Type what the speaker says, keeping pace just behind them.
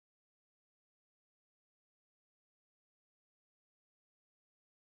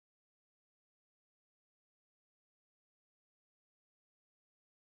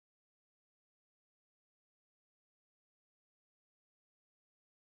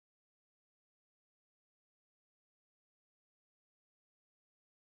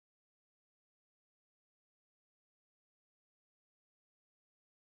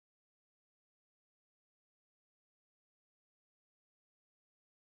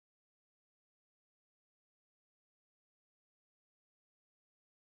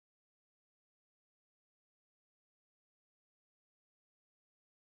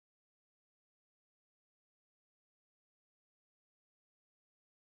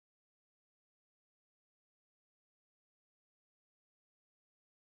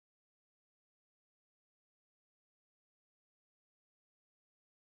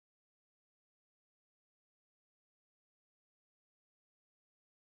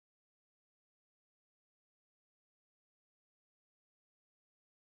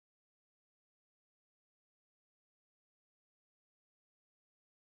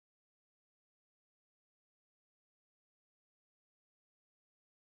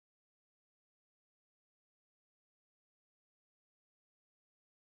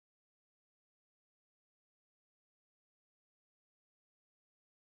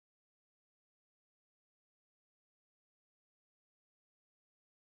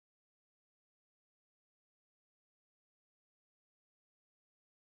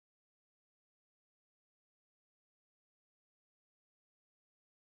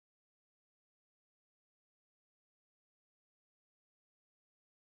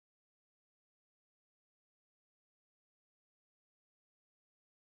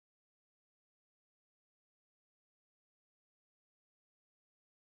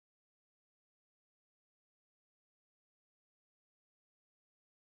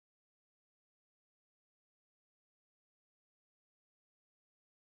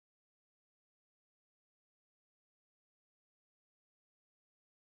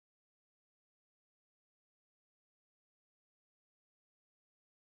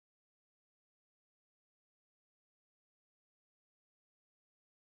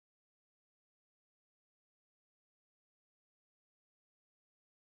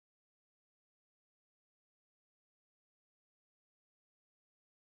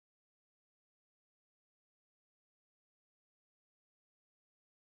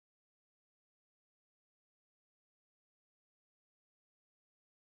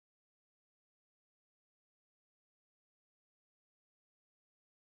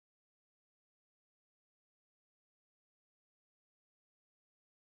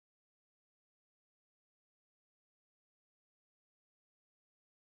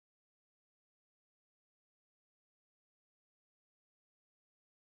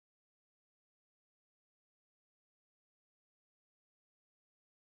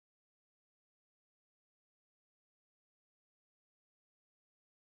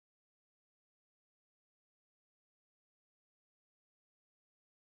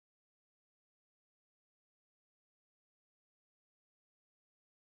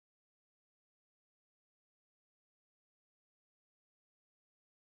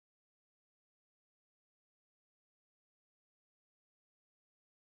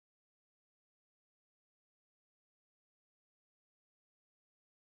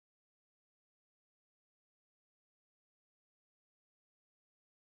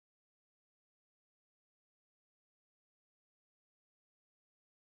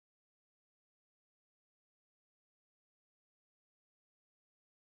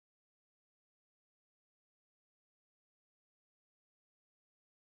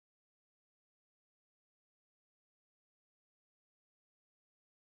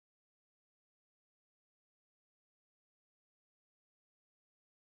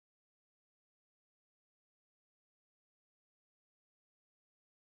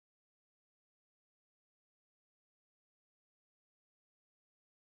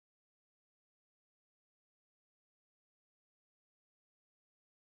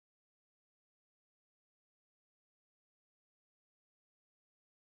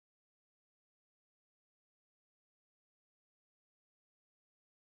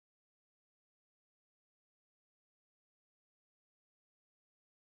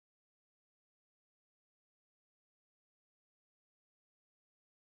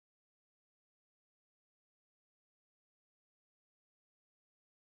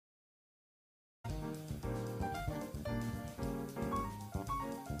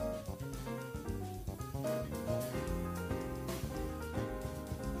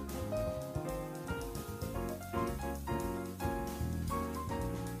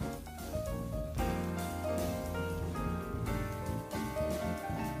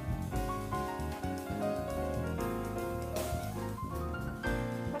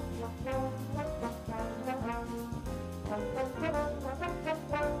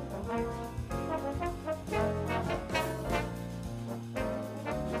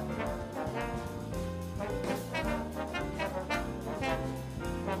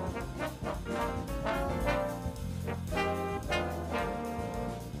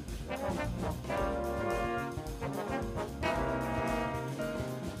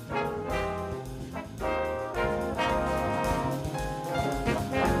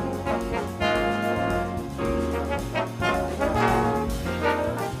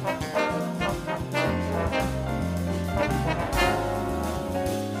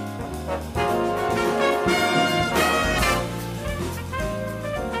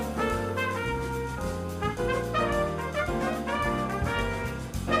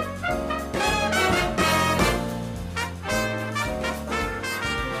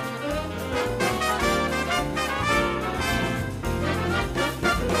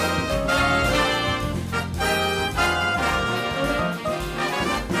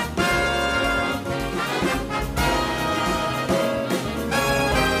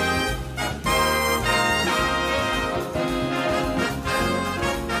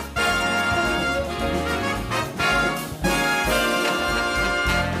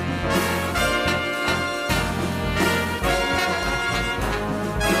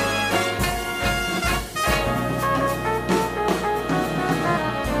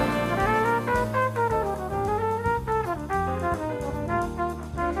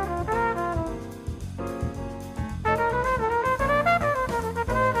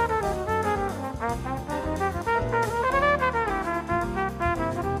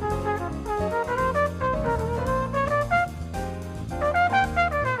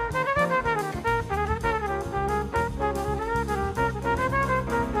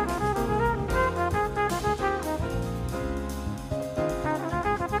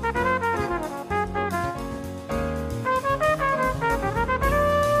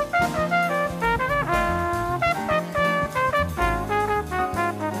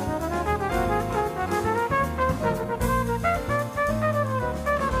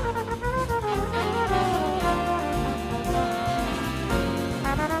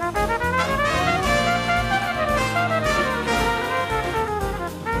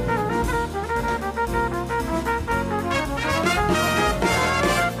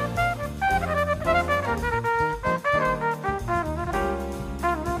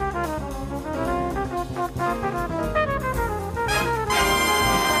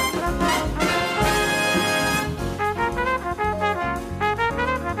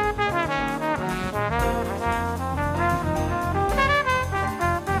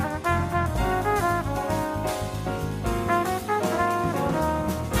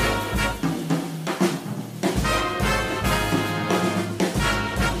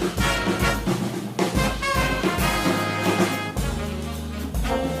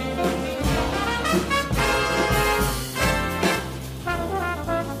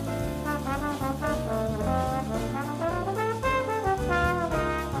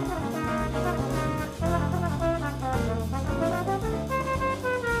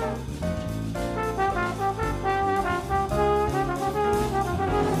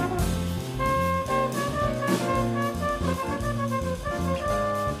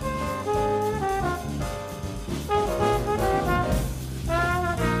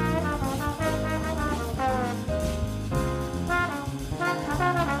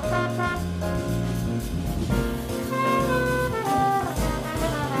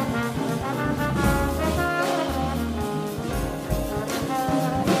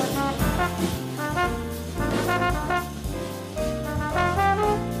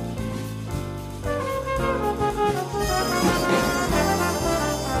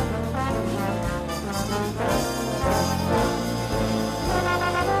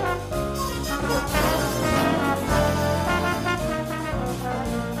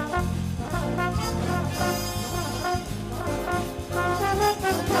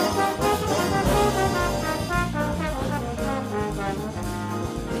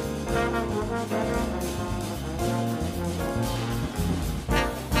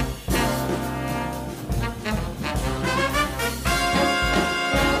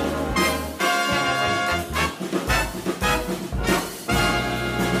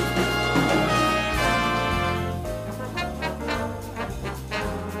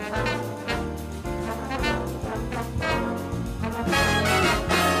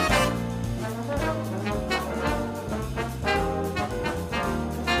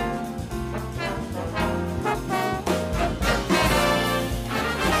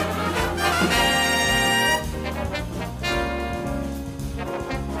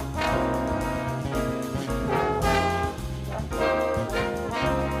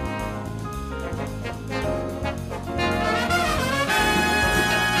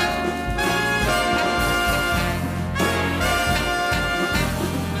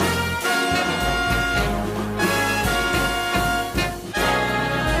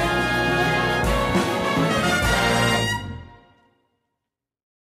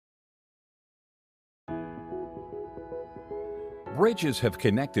Bridges have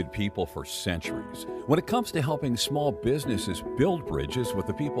connected people for centuries. When it comes to helping small businesses build bridges with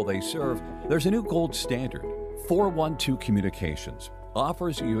the people they serve, there's a new gold standard. 412 Communications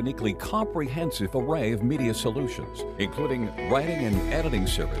offers a uniquely comprehensive array of media solutions, including writing and editing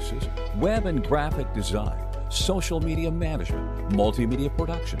services, web and graphic design, social media management, multimedia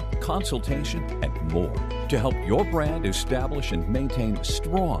production, consultation, and more to help your brand establish and maintain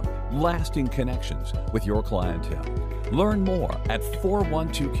strong, lasting connections with your clientele. Learn more at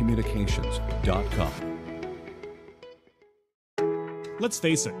 412communications.com. Let's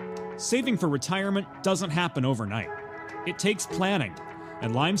face it, saving for retirement doesn't happen overnight. It takes planning,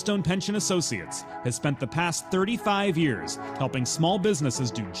 and Limestone Pension Associates has spent the past 35 years helping small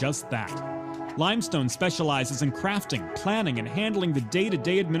businesses do just that. Limestone specializes in crafting, planning, and handling the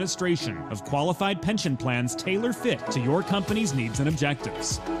day-to-day administration of qualified pension plans tailor-fit to your company's needs and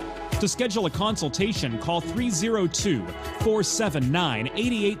objectives. To schedule a consultation, call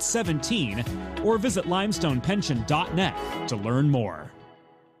 302-479-8817 or visit limestonepension.net to learn more.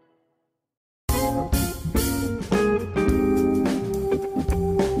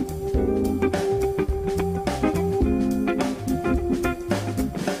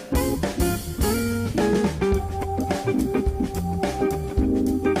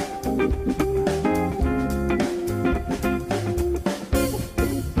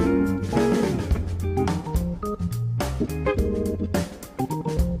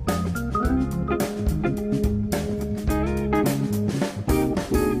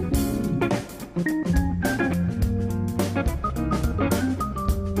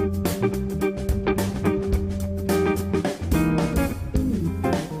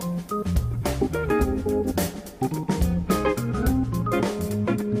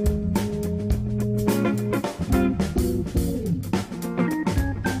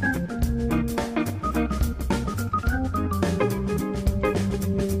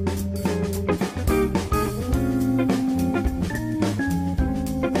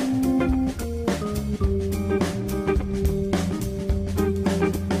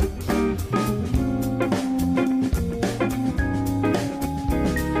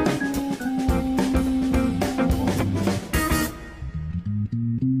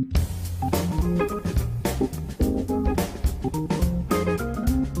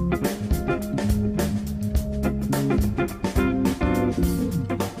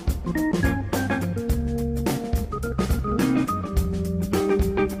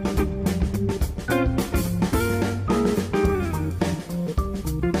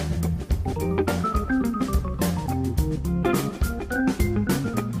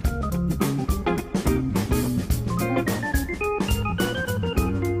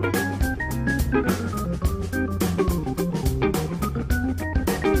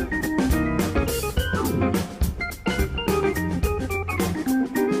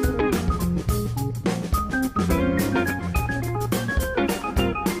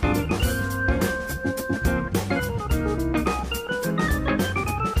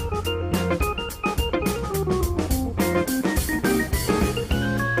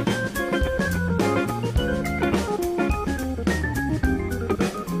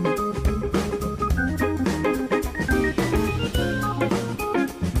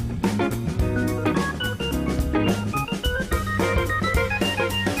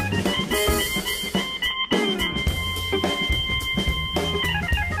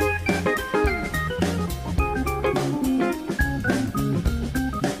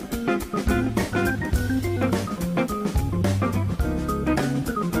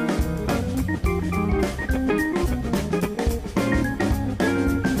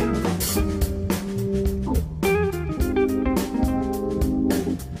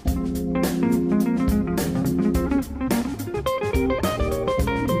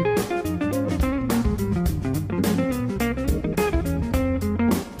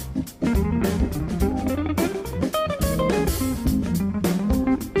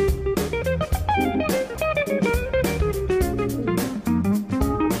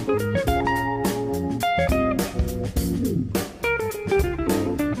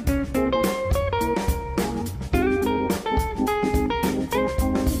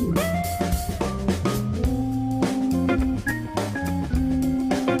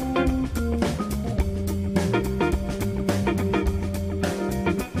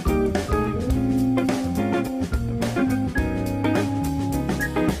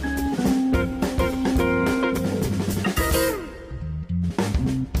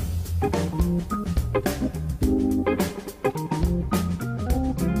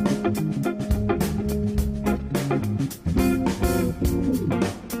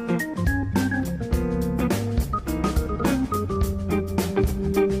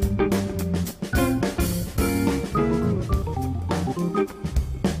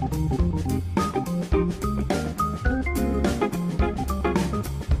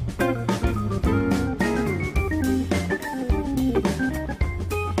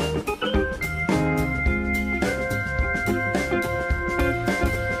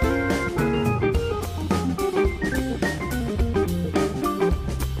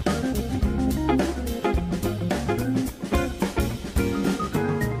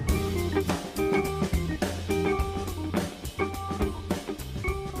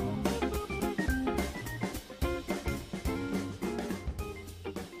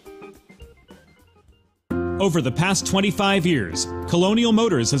 Over the past 25 years, Colonial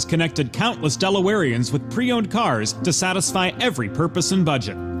Motors has connected countless Delawareans with pre-owned cars to satisfy every purpose and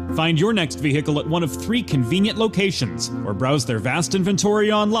budget. Find your next vehicle at one of 3 convenient locations or browse their vast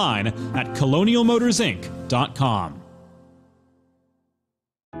inventory online at colonialmotorsinc.com.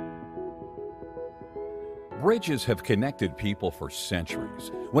 Bridges have connected people for centuries.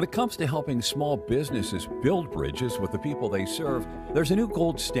 When it comes to helping small businesses build bridges with the people they serve, there's a new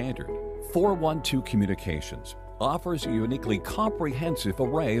gold standard. 412 Communications offers a uniquely comprehensive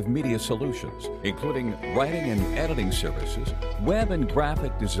array of media solutions, including writing and editing services, web and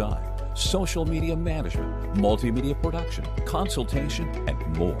graphic design, social media management, multimedia production, consultation,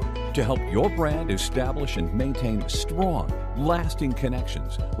 and more to help your brand establish and maintain strong, lasting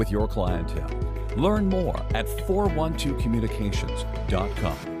connections with your clientele. Learn more at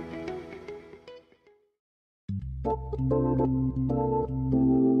 412communications.com.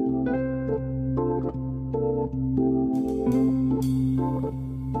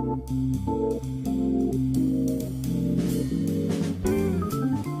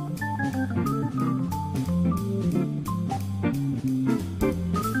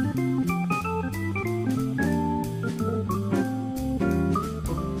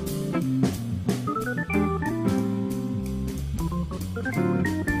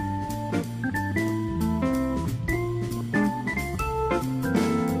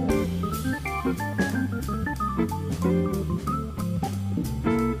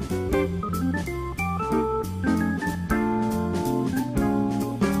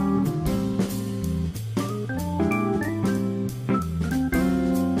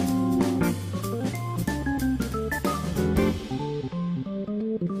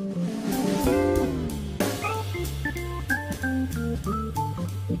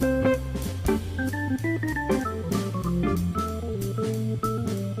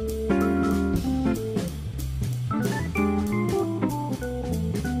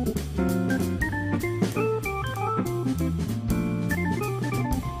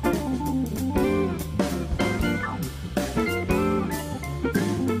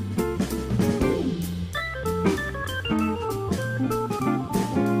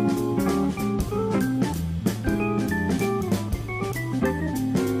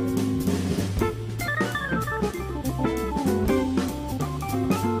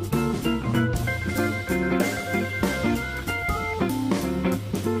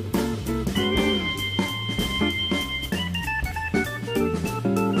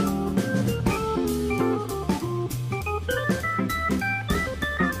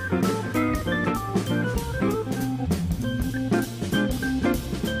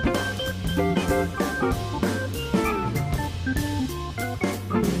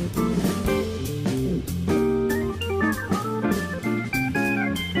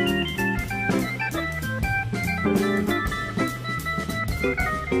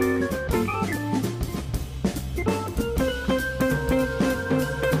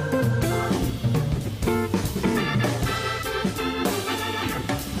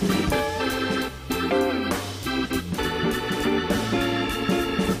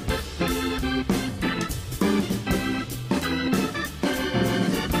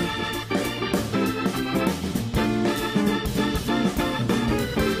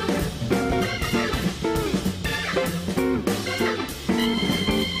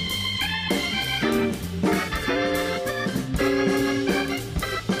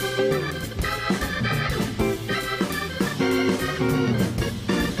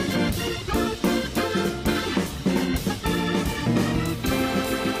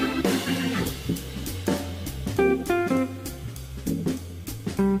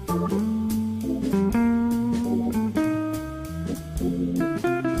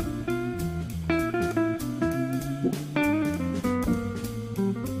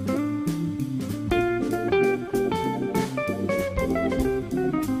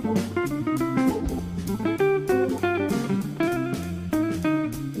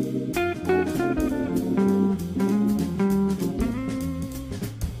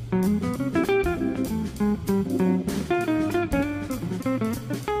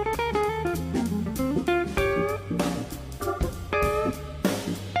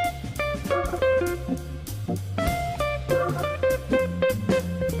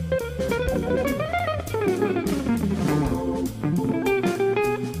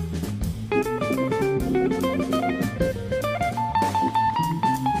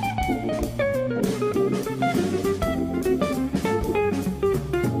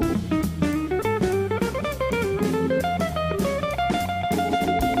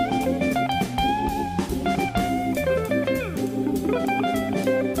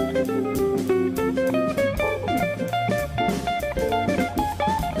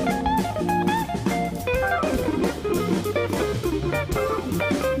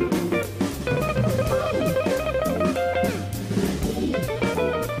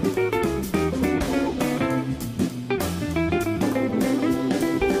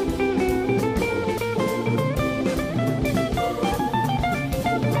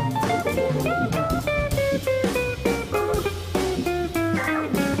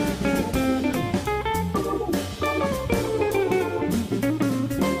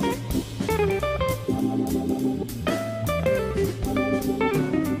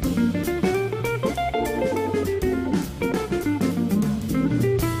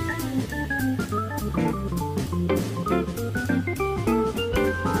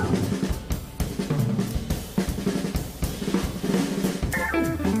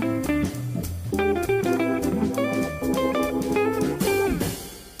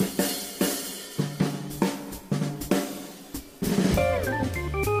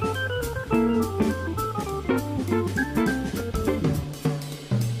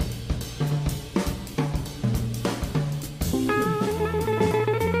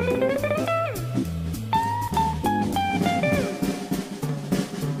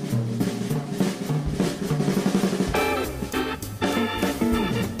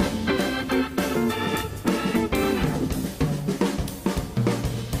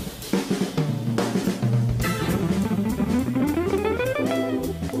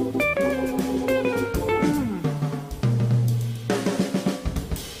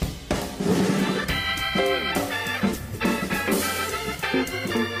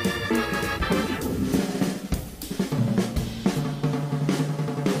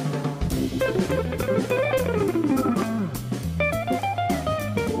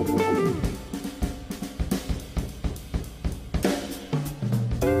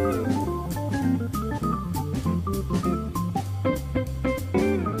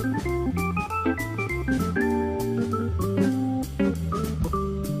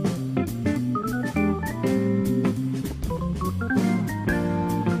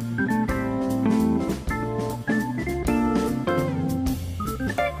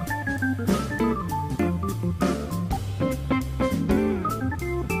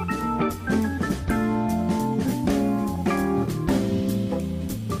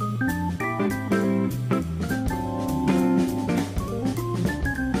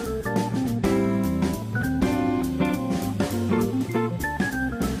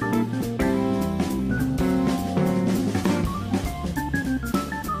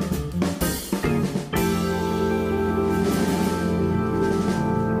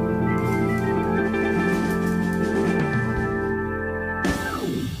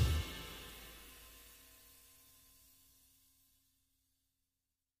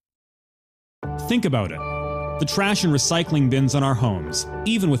 Think about it. The trash and recycling bins in our homes,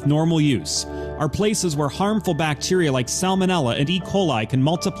 even with normal use, are places where harmful bacteria like Salmonella and E. coli can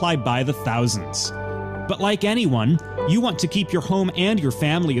multiply by the thousands. But like anyone, you want to keep your home and your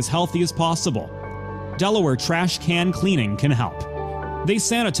family as healthy as possible. Delaware Trash Can Cleaning can help. They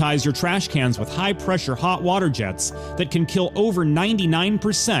sanitize your trash cans with high-pressure hot water jets that can kill over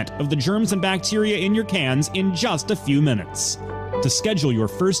 99% of the germs and bacteria in your cans in just a few minutes. To schedule your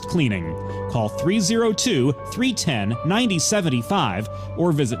first cleaning, call 302-310-9075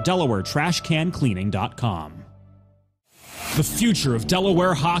 or visit DelawareTrashCanCleaning.com. The future of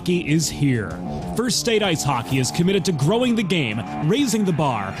Delaware hockey is here. First State Ice Hockey is committed to growing the game, raising the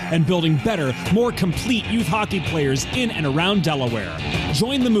bar, and building better, more complete youth hockey players in and around Delaware.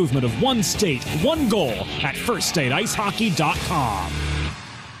 Join the movement of one state, one goal at FirstStateIceHockey.com.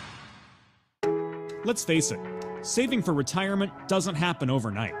 Let's face it, saving for retirement doesn't happen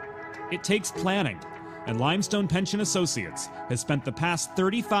overnight. It takes planning, and Limestone Pension Associates has spent the past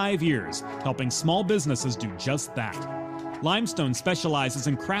 35 years helping small businesses do just that. Limestone specializes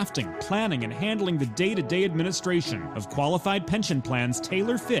in crafting, planning, and handling the day-to-day administration of qualified pension plans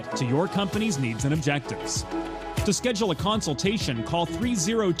tailor-fit to your company's needs and objectives. To schedule a consultation, call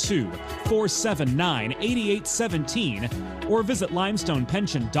 302-479-8817 or visit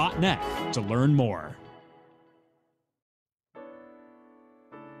limestonepension.net to learn more.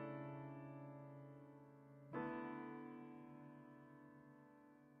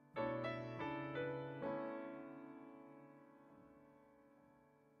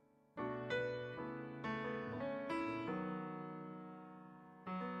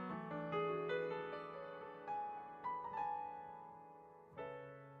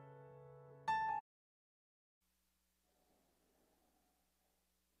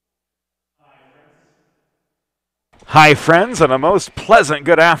 Hi, friends, and a most pleasant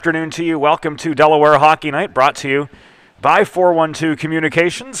good afternoon to you. Welcome to Delaware Hockey Night, brought to you by 412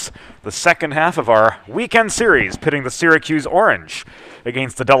 Communications, the second half of our weekend series pitting the Syracuse Orange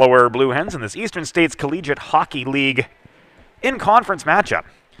against the Delaware Blue Hens in this Eastern States Collegiate Hockey League in-conference matchup.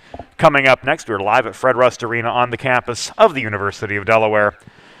 Coming up next, we're live at Fred Rust Arena on the campus of the University of Delaware.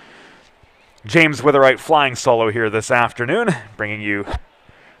 James Witherite flying solo here this afternoon, bringing you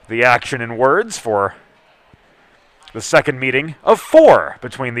the action in words for the second meeting of 4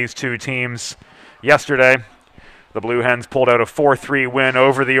 between these two teams yesterday. The Blue Hens pulled out a 4-3 win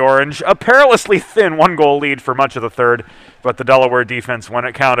over the Orange. A perilously thin 1-goal lead for much of the third, but the Delaware defense, when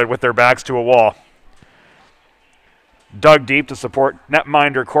it counted, with their backs to a wall, dug deep to support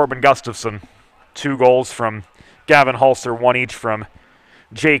netminder Corbin Gustafson. 2 goals from Gavin Hulser, 1 each from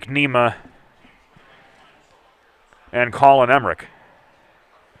Jake Nema and Colin Emmerich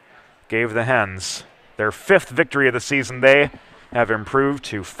gave the Hens their 5th victory of the season. They have improved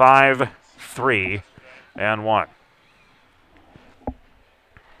to 5-3-1.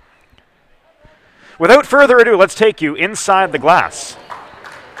 Without further ado, let's take you inside the glass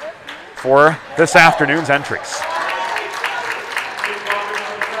for this afternoon's entries.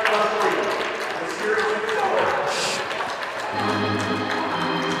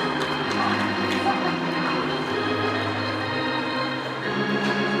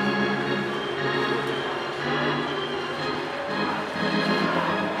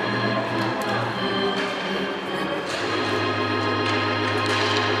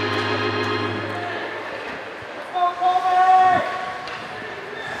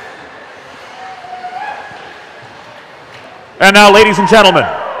 And now, ladies and gentlemen,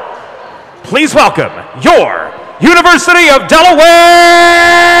 please welcome your University of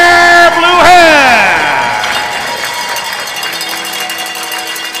Delaware Blue Hens.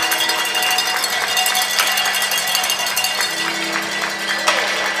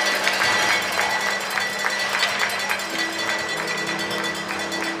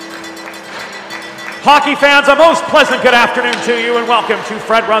 Hockey fans, a most pleasant good afternoon to you and welcome to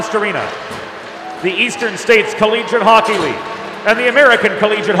Fred Rust Arena. The Eastern States Collegiate Hockey League and the American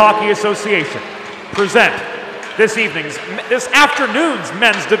Collegiate Hockey Association present this afternoon's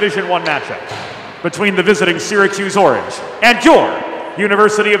men's Division I matchup between the visiting Syracuse Orange and your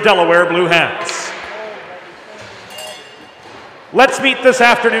University of Delaware Blue Hens. Let's meet this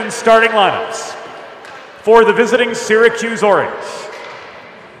afternoon's starting lineups for the visiting Syracuse Orange.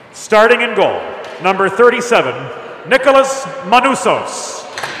 Starting in goal, number 37, Nicholas Manousos.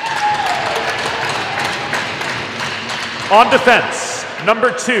 On defense,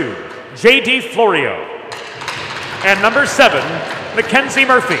 number 2, J.D. Florio. And number 7, Mackenzie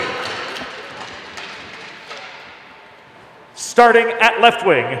Murphy. Starting at left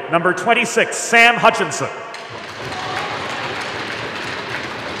wing, number 26, Sam Hutchinson.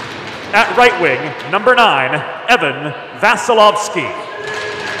 At right wing, number 9, Evan Vasilovsky.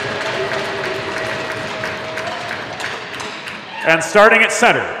 And starting at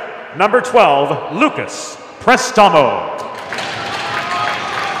center, number 12, Lucas Prestamo.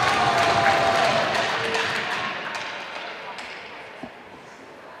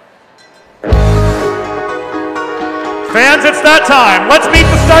 Fans, it's that time. Let's meet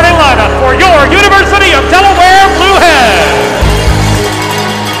the starting lineup for your University of Delaware Blue Hens.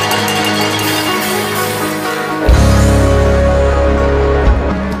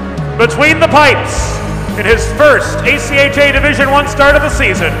 Between the pipes, in his first ACHA Division I start of the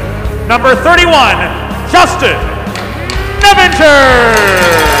season, number 31, Justin Nevinger.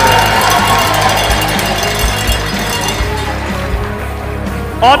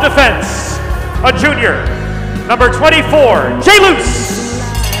 On defense, a junior, number 24, Jay Luce.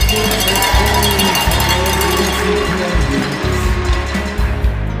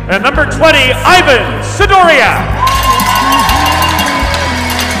 And number 20, Ivan Sidoriak.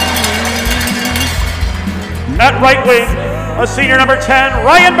 At right wing, a senior, number 10,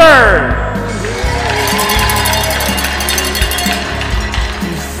 Ryan Burns.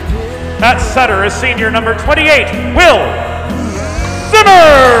 At center, a senior, number 28, Will Zimmer.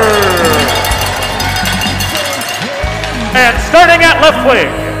 And starting at left wing,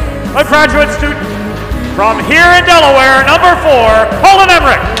 a graduate student from here in Delaware, number 4, Colin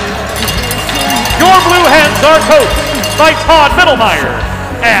Emmerich. Your Blue Hens are coached by Todd Middlemeyer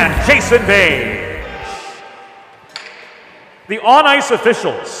and Jason Bay. The on-ice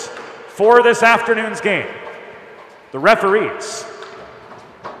officials for this afternoon's game, the referees,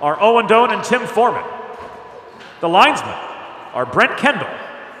 are Owen Doan and Tim Foreman. The linesmen are Brent Kendall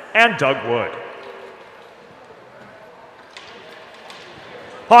and Doug Wood.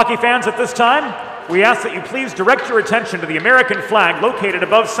 Hockey fans, at this time, we ask that you please direct your attention to the American flag located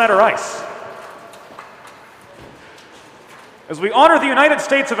above center ice, as we honor the United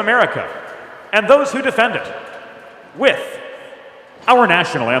States of America and those who defend it with our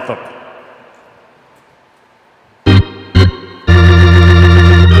national anthem.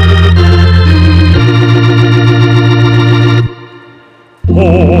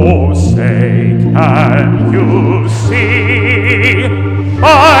 Oh, say, can you see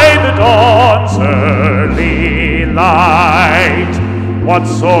by light, what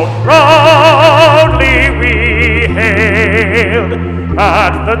so proudly we hailed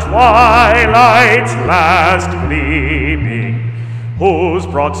at the twilight's last gleaming, whose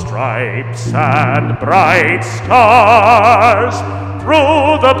broad stripes and bright stars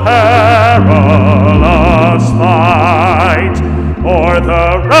through the perilous fight o'er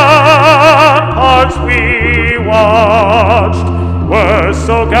the ramparts we watched were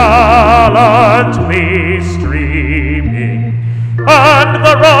so gallantly streaming, and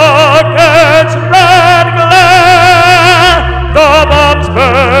the rocket's red glare, the bombs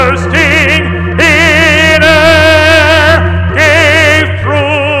bursting in air, gave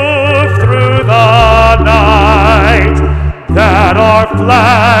proof through the night that our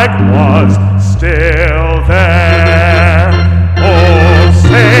flag was still there. Oh,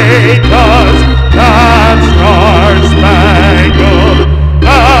 say does that star-spangled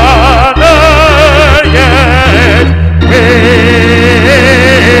banner yet wave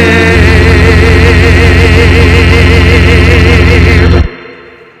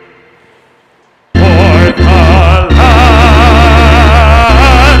for the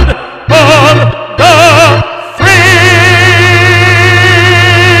land of the free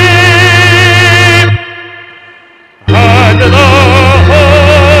and the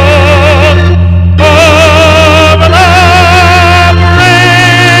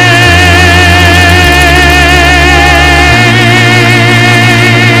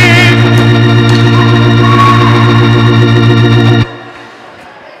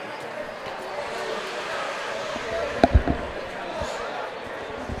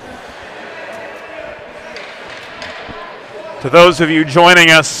To those of you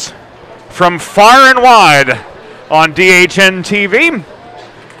joining us from far and wide on DHN TV,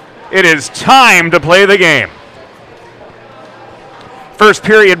 it is time to play the game. First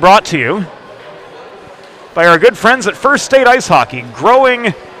period brought to you by our good friends at First State Ice Hockey,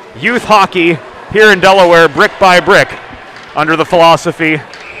 growing youth hockey here in Delaware brick by brick under the philosophy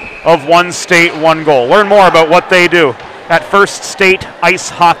of one state, one goal. Learn more about what they do at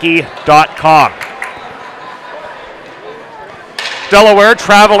firststateicehockey.com. Delaware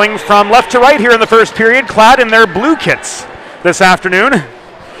traveling from left to right here in the first period, clad in their blue kits this afternoon.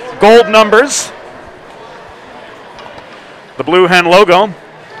 Gold numbers. The blue hen logo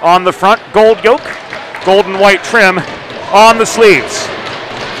on the front, gold yoke, gold and white trim on the sleeves.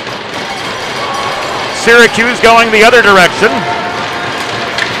 Syracuse going the other direction.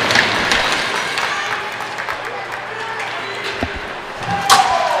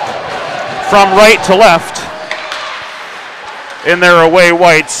 From right to left, in their away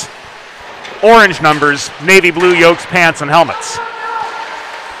whites, orange numbers, navy blue yokes, pants, and helmets.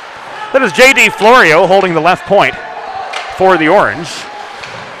 That is J.D. Florio holding the left point for the orange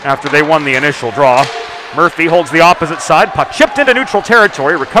after they won the initial draw. Murphy holds the opposite side. Puck chipped into neutral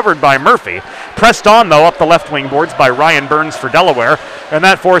territory, recovered by Murphy. Pressed on, though, up the left wing boards by Ryan Burns for Delaware, and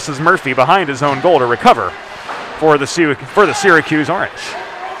that forces Murphy behind his own goal to recover for the Syracuse Orange.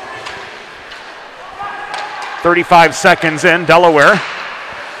 35 seconds in, Delaware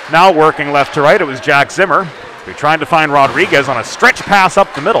now working left to right. It was Jack Zimmer. We tried to find Rodriguez on a stretch pass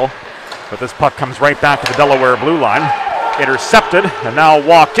up the middle, but this puck comes right back to the Delaware blue line. Intercepted and now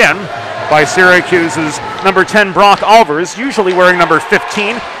walked in by Syracuse's number 10 Brock Alvers, usually wearing number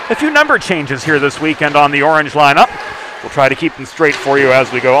 15. A few number changes here this weekend on the orange lineup. We'll try to keep them straight for you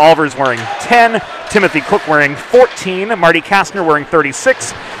as we go. Alvers wearing 10, Timothy Cook wearing 14, Marty Kastner wearing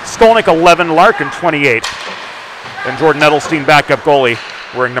 36, Skolnick 11, Larkin 28. And Jordan Edelstein, backup goalie,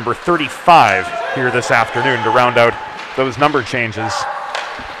 wearing number 35 here this afternoon to round out those number changes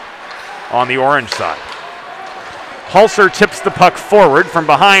on the orange side. Hulser tips the puck forward from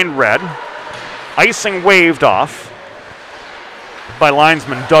behind red. Icing waved off by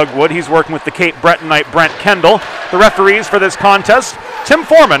linesman Doug Wood. He's working with the Cape Bretonite Brent Kendall. The referees for this contest, Tim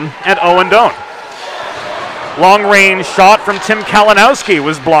Foreman and Owen Doan. Long-range shot from Tim Kalinowski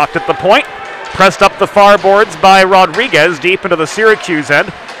was blocked at the point. Pressed up the far boards by Rodriguez deep into the Syracuse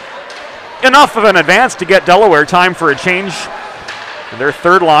end. Enough of an advance to get Delaware time for a change in their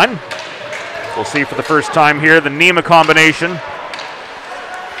third line. We'll see for the first time here the Nema combination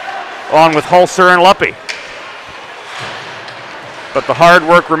on with Hulser and Luppy. But the hard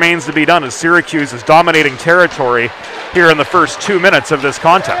work remains to be done as Syracuse is dominating territory here in the first 2 minutes of this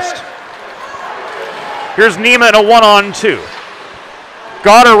contest. Here's Nema in a 1-on-2.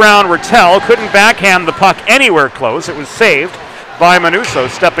 Got around Rattel, couldn't backhand the puck anywhere close. It was saved by Manuso,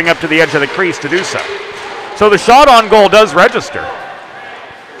 stepping up to the edge of the crease to do so. So the shot on goal does register.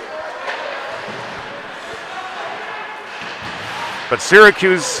 But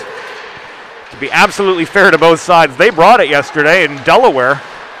Syracuse To be absolutely fair to both sides, they brought it yesterday in Delaware.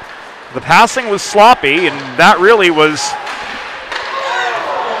 The passing was sloppy, and that really was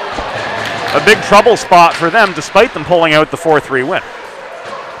a big trouble spot for them, despite them pulling out the 4-3 win.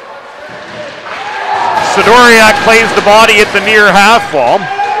 Sidoriak plays the body at the near half wall,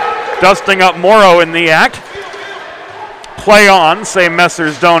 dusting up Morrow in the act. Play on, say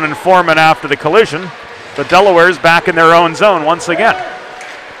Messrs. Doan and Foreman after the collision. The Delaware's back in their own zone once again.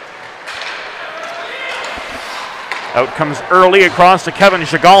 Out comes early across to Kevin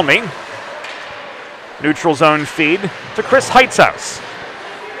Shigalmi. Neutral zone feed to Chris Heitzhaus.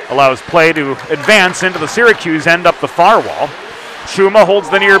 Allows play to advance into the Syracuse end up the far wall. Chuma holds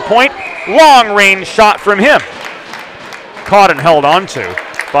the near point. Long range shot from him. Caught and held onto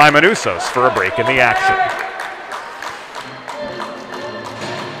by Manousos for a break in the action.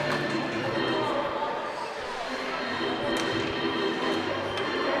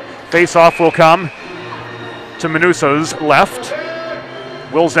 Face-off will come to Manousos' left.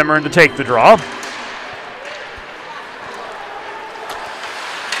 Will Zimmerman to take the draw.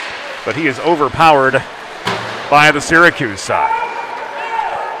 But he is overpowered by the Syracuse side.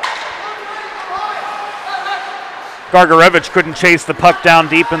 Gargarevich couldn't chase the puck down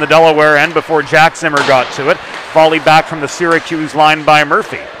deep in the Delaware end before Jack Zimmer got to it. Volley back from the Syracuse line by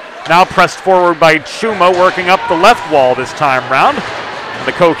Murphy. Now pressed forward by Chuma, working up the left wall this time round.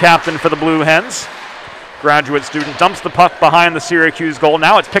 The co-captain for the Blue Hens. Graduate student dumps the puck behind the Syracuse goal.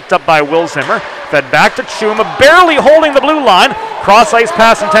 Now it's picked up by Will Zimmer. Fed back to Chuma, barely holding the blue line. Cross-ice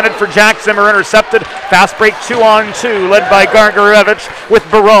pass intended for Jack Zimmer, intercepted. Fast break 2-on-2, led by Gargarevich with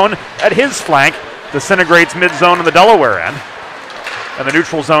Barone at his flank. Disintegrates mid-zone in the Delaware end. And the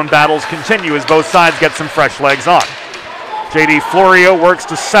neutral zone battles continue as both sides get some fresh legs on. J.D. Florio works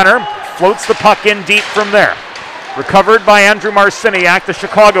to center, floats the puck in deep from there. Recovered by Andrew Marciniak, the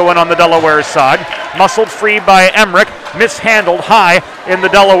Chicagoan on the Delaware side. Muscled free by Emmerich, mishandled high in the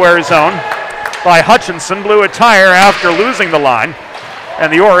Delaware zone by Hutchinson. Blew a tire after losing the line.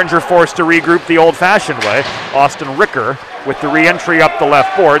 And the Orange are forced to regroup the old-fashioned way. Austin Ricker with the re-entry up the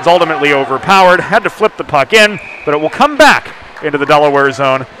left boards, ultimately overpowered. Had to flip the puck in, but it will come back into the Delaware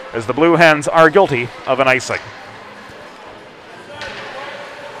zone as the Blue Hens are guilty of an icing.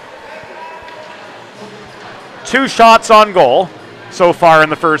 Two shots on goal so far in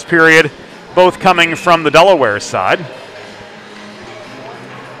the first period, both coming from the Delaware side.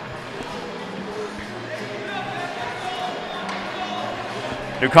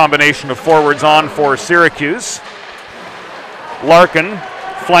 New combination of forwards on for Syracuse. Larkin,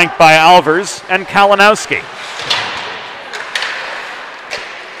 flanked by Alvers and Kalinowski.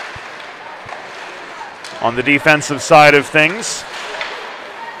 On the defensive side of things,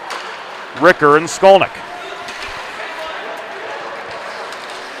 Ricker and Skolnick.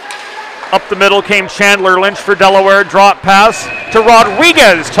 Up the middle came Chandler Lynch for Delaware. Drop pass to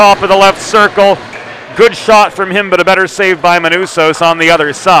Rodriguez, top of the left circle. Good shot from him, but a better save by Manousos on the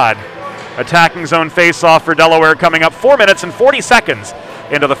other side. Attacking zone face-off for Delaware coming up 4 minutes and 40 seconds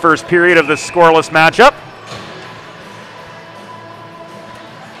into the first period of this scoreless matchup.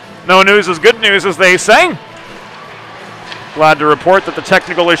 No news is good news, as they say. Glad to report that the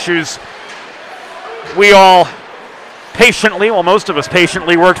technical issues we all patiently, well, most of us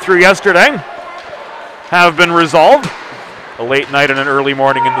patiently worked through yesterday, have been resolved. A late night and an early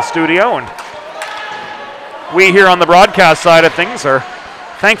morning in the studio, and we here on the broadcast side of things are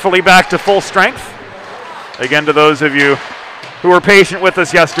thankfully back to full strength. Again, to those of you who were patient with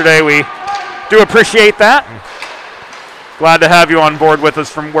us yesterday, we do appreciate that. Glad to have you on board with us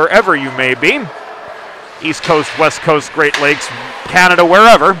from wherever you may be. East Coast, West Coast, Great Lakes, Canada,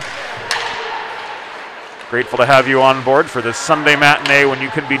 wherever. Grateful to have you on board for this Sunday matinee when you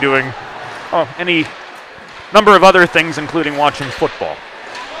could be doing any number of other things, including watching football.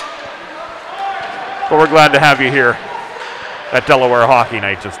 But we're glad to have you here at Delaware Hockey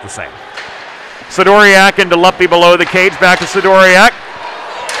Night just the same. Sidoriak into Luppy below the cage, back to Sidoriak.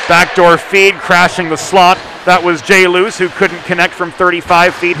 Backdoor feed, crashing the slot. That was Jay Luce, who couldn't connect from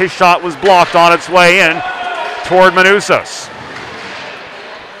 35 feet. His shot was blocked on its way in toward Manousos.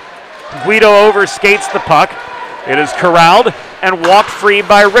 Guido overskates the puck. It is corralled and walked free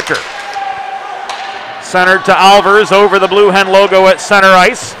by Ricker. Centered to Alvers over the Blue Hen logo at center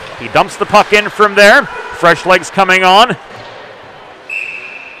ice. He dumps the puck in from there. Fresh legs coming on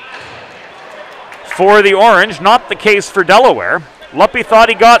for the Orange. Not the case for Delaware. Luppy thought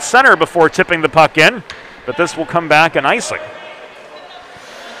he got center before tipping the puck in, but this will come back an icing.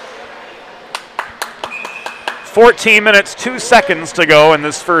 14 minutes, 2 seconds to go in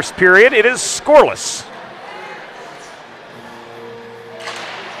this first period. It is scoreless.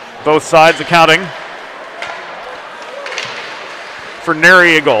 Both sides accounting for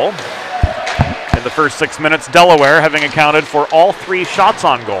nary a goal. In the first 6 minutes, Delaware having accounted for all 3 shots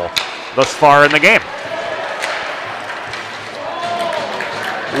on goal thus far in the game.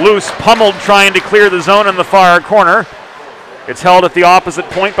 Loose, pummeled, trying to clear the zone in the far corner. It's held at the opposite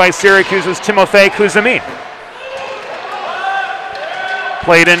point by Syracuse's Timofey Kuzamin.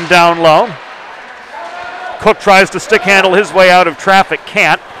 Played in down low. Cook tries to stick handle his way out of traffic,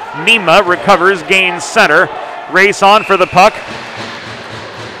 can't. Nima recovers, gains center. Race on for the puck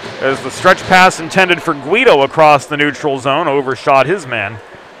as the stretch pass intended for Guido across the neutral zone overshot his man.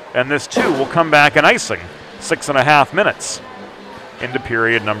 And this too will come back in icing. 6.5 minutes into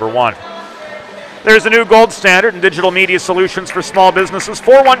period number 1. There's a new gold standard in digital media solutions for small businesses.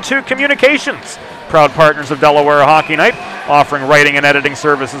 412 Communications, proud partners of Delaware Hockey Night, offering writing and editing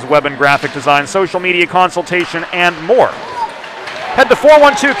services, web and graphic design, social media consultation, and more. Head to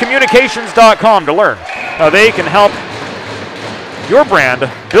 412communications.com to learn how they can help your brand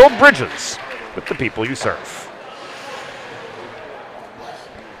build bridges with the people you serve.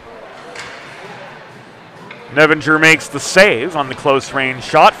 Nevinger makes the save on the close range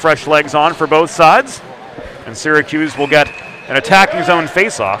shot. Fresh legs on for both sides. And Syracuse will get an attacking zone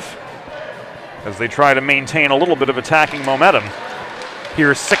faceoff as they try to maintain a little bit of attacking momentum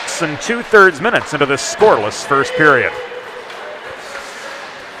here 6 2/3 minutes into this scoreless first period.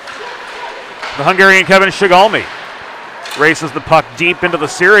 The Hungarian Kevin Shigalmi races the puck deep into the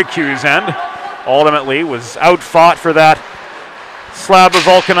Syracuse end. Ultimately was outfought for that slab of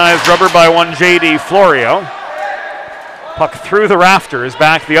vulcanized rubber by one J.D. Florio. Puck through the rafters,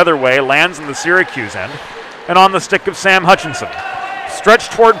 back the other way, lands in the Syracuse end, and on the stick of Sam Hutchinson.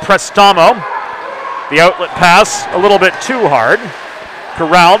 Stretched toward Prestamo. The outlet pass a little bit too hard.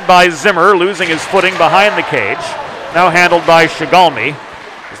 Corralled by Zimmer, losing his footing behind the cage. Now handled by Shigalmi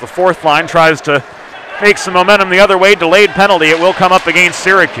as the fourth line tries to make some momentum the other way. Delayed penalty, it will come up against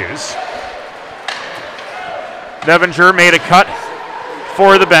Syracuse. Nevinger made a cut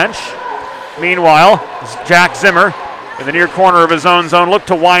for the bench. Meanwhile, Jack Zimmer in the near corner of his own zone looked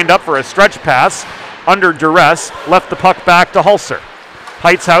to wind up for a stretch pass. Under duress, left the puck back to Hulser.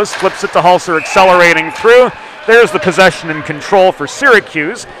 Heitzhaus flips it to Hulser, accelerating through. There's the possession and control for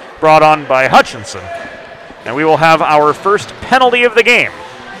Syracuse, brought on by Hutchinson. And we will have our first penalty of the game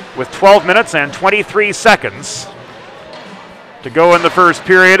with 12 minutes and 23 seconds to go in the first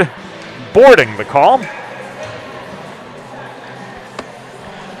period. Boarding the call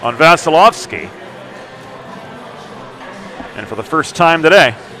on Vasilevsky. And for the first time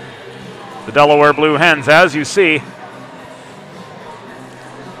today, the Delaware Blue Hens, as you see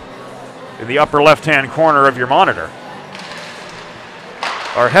in the upper left-hand corner of your monitor,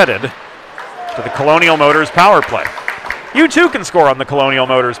 are headed to the Colonial Motors power play. You too can score on the Colonial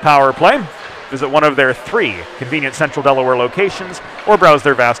Motors power play. Visit one of their 3 convenient Central Delaware locations or browse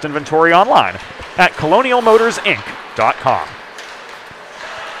their vast inventory online at colonialmotorsinc.com.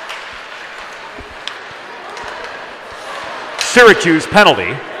 Syracuse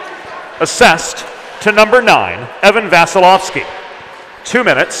penalty assessed to number 9, Evan Vasilevsky. 2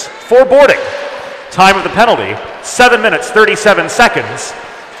 minutes for boarding. Time of the penalty, 7 minutes, 37 seconds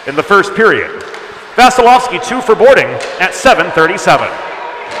in the first period. Vasilevsky 2 for boarding at 7:37.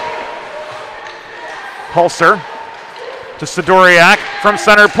 Hulser to Sidoriak from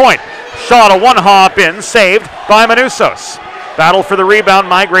center point. Shot a one-hop in, saved by Manousos. Battle for the rebound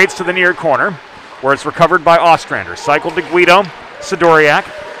migrates to the near corner, where it's recovered by Ostrander. Cycled to Guido, Sidoriak,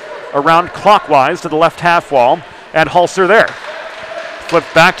 around clockwise to the left half wall, and Hulser there.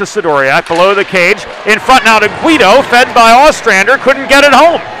 Flipped back to Sidoriak, below the cage, in front now to Guido, fed by Ostrander, couldn't get it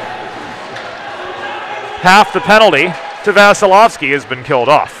home. Half the penalty to Vasilevsky has been killed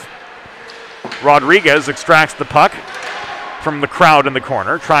off. Rodriguez extracts the puck from the crowd in the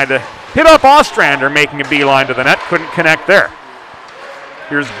corner, trying to hit up Ostrander, making a beeline to the net, couldn't connect there.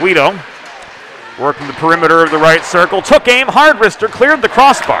 Here's Guido, working the perimeter of the right circle, took aim, hard wrister, cleared the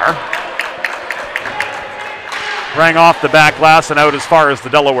crossbar. Rang off the back glass and out as far as the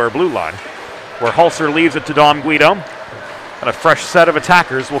Delaware blue line, where Hulser leaves it to Dom Guido, and a fresh set of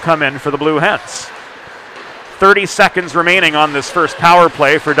attackers will come in for the Blue Hens. 30 seconds remaining on this first power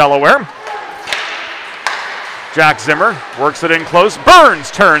play for Delaware. Jack Zimmer works it in close. Burns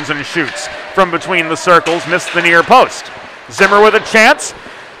turns and shoots from between the circles, missed the near post. Zimmer with a chance.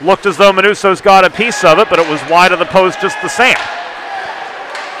 Looked as though Manousos got a piece of it, but it was wide of the post just the same.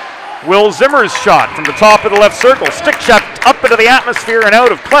 Will Zimmer's shot from the top of the left circle, stick checked up into the atmosphere and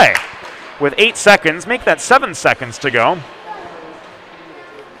out of play. With 8 seconds, make that 7 seconds to go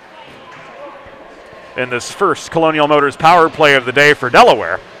in this first Colonial Motors power play of the day for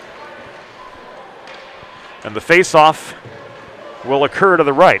Delaware. And the face-off will occur to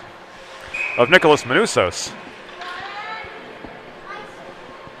the right of Nicholas Manousos,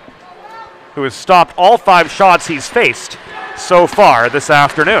 who has stopped all 5 shots he's faced so far this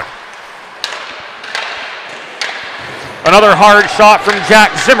afternoon. Another hard shot from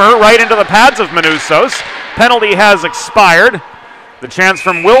Jack Zimmer right into the pads of Manousos. Penalty has expired. The chance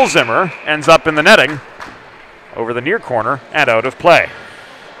from Will Zimmer ends up in the netting over the near corner and out of play.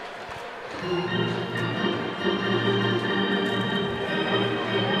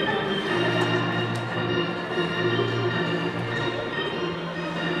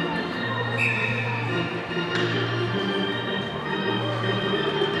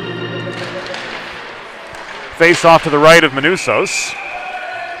 Face off to the right of Manousos.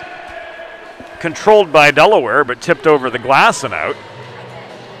 Controlled by Delaware, but tipped over the glass and out.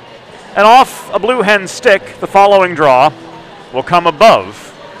 And off a blue hen stick, the following draw will come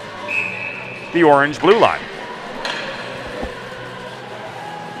above the orange-blue line.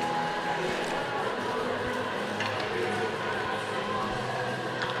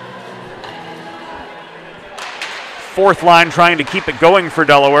 Fourth line trying to keep it going for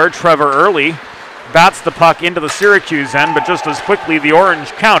Delaware. Trevor Early bats the puck into the Syracuse end, but just as quickly the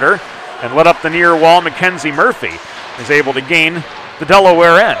orange counter and let up the near wall. Mackenzie Murphy is able to gain the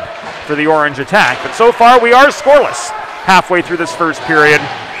Delaware end for the orange attack. But so far we are scoreless halfway through this first period.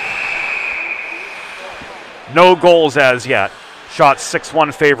 No goals as yet. Shot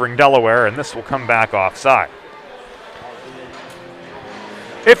 6-1 favoring Delaware, and this will come back offside.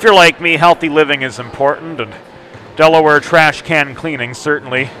 If you're like me, healthy living is important, and Delaware trash can cleaning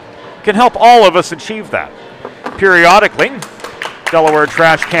certainly can help all of us achieve that. Periodically, Delaware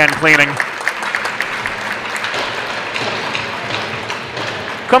trash can cleaning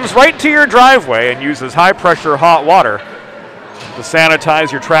comes right to your driveway and uses high-pressure hot water to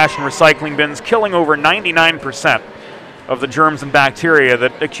sanitize your trash and recycling bins, killing over 99% of the germs and bacteria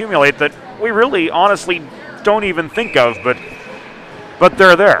that accumulate that we really honestly don't even think of, but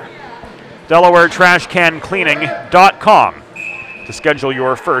they're there. DelawareTrashCanCleaning.com to schedule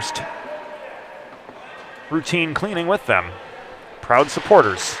your first routine cleaning with them. Proud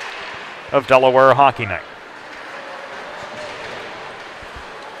supporters of Delaware Hockey Night.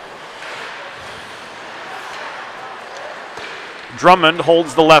 Drummond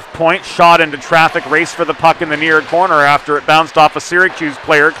holds the left point, shot into traffic, race for the puck in the near corner after it bounced off a Syracuse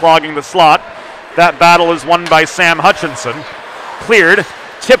player clogging the slot. That battle is won by Sam Hutchinson. Cleared,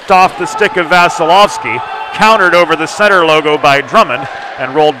 tipped off the stick of Vasilevsky, countered over the center logo by Drummond,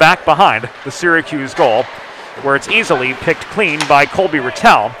 and rolled back behind the Syracuse goal, where it's easily picked clean by Colby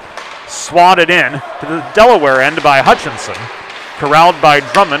Rattel. Swatted in to the Delaware end by Hutchinson. Corralled by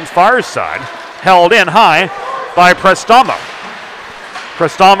Drummond, far side. Held in high by Prestamo.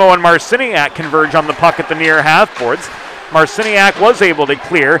 Prestamo and Marciniak converge on the puck at the near half boards. Marciniak was able to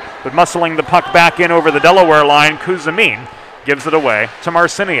clear, but muscling the puck back in over the Delaware line, Kuzmin gives it away to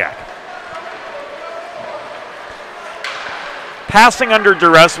Marciniak. Passing under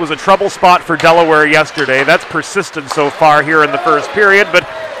duress was a trouble spot for Delaware yesterday. That's persisted so far here in the first period, but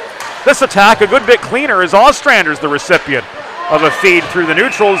this attack a good bit cleaner as Ostrander's the recipient of a feed through the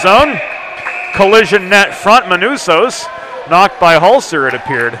neutral zone. Collision net front, Manousos knocked by Hulser, it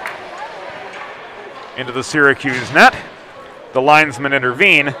appeared, into the Syracuse net. The linesmen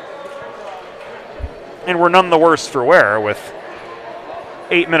intervene, and we're none the worse for wear with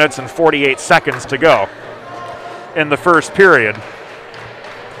 8 minutes and 48 seconds to go in the first period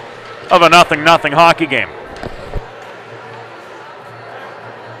of a 0-0 hockey game.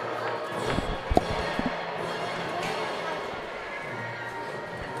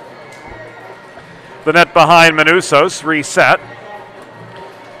 The net behind Manousos, reset.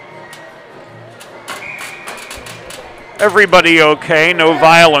 Everybody okay, no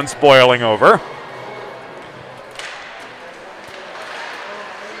violence boiling over.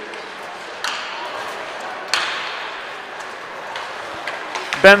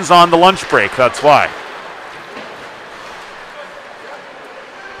 Ben's on the lunch break, that's why.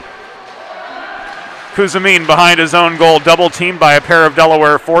 Kuzmin behind his own goal, double teamed by a pair of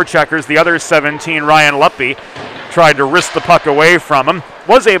Delaware forecheckers. The other 17, Ryan Luppy, tried to wrist the puck away from him.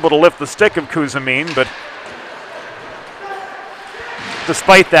 Was able to lift the stick of Kuzmin, but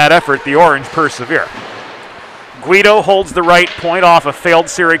despite that effort, the Orange persevere. Guido holds the right point off a failed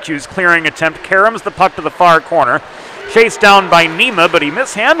Syracuse clearing attempt, caroms the puck to the far corner. Chased down by Nima, but he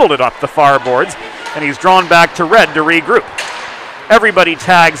mishandled it up the far boards, and he's drawn back to red to regroup. Everybody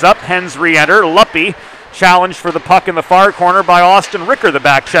tags up, Hens re-enter. Luppy challenged for the puck in the far corner by Austin Ricker, the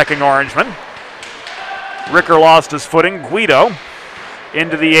back-checking Orangeman. Ricker lost his footing. Guido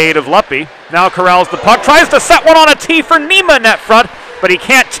into the aid of Luppy. Now corrals the puck, tries to set one on a tee for Nima net front, but he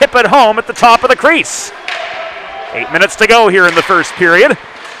can't tip it home at the top of the crease. 8 minutes to go here in the first period.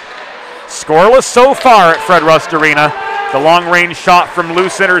 Scoreless so far at Fred Rust Arena. The long-range shot from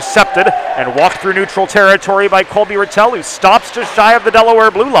Luce intercepted and walked through neutral territory by Colby Rattel, who stops just shy of the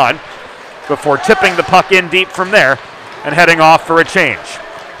Delaware blue line before tipping the puck in deep from there and heading off for a change.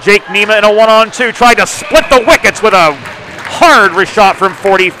 Jake Nima in a 1-on-2 tried to split the wickets with a hard wrist shot from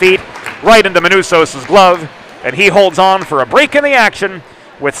 40 feet right into Manousos' glove, and he holds on for a break in the action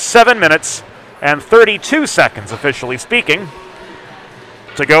with 7 minutes and 32 seconds, officially speaking,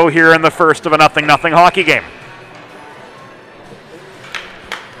 to go here in the first of a 0-0 hockey game.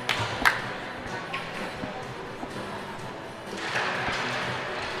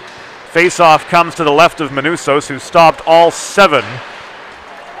 Face-off comes to the left of Manousos, who stopped all 7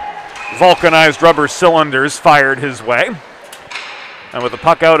 vulcanized rubber cylinders fired his way. And with the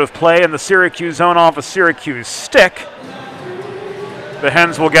puck out of play in the Syracuse zone off a Syracuse stick, the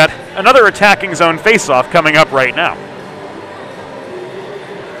Hens will get another attacking zone face-off coming up right now.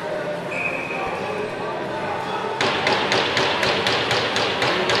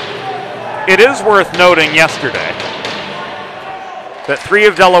 It is worth noting yesterday that 3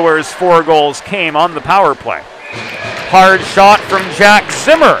 of Delaware's 4 goals came on the power play. Hard shot from Jack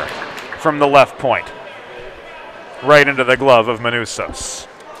Zimmer from the left point, right into the glove of Manousos.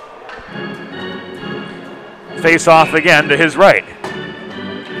 Face off again to his right.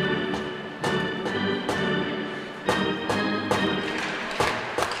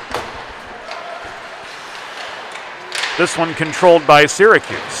 This one controlled by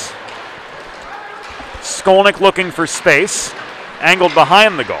Syracuse. Skolnick looking for space, angled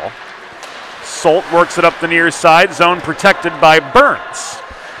behind the goal. Solt works it up the near side, zone protected by Burns.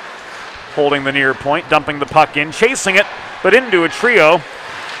 Holding the near point, dumping the puck in, chasing it, but into a trio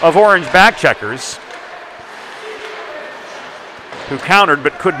of Orange backcheckers who countered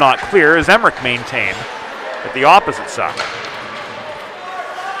but could not clear as Emmerich maintained at the opposite side.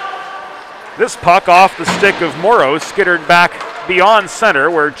 This puck off the stick of Morrow skittered back beyond center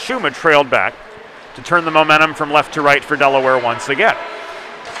where Chuma trailed back to turn the momentum from left to right for Delaware once again.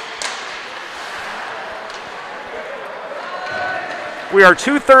 We are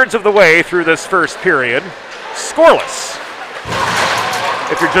 2/3 of the way through this first period, scoreless.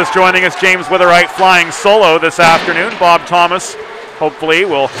 If you're just joining us, James Witherite flying solo this afternoon. Bob Thomas hopefully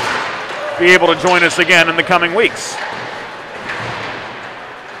will be able to join us again in the coming weeks.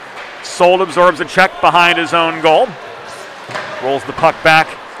 Solt absorbs a check behind his own goal. Rolls the puck back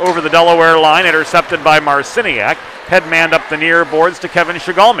over the Delaware line, intercepted by Marciniak. Headmanned up the near boards to Kevin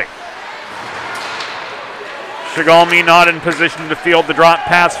Shigalmi. Shigalmi not in position to field the drop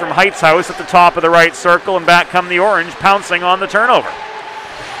pass from Heightshouse at the top of the right circle, and back come the Orange, pouncing on the turnover.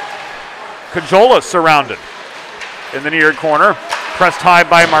 Cajola surrounded in the near corner. Pressed high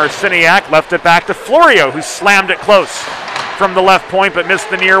by Marciniak, left it back to Florio, who slammed it close from the left point, but missed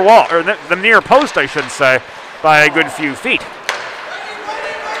the near wall, or the near post, I should say, by a good few feet.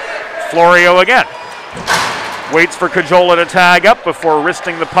 Florio again. Waits for Cajola to tag up before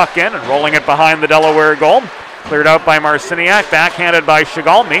wristing the puck in and rolling it behind the Delaware goal. Cleared out by Marciniak, backhanded by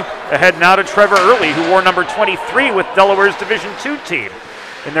Shigalmi. Ahead now to Trevor Early, who wore number 23 with Delaware's Division II team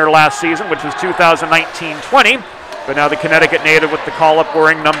in their last season, which was 2019-20, but now the Connecticut native with the call-up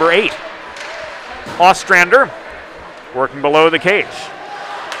wearing number 8. Ostrander working below the cage.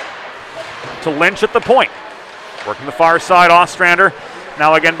 To Lynch at the point. Working the far side, Ostrander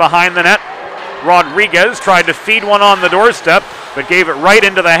now again behind the net. Rodriguez tried to feed one on the doorstep, but gave it right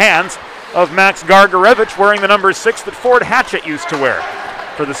into the hands of Max Gargarevich, wearing the number 6 that Ford Hatchett used to wear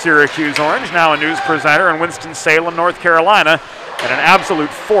for the Syracuse Orange, now a news presenter in Winston-Salem, North Carolina, and an absolute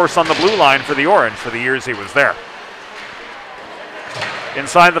force on the blue line for the Orange for the years he was there.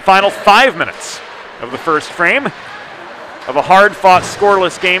 Inside the final 5 minutes of the first frame of a hard-fought,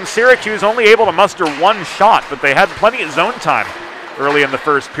 scoreless game, Syracuse only able to muster 1 shot, but they had plenty of zone time early in the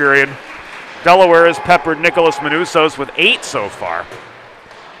first period. Delaware has peppered Nicholas Manousos with 8 so far.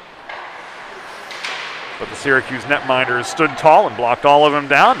 But the Syracuse netminders stood tall and blocked all of them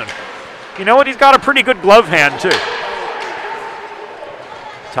down. And you know what? He's got a pretty good glove hand, too.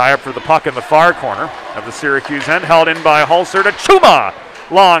 Tie up for the puck in the far corner of the Syracuse end. Held in by Hulser to Chuma.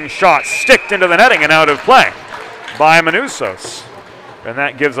 Long shot sticked into the netting and out of play by Manousos. And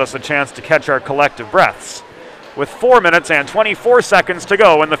that gives us a chance to catch our collective breaths with 4 minutes and 24 seconds to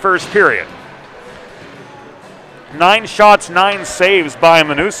go in the first period. 9 shots, 9 saves by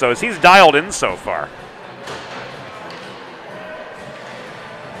Manousos. He's dialed in so far.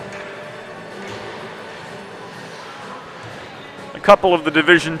 couple of the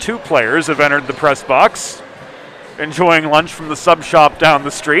Division II players have entered the press box, enjoying lunch from the sub shop down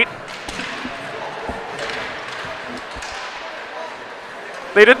the street.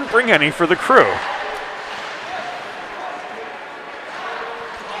 They didn't bring any for the crew.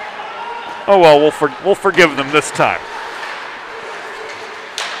 Oh well, we'll forgive them this time.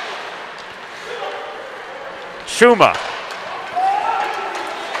 Chuma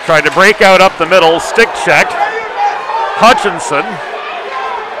tried to break out up the middle, stick checked. Hutchinson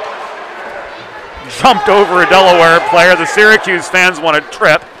jumped over a Delaware player. The Syracuse fans want a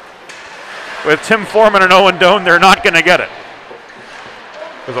trip. With Tim Foreman and Owen Doan, they're not going to get it,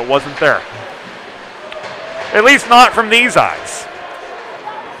 because it wasn't there. At least not from these eyes.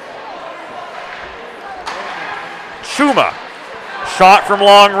 Chuma, shot from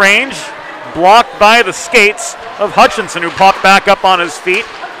long range, blocked by the skates of Hutchinson, who popped back up on his feet,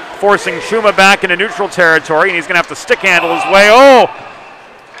 forcing Chuma back into neutral territory, and he's going to have to stick handle his way. Oh!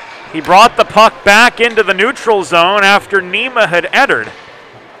 He brought the puck back into the neutral zone after Nima had entered.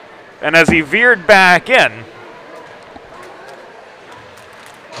 And as he veered back in,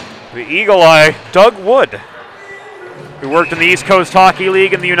 the Eagle Eye, Doug Wood, who worked in the East Coast Hockey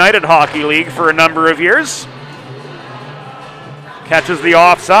League and the United Hockey League for a number of years, catches the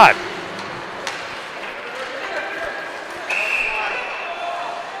offside.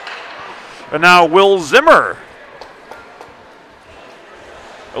 And now Will Zimmer,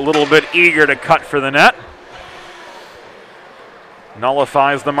 a little bit eager to cut for the net,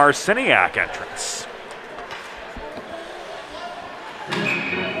 nullifies the Marciniak entrance.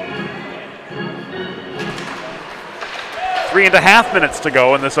 Three and a half minutes to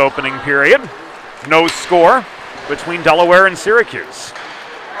go in this opening period. No score between Delaware and Syracuse.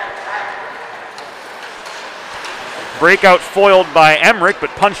 Breakout foiled by Emmerich, but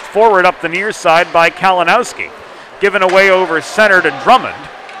punched forward up the near side by Kalinowski. Given away over center to Drummond.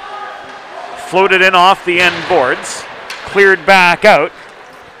 Floated in off the end boards. Cleared back out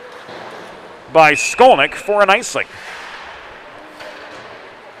by Skolnick for an icing.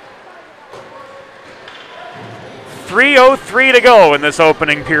 .303 to go in this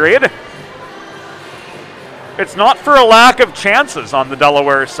opening period. It's not for a lack of chances on the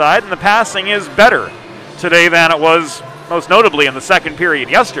Delaware side, and the passing is better today than it was most notably in the second period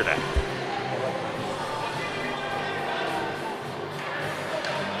yesterday.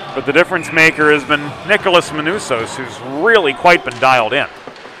 But the difference maker has been Nicholas Manousos, who's really quite been dialed in.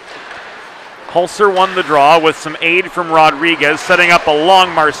 Hulser won the draw with some aid from Rodriguez, setting up a long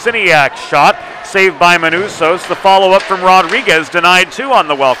Marciniak shot, saved by Manousos. The follow-up from Rodriguez denied two on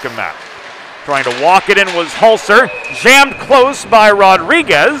the welcome mat. Trying to walk it in was Hulser, jammed close by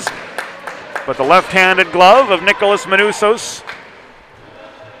Rodriguez, but the left-handed glove of Nicholas Manousos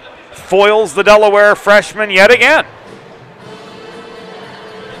foils the Delaware freshman yet again.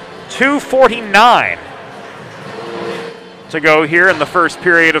 2:49 to go here in the first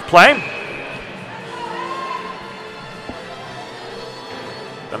period of play.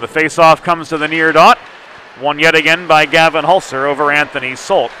 And the face-off comes to the near dot. Won yet again by Gavin Hulser over Anthony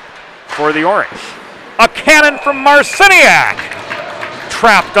Solt for the Orange. A cannon from Marciniak!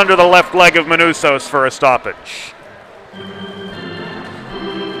 Trapped under the left leg of Manousos for a stoppage.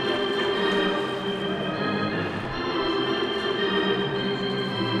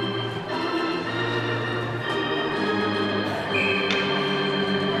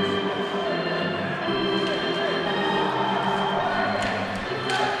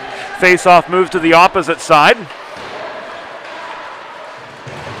 Face-off moves to the opposite side.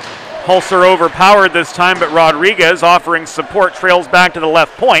 Hulser overpowered this time, but Rodriguez, offering support, trails back to the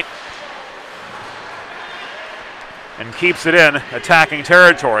left point and keeps it in attacking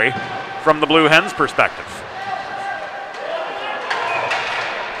territory from the Blue Hens' perspective.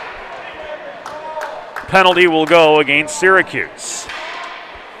 Penalty will go against Syracuse.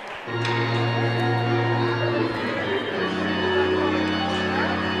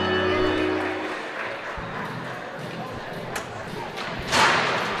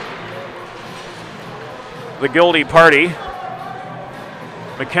 The guilty party,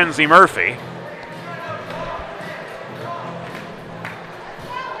 Mackenzie Murphy,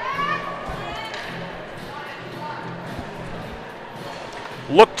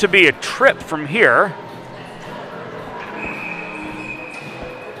 looked to be a trip from here.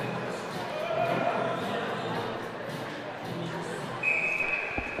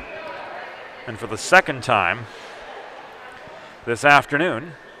 And for the second time this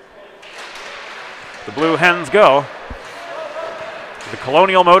afternoon, the Blue Hens go to the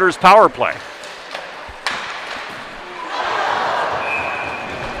Colonial Motors power play.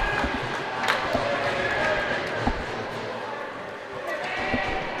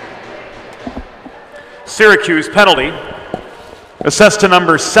 Syracuse penalty. Assessed to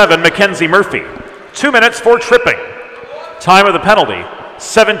number 7, Mackenzie Murphy. 2 minutes for tripping. Time of the penalty,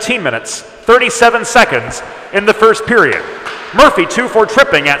 17 minutes, 37 seconds in the first period. Murphy 2 for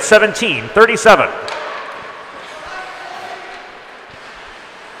tripping at 17:37.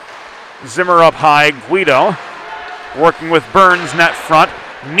 Zimmer up high, Guido working with Burns net front,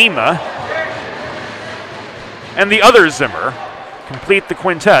 Nima, and the other Zimmer complete the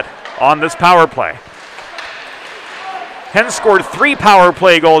quintet on this power play. Hens scored 3 power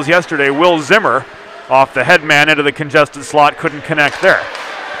play goals yesterday. Will Zimmer off the headman into the congested slot, couldn't connect there.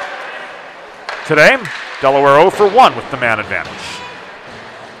 Today, Delaware 0 for 1 with the man advantage.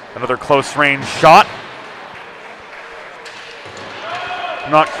 Another close range shot.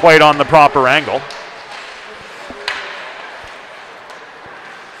 Not quite on the proper angle.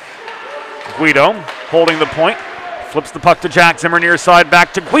 Guido holding the point. Flips the puck to Jack Zimmer near side,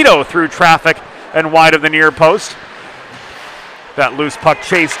 back to Guido through traffic and wide of the near post. That loose puck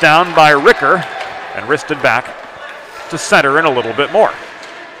chased down by Ricker and wristed back to center in a little bit more.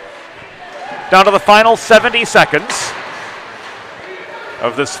 Down to the final 70 seconds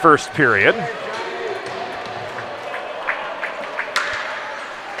of this first period.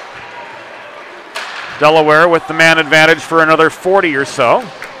 Delaware with the man advantage for another 40 or so,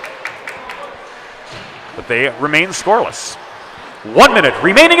 but they remain scoreless. 1 minute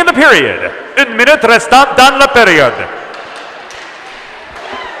remaining in the period. Une minute restant dans la période.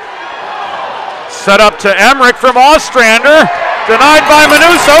 Set up to Emmerich from Ostrander. Denied by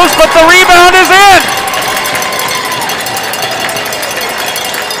Manusos, but the rebound is in.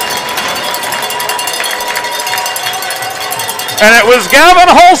 And it was Gavin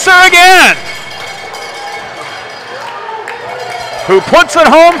Holzer again who puts it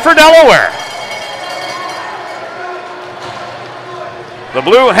home for Delaware. The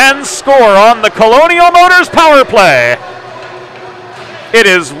Blue Hens score on the Colonial Motors power play. It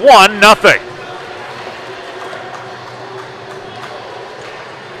is 1-0.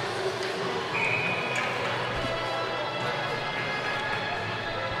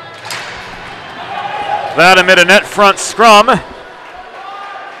 That amid a net front scrum.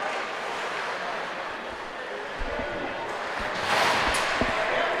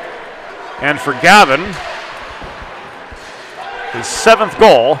 And for Gavin, his 7th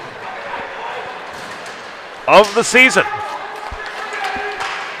goal of the season.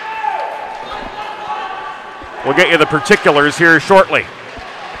 We'll get you the particulars here shortly.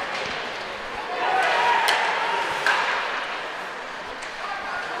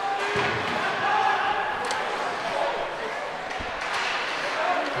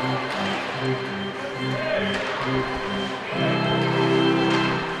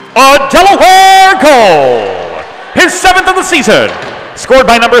 A Delaware goal! His 7th of the season, scored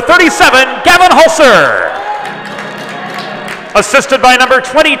by number 37, Gavin Holzer. Assisted by number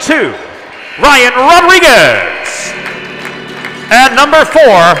 22, Ryan Rodriguez. And number 4,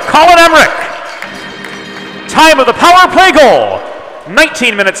 Colin Emmerich. Time of the power play goal,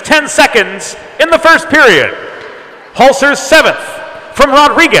 19 minutes 10 seconds in the first period. Holzer's 7th from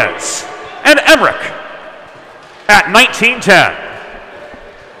Rodriguez and Emmerich at 19:10.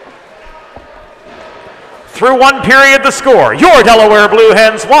 Through one period, the score, your Delaware Blue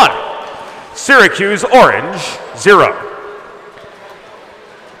Hens 1, Syracuse Orange 0.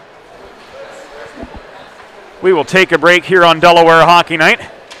 We will take a break here on Delaware Hockey Night.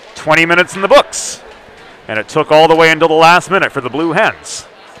 20 minutes in the books, and it took all the way until the last minute for the Blue Hens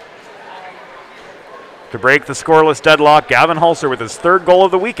to break the scoreless deadlock. Gavin Holzer with his 3rd goal of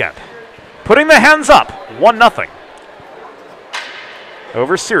the weekend, putting the Hens up 1-0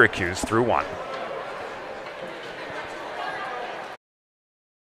 over Syracuse through 1.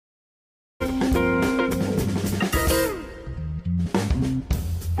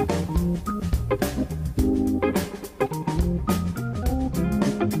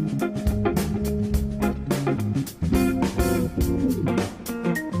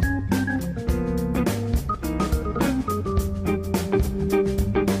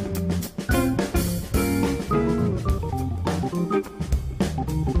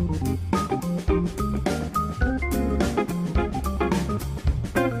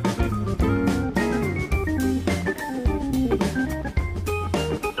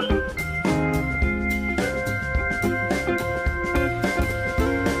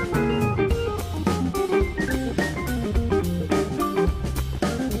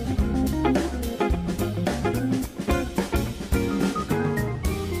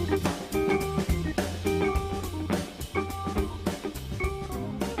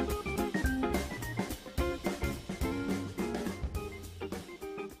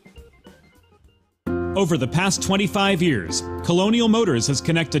 Over the past 25 years, Colonial Motors has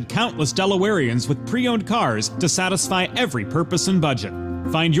connected countless Delawareans with pre-owned cars to satisfy every purpose and budget.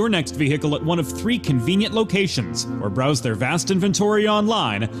 Find your next vehicle at one of 3 convenient locations or browse their vast inventory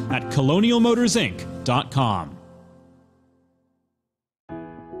online at colonialmotorsinc.com.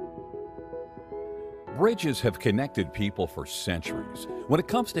 Bridges have connected people for centuries. When it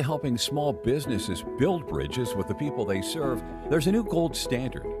comes to helping small businesses build bridges with the people they serve, there's a new gold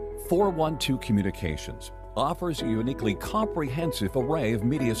standard. 412 Communications offers a uniquely comprehensive array of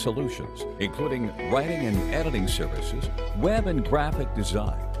media solutions, including writing and editing services, web and graphic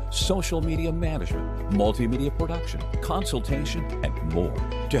design, social media management, multimedia production, consultation, and more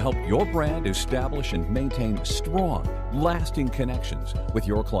to help your brand establish and maintain strong, lasting connections with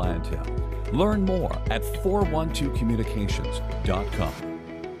your clientele. Learn more at 412communications.com.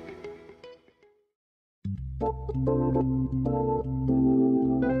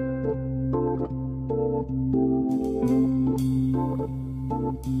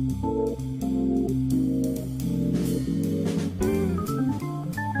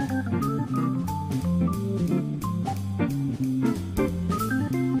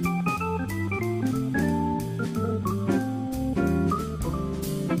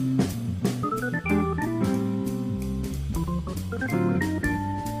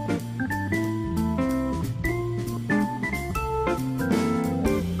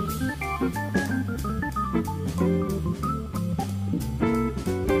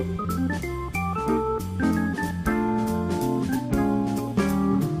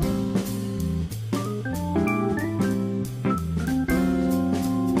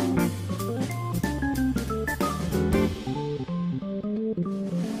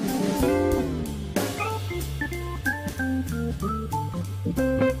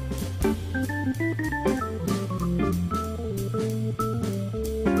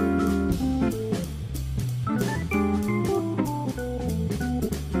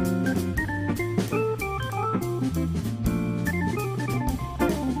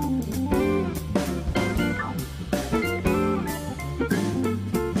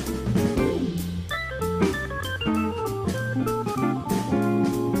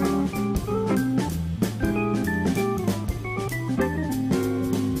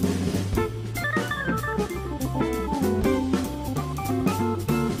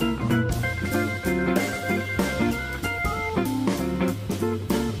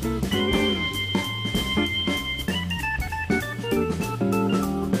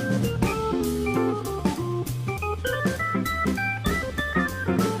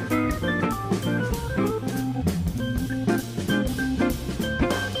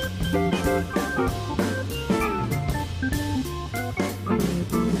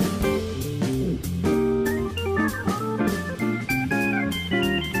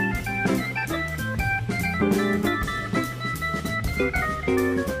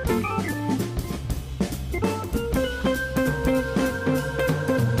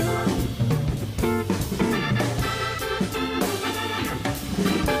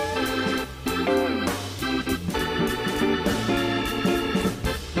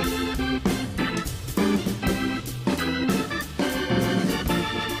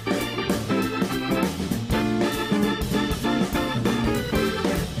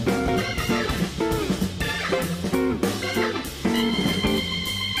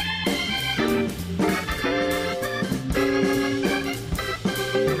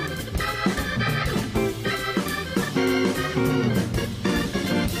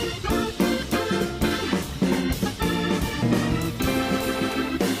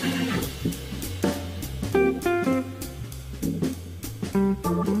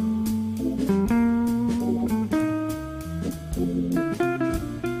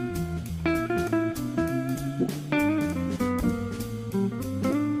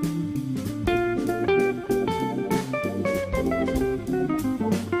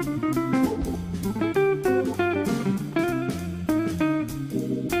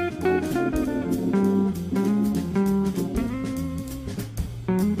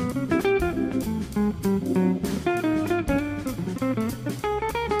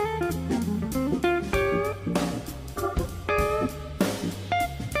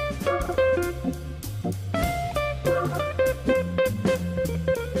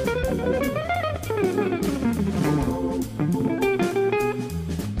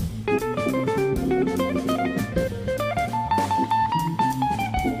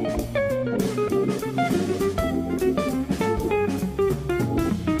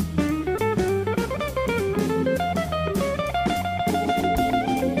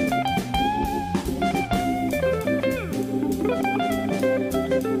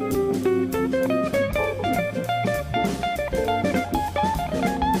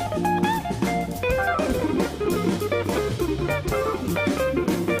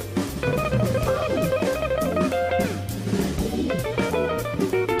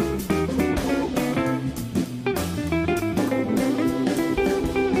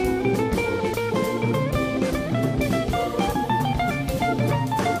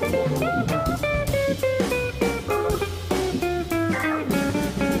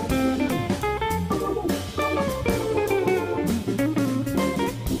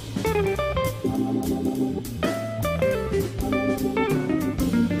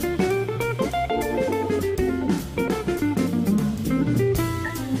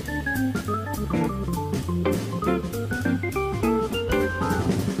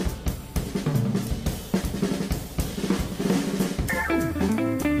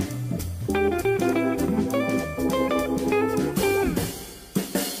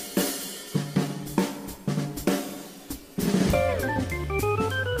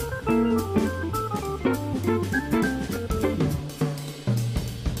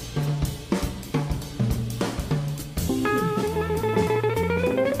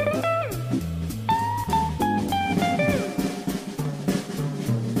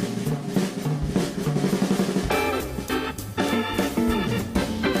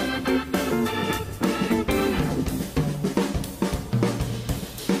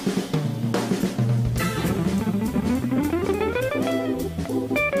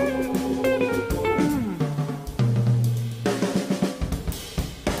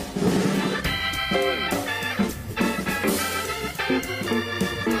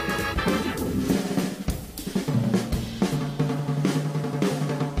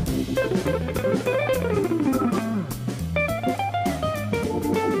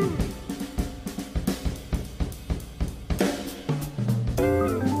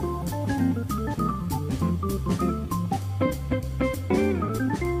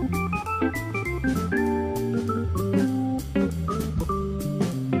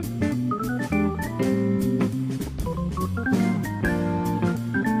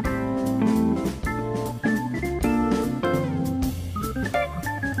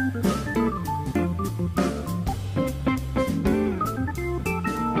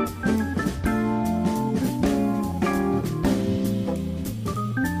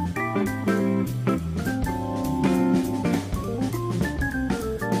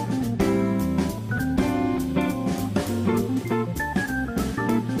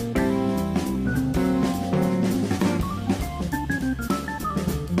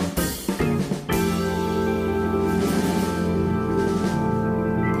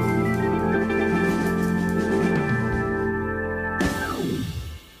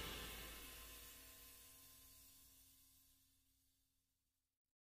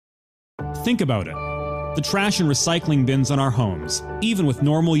 Think about it. The trash and recycling bins in our homes, even with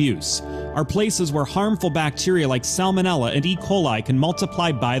normal use, are places where harmful bacteria like Salmonella and E. coli can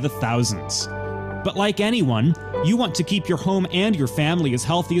multiply by the thousands. But like anyone, you want to keep your home and your family as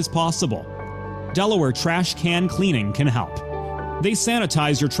healthy as possible. Delaware Trash Can Cleaning can help. They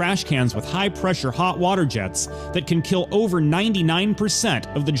sanitize your trash cans with high-pressure hot water jets that can kill over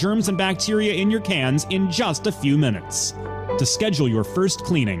 99% of the germs and bacteria in your cans in just a few minutes. To schedule your first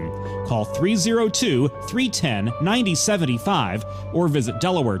cleaning, call 302-310-9075 or visit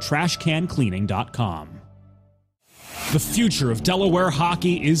DelawareTrashCanCleaning.com. The future of Delaware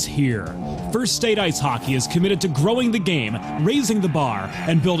hockey is here. First State Ice Hockey is committed to growing the game, raising the bar,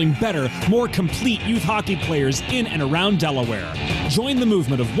 and building better, more complete youth hockey players in and around Delaware. Join the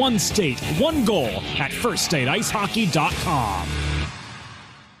movement of one state, one goal at FirstStateIceHockey.com.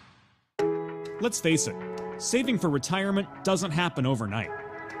 Let's face it, saving for retirement doesn't happen overnight.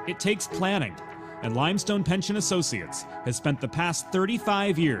 It takes planning, and Limestone Pension Associates has spent the past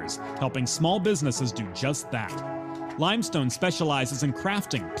 35 years helping small businesses do just that. Limestone specializes in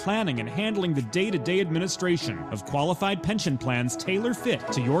crafting, planning, and handling the day-to-day administration of qualified pension plans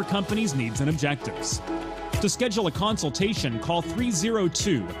tailor-fit to your company's needs and objectives. To schedule a consultation, call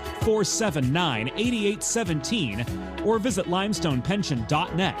 302-479-8817 or visit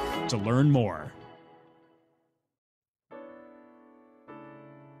limestonepension.net to learn more.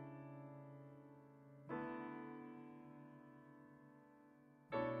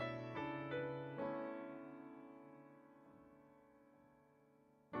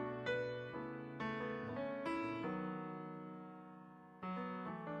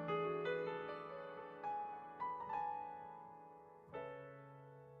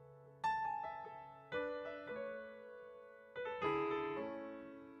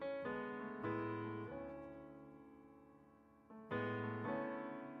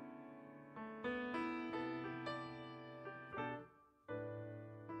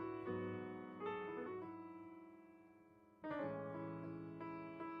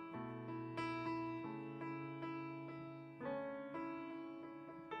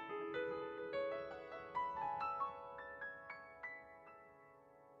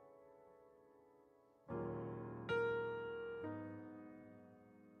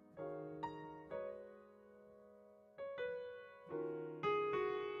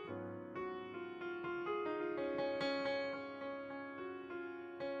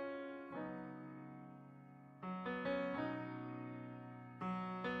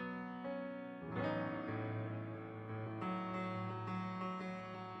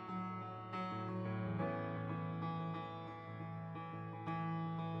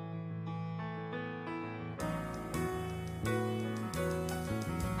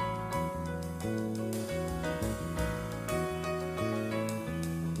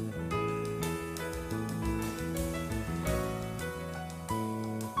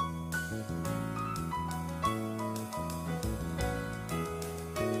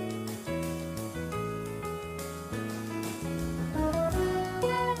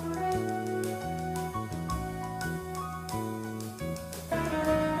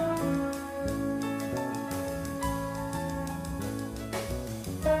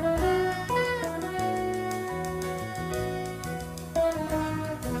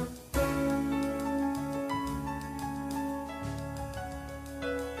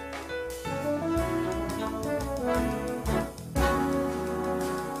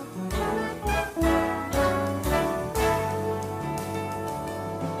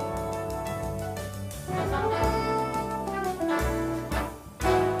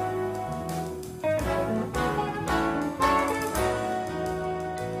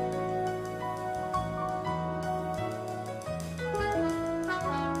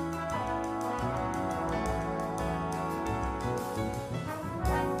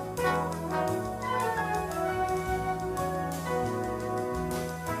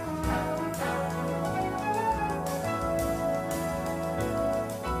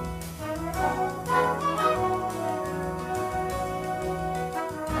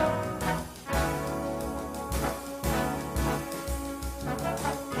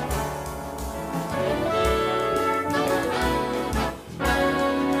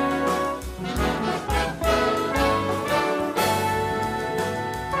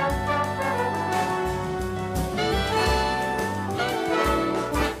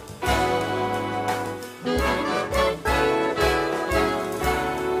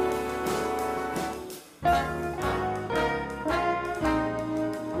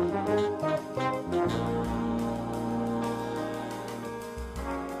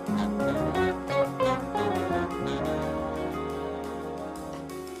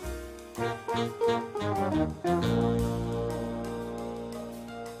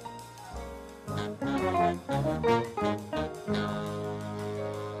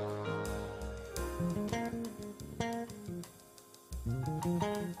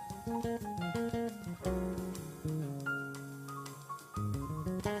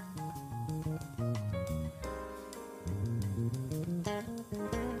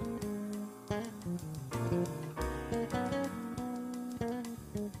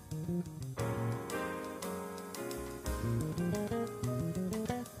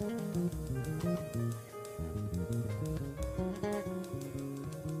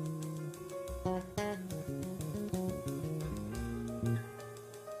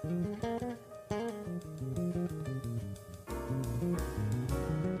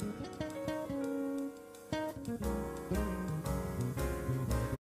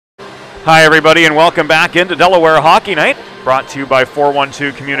 Hi, everybody, and welcome back into Delaware Hockey Night, brought to you by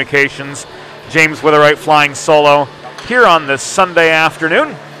 412 Communications. James Witherite flying solo here on this Sunday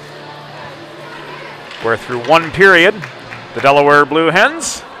afternoon, where through one period, the Delaware Blue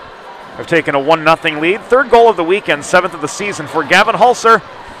Hens have taken a 1-0 lead. Third goal of the weekend, 7th of the season for Gavin Hulser.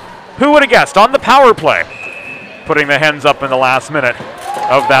 Who would have guessed, on the power play, putting the Hens up in the last minute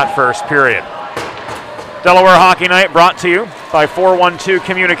of that first period. Delaware Hockey Night brought to you by 412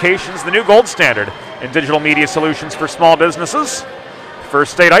 Communications, the new gold standard in digital media solutions for small businesses.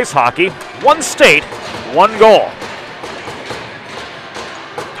 First State Ice Hockey, one state, one goal.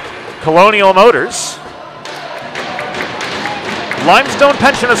 Colonial Motors, Limestone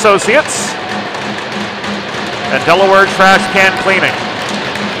Pension Associates, and Delaware Trash Can Cleaning.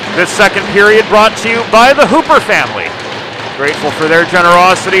 This second period brought to you by the Hooper family. Grateful for their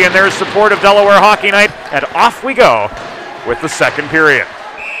generosity and their support of Delaware Hockey Night, and off we go with the second period.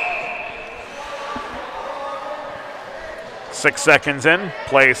 6 seconds in,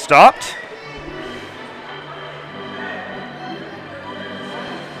 play stopped.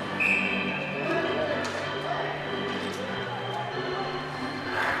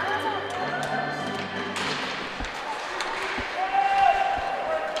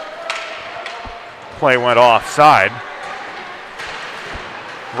 Play went offside,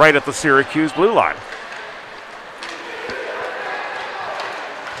 right at the Syracuse blue line.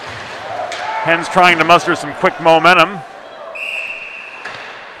 Hens trying to muster some quick momentum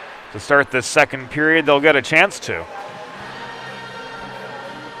to start this second period. They'll get a chance to.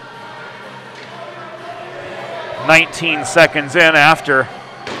 19 seconds in after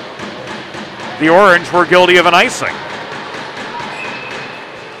the Orange were guilty of an icing.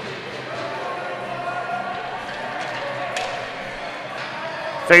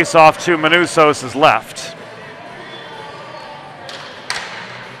 Face-off to Manusos is left.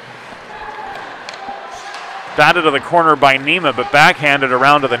 Batted to the corner by Nima, but backhanded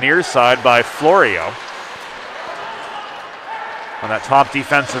around to the near side by Florio. On that top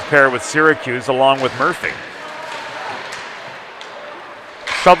defensive pair with Syracuse along with Murphy.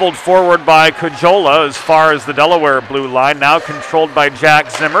 Shoveled forward by Cajola as far as the Delaware blue line, now controlled by Jack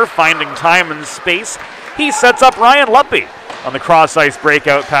Zimmer, finding time and space. He sets up Ryan Luppy on the cross-ice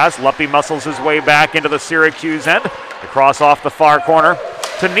breakout pass. Luppy muscles his way back into the Syracuse end. The cross off the far corner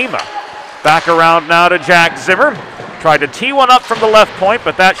to Nima. Back around now to Jack Zimmer. Tried to tee one up from the left point,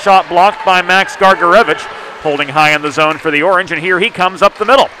 but that shot blocked by Max Gargarevich, holding high in the zone for the Orange, and here he comes up the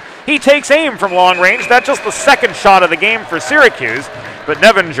middle. He takes aim from long range. That's just the second shot of the game for Syracuse, but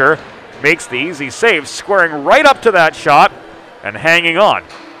Nevinger makes the easy save, squaring right up to that shot and hanging on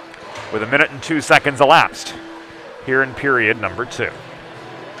with 1 minute and 2 seconds elapsed here in period number 2.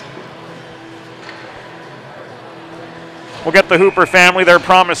 We'll get the Hooper family their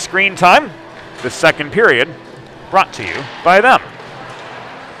promised screen time. This second period brought to you by them.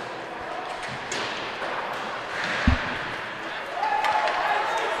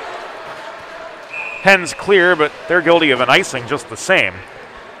 Hens clear, but they're guilty of an icing just the same.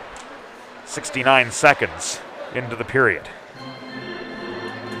 69 seconds into the period.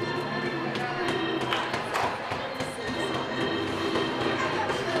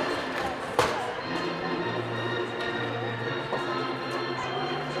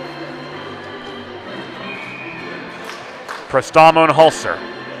 Prestamo and Hulser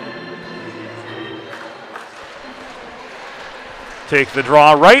take the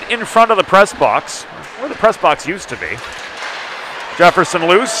draw right in front of the press box, where the press box used to be. Jefferson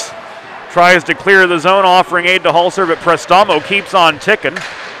loose, tries to clear the zone, offering aid to Hulser, but Prestamo keeps on ticking,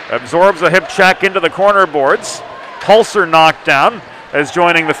 absorbs a hip check into the corner boards. Hulser knocked down, as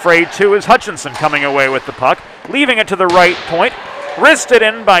joining the fray too is Hutchinson coming away with the puck, leaving it to the right point. Wristed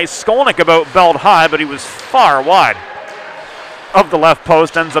in by Skolnick about belt high, but he was far wide. of the left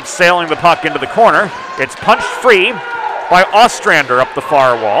post, ends up sailing the puck into the corner. It's punched free by Ostrander up the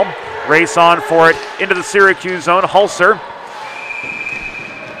far wall. Race on for it into the Syracuse zone. Hulser,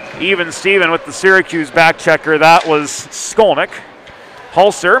 even Steven with the Syracuse back checker. That was Skolnick.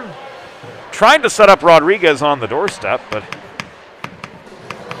 Hulser trying to set up Rodriguez on the doorstep, but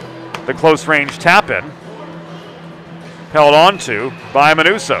the close range tap in held on to by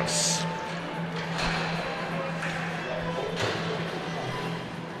Manusos.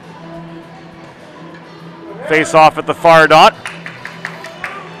 Face off at the far dot.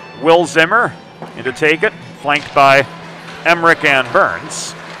 Will Zimmer in to take it, flanked by Emmerich and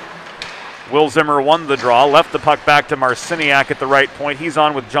Burns. Will Zimmer won the draw, left the puck back to Marciniak at the right point. He's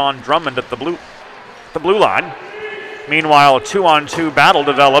on with John Drummond at the blue line. Meanwhile, a 2-on-2 battle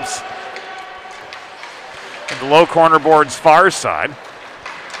develops at the low corner board's far side.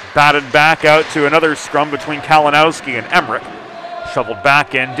 Batted back out to another scrum between Kalinowski and Emmerich. Shoveled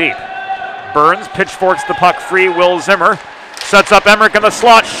back in deep. Burns pitchforks the puck free. Will Zimmer sets up Emmerich in the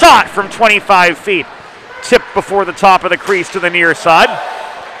slot. Shot from 25 feet. Tipped before the top of the crease to the near side.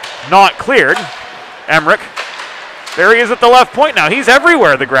 Not cleared. Emmerich. There he is at the left point now. He's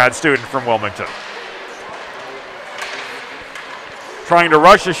everywhere, the grad student from Wilmington. Trying to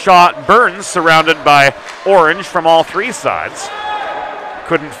rush a shot. Burns surrounded by orange from all three sides.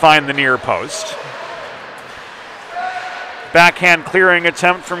 Couldn't find the near post. Backhand clearing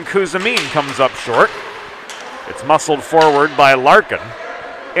attempt from Kuzmin comes up short. It's muscled forward by Larkin,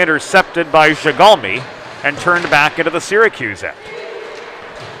 intercepted by Jagalmi, and turned back into the Syracuse end.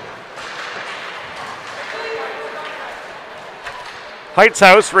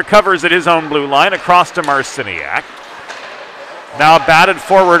 Heitzhaus recovers at his own blue line across to Marciniak. Now batted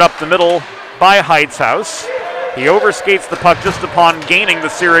forward up the middle by Heitzhaus. He overskates the puck just upon gaining the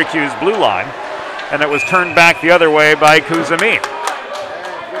Syracuse blue line, and it was turned back the other way by Kuzmin.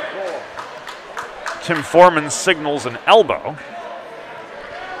 Tim Foreman signals an elbow.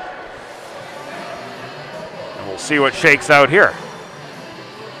 And we'll see what shakes out here.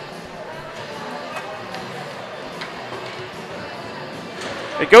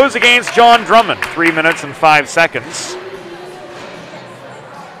 It goes against John Drummond, 3 minutes and 5 seconds.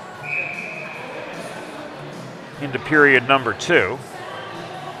 Into period number 2.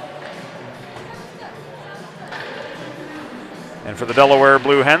 And for the Delaware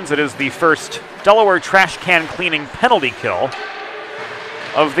Blue Hens, it is the first Delaware trash can cleaning penalty kill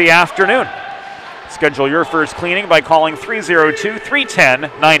of the afternoon. Schedule your first cleaning by calling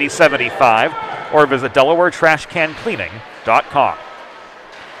 302-310-9075 or visit DelawareTrashCanCleaning.com.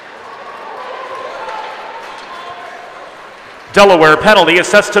 Delaware penalty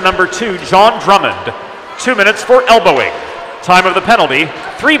assessed to number 2, John Drummond. 2 minutes for elbowing. Time of the penalty,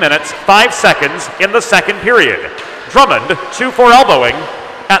 3 minutes, 5 seconds in the second period. Drummond, 2 for elbowing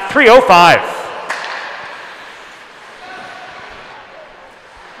at 3:05.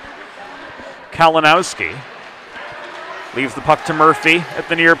 Kalinowski leaves the puck to Murphy at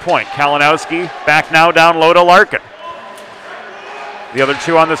the near point. Kalinowski back now down low to Larkin. The other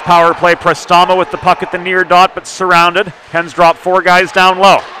two on this power play, Prestamo with the puck at the near dot, but surrounded. Hens drop 4 guys down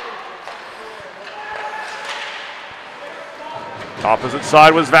low. Opposite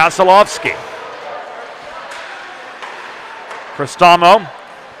side was Vasilevsky. Prestamo,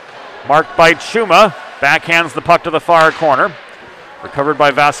 marked by Chuma, backhands the puck to the far corner. Recovered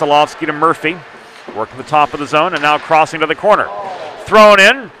by Vasilevsky to Murphy. Working the top of the zone and now crossing to the corner. Thrown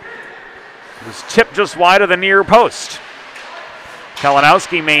in. It was tipped just wide of the near post.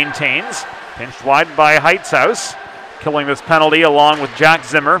 Kalinowski maintains. Pinched wide by Heitzhaus. Killing this penalty along with Jack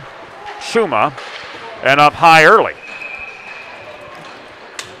Zimmer, Chuma, and up high early.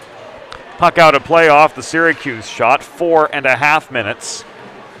 Puck out of play off the Syracuse shot. 4.5 minutes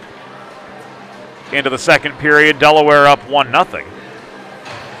into the second period. Delaware up 1-0.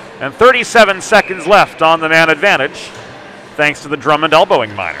 And 37 seconds left on the man advantage, thanks to the Drummond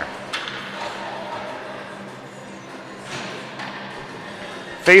elbowing minor.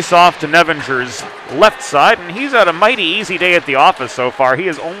 Face off to Nevinger's left side, and he's had a mighty easy day at the office so far. He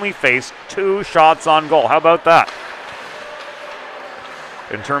has only faced 2 shots on goal. How about that?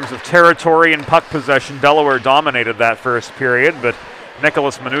 In terms of territory and puck possession, Delaware dominated that first period, but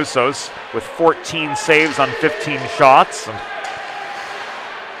Nicholas Manusos with 14 saves on 15 shots. And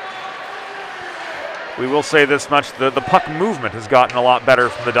we will say this much, the puck movement has gotten a lot better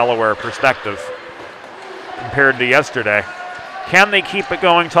from the Delaware perspective compared to yesterday. Can they keep it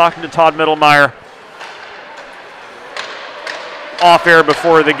going? Talking to Todd Mittelmeyer off air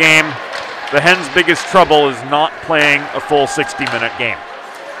before the game, the Hens' biggest trouble is not playing a full 60-minute game.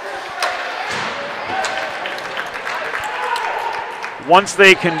 once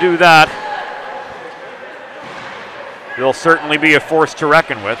they can do that, they'll certainly be a force to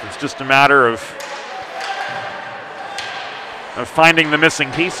reckon with. It's just a matter of finding the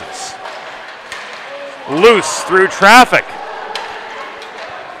missing pieces. Loose through traffic.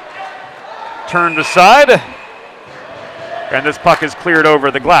 Turned aside. And this puck is cleared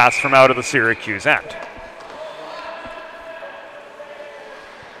over the glass from out of the Syracuse end.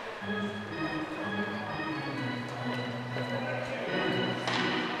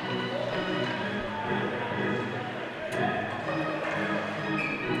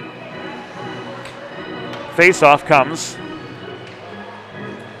 Face-off comes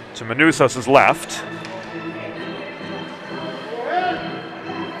to Manusos's left.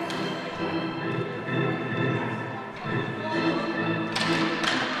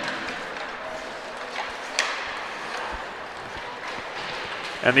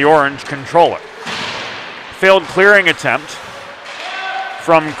 And the Orange control it. Failed clearing attempt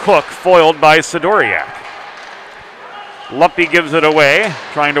from Cook, foiled by Sidoriak. Luppy gives it away,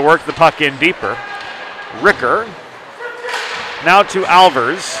 trying to work the puck in deeper. Ricker, now to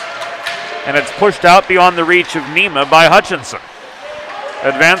Alvers, and it's pushed out beyond the reach of Nima by Hutchinson.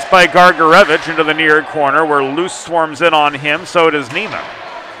 Advanced by Gargarevich into the near corner where Luce swarms in on him, so does Nima.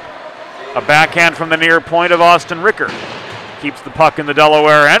 A backhand from the near point of Austin Ricker. Keeps the puck in the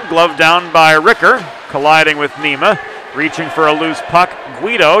Delaware end, gloved down by Ricker, colliding with Nima, reaching for a loose puck.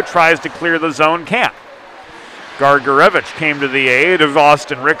 Guido tries to clear the zone, can't. Gargarevich came to the aid of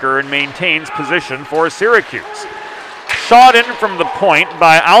Austin Ricker and maintains position for Syracuse. Shot in from the point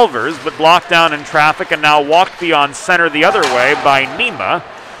by Alvers, but blocked down in traffic and now walked beyond center the other way by Nima.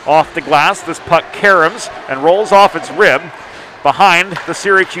 Off the glass, this puck caroms and rolls off its rib behind the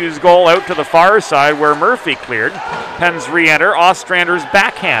Syracuse goal out to the far side where Murphy cleared. Hens re-enter, Ostrander's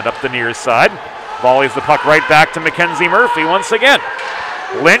backhand up the near side. Volleys the puck right back to Mackenzie Murphy once again.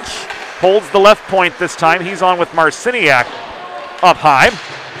 Lynch holds the left point this time. He's on with Marciniak up high.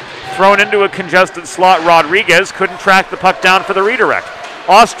 Thrown into a congested slot, Rodriguez couldn't track the puck down for the redirect.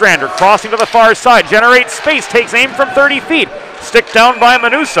 Ostrander crossing to the far side, generates space, takes aim from 30 feet. Stick down by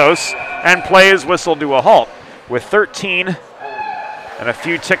Manusos, and play is whistled to a halt with 13 and a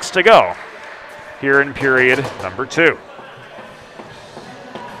few ticks to go here in period number 2.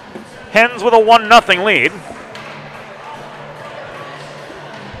 Hens with a 1-0 lead.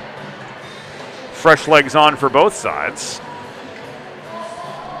 Fresh legs on for both sides.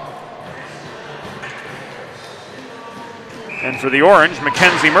 And for the Orange,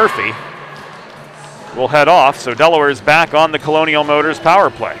 Mackenzie Murphy will head off, so Delaware's back on the Colonial Motors power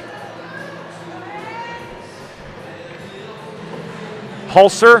play.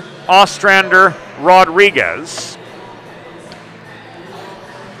 Hulser, Ostrander, Rodriguez,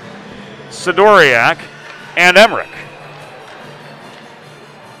 Sidoriak, and Emmerich.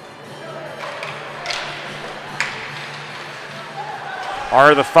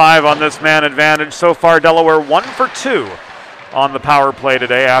 Are the 5 on this man advantage. So far, Delaware 1 for 2 on the power play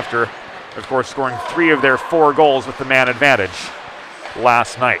today after, of course, scoring 3 of their 4 goals with the man advantage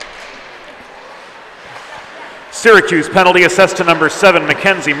last night. Syracuse penalty assessed to number 7,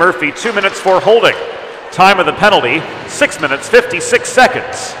 Mackenzie Murphy, 2 minutes for holding. Time of the penalty, 6 minutes, 56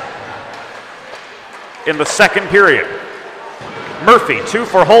 seconds in the second period. Murphy, 2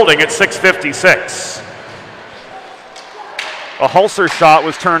 for holding at 6:56. A Hulser shot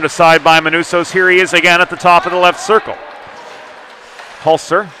was turned aside by Manusos. Here he is again at the top of the left circle.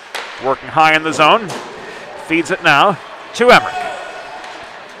 Hulser working high in the zone. Feeds it now to Emmerich.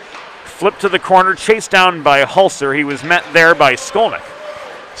 Flip to the corner, chased down by Hulser. He was met there by Skolnick.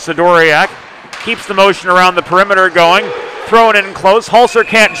 Sidoriak keeps the motion around the perimeter going. Thrown in close. Hulser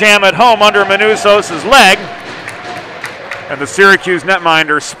can't jam it home under Manusos' leg. And the Syracuse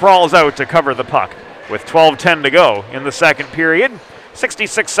netminder sprawls out to cover the puck. With 12:10 to go in the second period.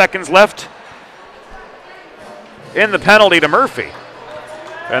 66 seconds left in the penalty to Murphy.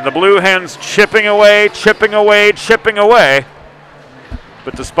 And the Blue Hens chipping away, chipping away, chipping away.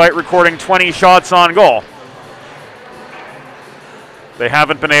 But despite recording 20 shots on goal, they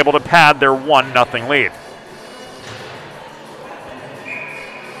haven't been able to pad their 1-0 lead.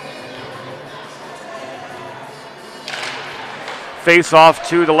 Face off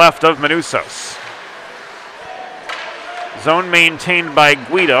to the left of Manusos. Zone maintained by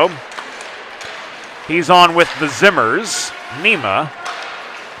Guido. He's on with the Zimmers, Nima,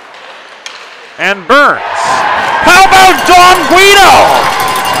 and Burns. How about Dom Guido?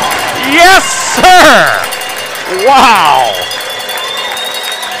 Yes, sir! Wow!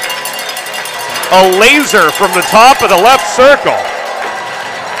 A laser from the top of the left circle.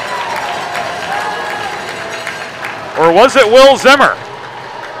 Or was it Will Zimmer?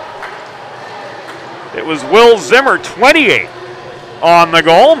 It was Will Zimmer, 28 on the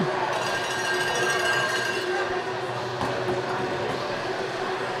goal.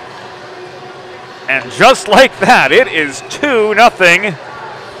 And just like that, it is 2-0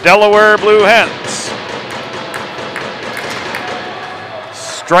 Delaware Blue Hens.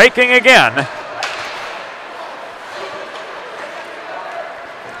 Striking again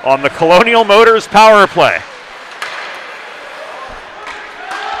on the Colonial Motors power play.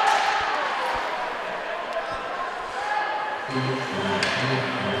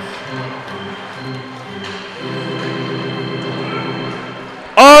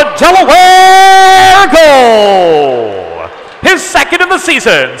 A Delaware goal! His second of the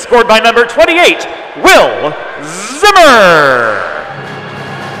season, scored by number 28, Will Zimmer.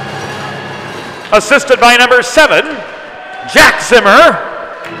 Assisted by number 7, Jack Zimmer.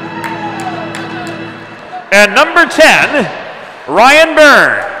 And number 10, Ryan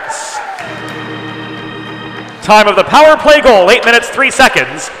Burns. Time of the power play goal, 8 minutes, 3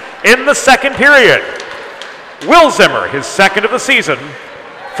 seconds in the second period. Will Zimmer, his second of the season,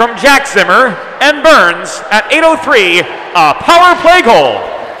 from Jack Zimmer and Burns at 8:03, a power play goal.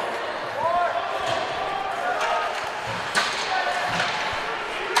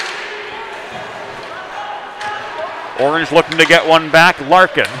 Orange looking to get one back.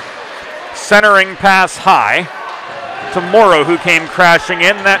 Larkin, centering pass high to Morrow, who came crashing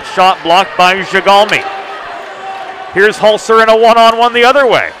in. That shot blocked by Jagalmi. Here's Hulser in a one-on-one the other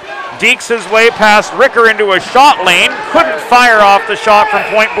way. Dekes his way past Ricker into a shot lane. Couldn't fire off the shot from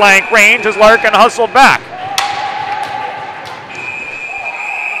point-blank range as Larkin hustled back.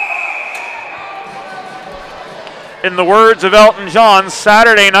 In the words of Elton John,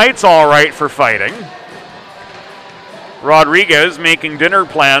 Saturday night's all right for fighting. Rodriguez making dinner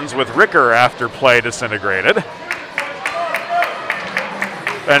plans with Ricker after play disintegrated.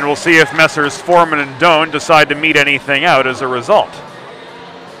 And we'll see if Messrs. Foreman and Doan decide to meet anything out as a result.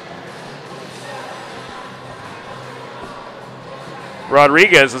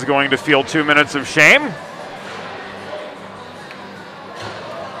 Rodriguez is going to feel 2 minutes of shame.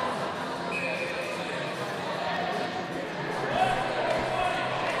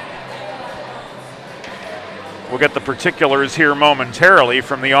 We'll get the particulars here momentarily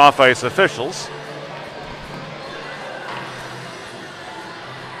from the off-ice officials.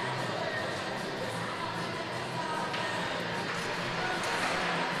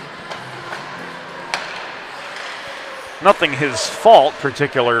 Nothing his fault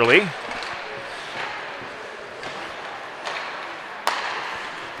particularly.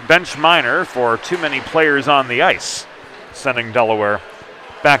 Bench minor for too many players on the ice, sending Delaware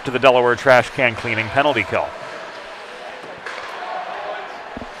back to the Delaware trash can cleaning penalty kill.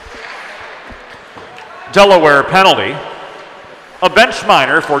 Delaware penalty, a bench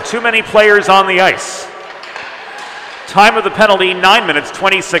minor for too many players on the ice. Time of the penalty, 9 minutes,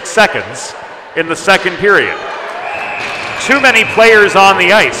 26 seconds in the second period. Too many players on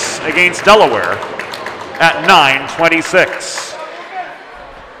the ice against Delaware at 9:26.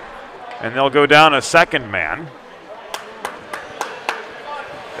 And they'll go down a second man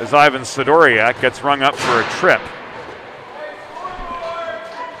as Ivan Sidoriak gets rung up for a trip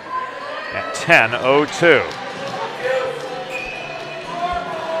at 10:02.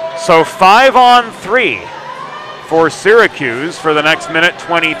 So 5-on-3 for Syracuse for the next minute,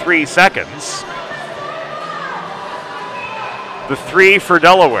 23 seconds. The 3 for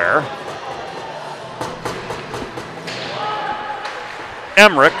Delaware.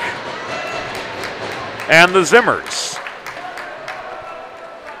 Emmerich and the Zimmers.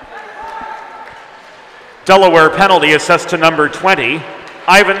 Delaware penalty assessed to number 20,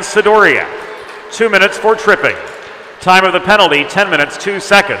 Ivan Sidoriak. 2 minutes for tripping. Time of the penalty, 10 minutes, 2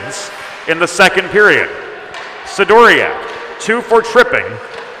 seconds in the second period. Sidoriak, 2 for tripping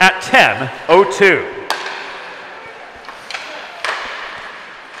at 10:02.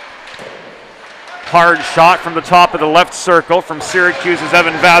 Hard shot from the top of the left circle from Syracuse's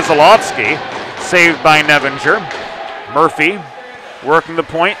Evan Vasilevsky, saved by Nevinger. Murphy working the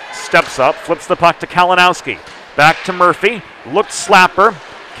point, steps up, flips the puck to Kalinowski. Back to Murphy, looked slapper,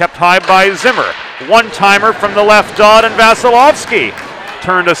 kept high by Zimmer. One-timer from the left dot and Vasilevsky.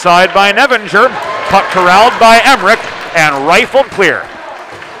 Turned aside by Nevinger, puck corralled by Emmerich and rifled clear.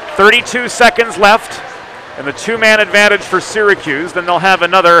 32 seconds left and the two-man advantage for Syracuse. Then they'll have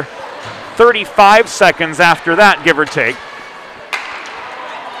another 35 seconds after that, give or take,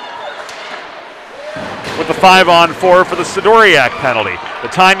 with the 5-on-4 for the Sidoriak penalty. The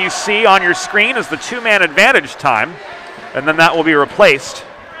time you see on your screen is the two-man advantage time, and then that will be replaced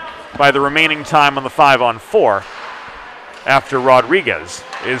by the remaining time on the 5-on-4 after Rodriguez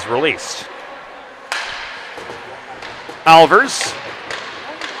is released. Alvers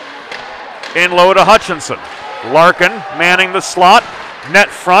in low to Hutchinson. Larkin manning the slot. Net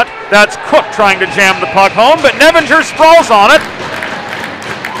front. That's Cook trying to jam the puck home, but Nevinger sprawls on it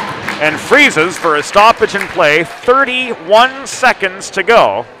and freezes for a stoppage in play. 31 seconds to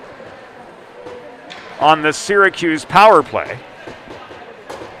go on the Syracuse power play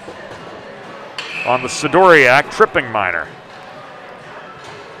on the Sidoriak tripping minor.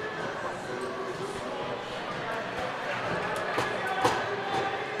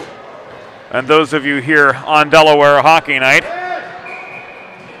 And those of you here on Delaware Hockey Night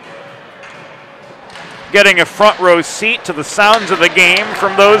getting a front row seat to the sounds of the game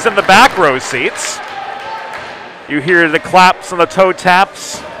from those in the back row seats. You hear the claps and the toe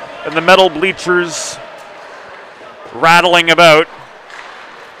taps and the metal bleachers rattling about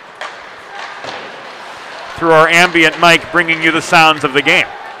through our ambient mic, bringing you the sounds of the game.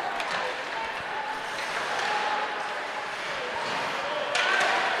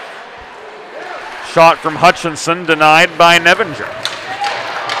 Shot from Hutchinson denied by Nevinger.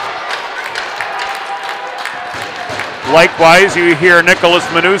 Likewise, you hear Nicholas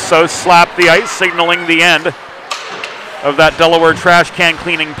Manuso slap the ice, signaling the end of that Delaware trash can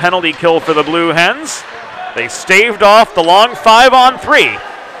cleaning penalty kill for the Blue Hens. They staved off the long 5-on-3.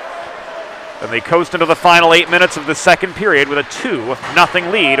 And they coast into the final 8 minutes of the second period with a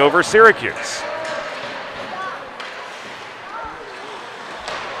 2-0 lead over Syracuse.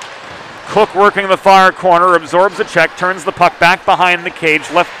 Cook working the far corner, absorbs a check, turns the puck back behind the cage,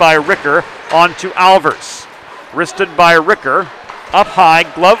 left by Ricker onto Alvers. Wristed by Ricker, up high,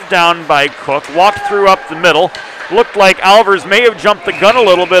 gloved down by Cook, walked through up the middle. Looked like Alvers may have jumped the gun a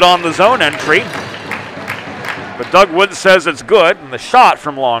little bit on the zone entry. But Doug Wood says it's good, and the shot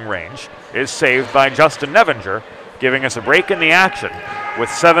from long range is saved by Justin Nevinger, giving us a break in the action with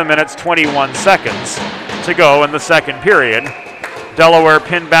 7 minutes 21 seconds to go in the second period. Delaware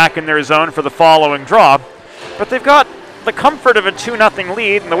pinned back in their zone for the following draw, but they've got the comfort of a 2-0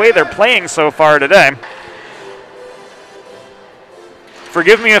 lead, and the way they're playing so far today.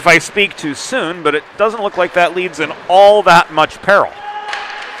 Forgive me if I speak too soon, but it doesn't look like that lead's in all that much peril.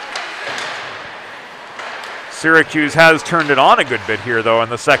 Syracuse has turned it on a good bit here, though, in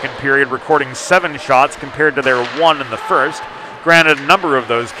the second period, recording 7 shots compared to their 1 in the first. Granted, a number of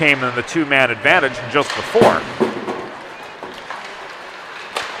those came in the 2-man advantage just before.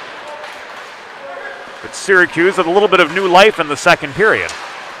 But Syracuse with a little bit of new life in the second period.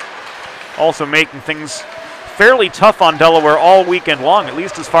 Also making things fairly tough on Delaware all weekend long, at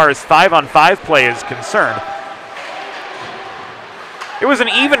least as far as 5-on-5 play is concerned. It was an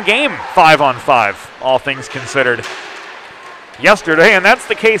even game, 5-on-5, all things considered, yesterday, and that's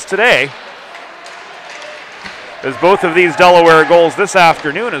the case today, as both of these Delaware goals this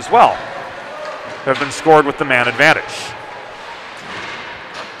afternoon as well have been scored with the man advantage.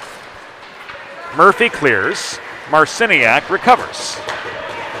 Murphy clears, Marciniak recovers.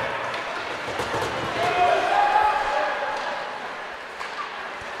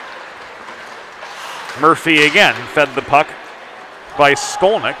 Murphy again fed the puck by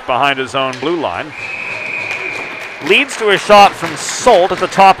Skolnick behind his own blue line. Leads to a shot from Solt at the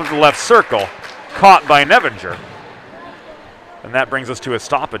top of the left circle, caught by Nevinger. And that brings us to a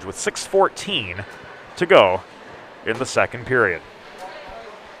stoppage with 6:14 to go in the second period.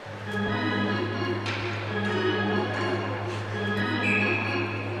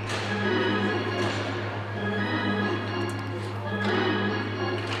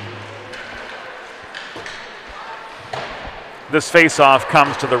 This face-off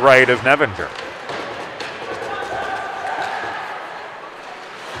comes to the right of Nevinger.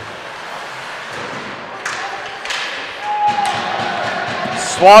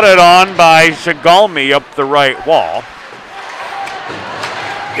 Swatted on by Shigalmi up the right wall.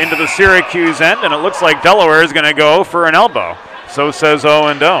 Into the Syracuse end, and it looks like Delaware is going to go for an elbow. So says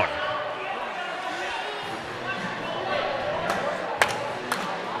Owen Doan.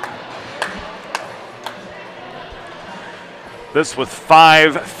 This with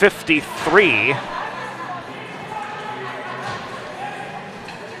 5:53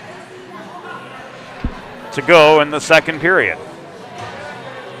 to go in the second period.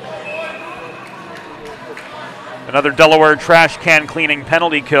 Another Delaware trash can cleaning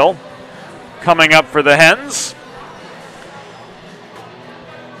penalty kill coming up for the Hens.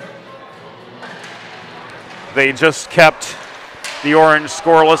 They just kept the Orange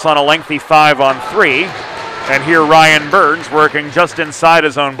scoreless on a lengthy 5-on-3. And here Ryan Burns, working just inside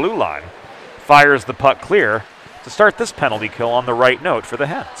his own blue line, fires the puck clear to start this penalty kill on the right note for the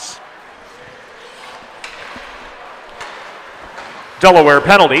Hens. Delaware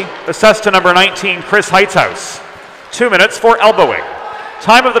penalty, assessed to number 19, Chris Heithaus. 2 minutes for elbowing.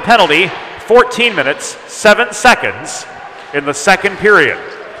 Time of the penalty, 14 minutes, 7 seconds in the second period.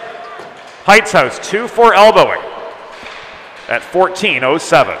 Heithaus 2 for elbowing at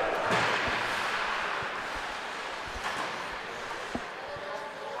 14:07.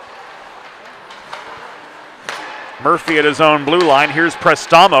 Murphy at his own blue line. Here's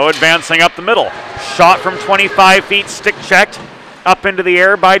Prestamo advancing up the middle. Shot from 25 feet, stick checked. Up into the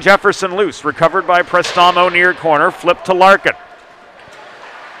air by Jefferson Luce. Recovered by Prestamo near corner. Flipped to Larkin.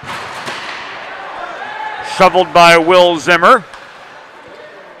 Shoveled by Will Zimmer.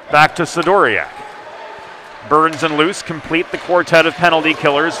 Back to Sidoriak. Burns and Luce complete the quartet of penalty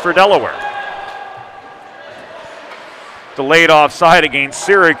killers for Delaware. Delayed offside against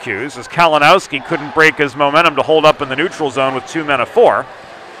Syracuse as Kalinowski couldn't break his momentum to hold up in the neutral zone with 2 men of 4.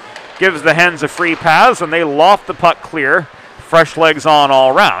 Gives the Hens a free pass and they loft the puck clear. Fresh legs on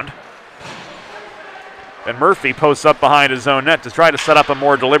all round. And Murphy posts up behind his own net to try to set up a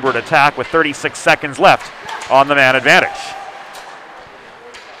more deliberate attack with 36 seconds left on the man advantage.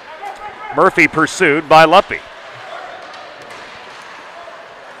 Murphy pursued by Luppy.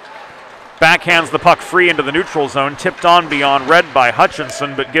 Backhands the puck free into the neutral zone, tipped on beyond red by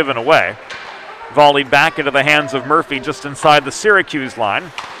Hutchinson, but given away. Volleyed back into the hands of Murphy just inside the Syracuse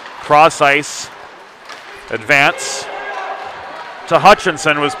line. Cross ice, advance to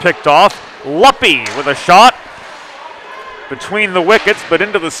Hutchinson was picked off. Luppy with a shot between the wickets, but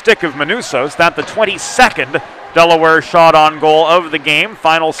into the stick of Manousos. That the 22nd Delaware shot on goal of the game.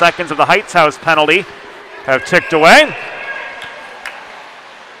 Final seconds of the Heithaus penalty have ticked away.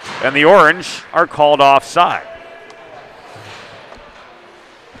 And the Orange are called offside.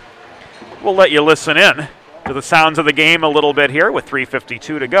 We'll let you listen in to the sounds of the game a little bit here with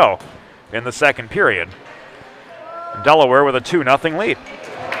 3:52 to go in the second period. Delaware with a 2-0 lead.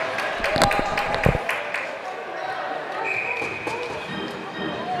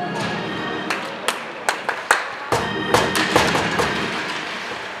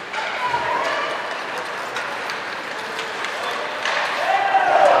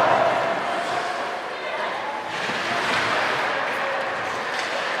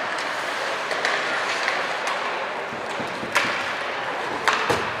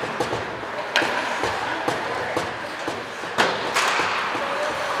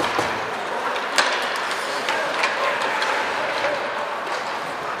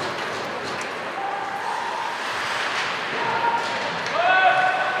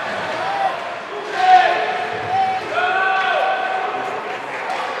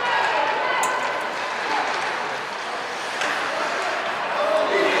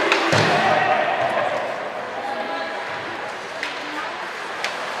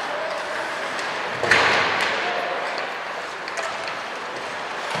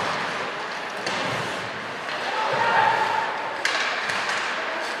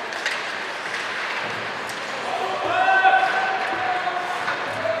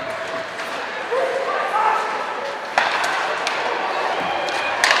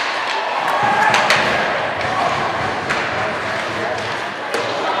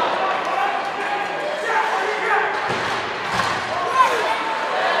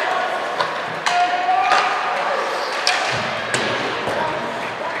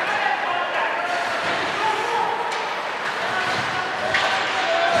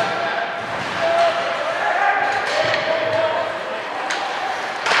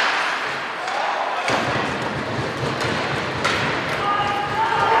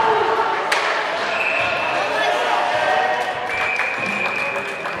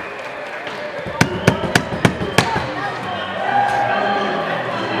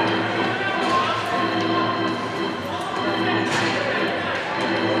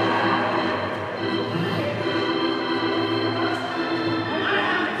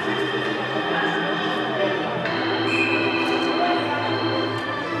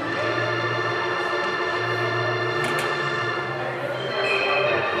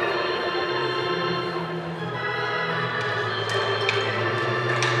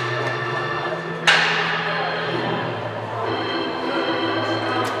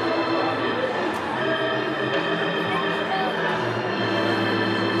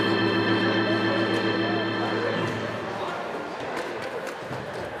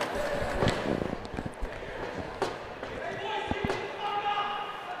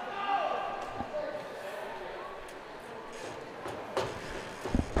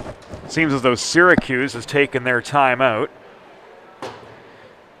 Seems as though Syracuse has taken their time out.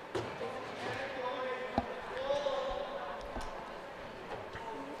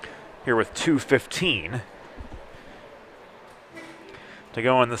 Here with 2:15 to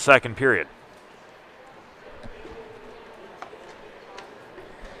go in the second period.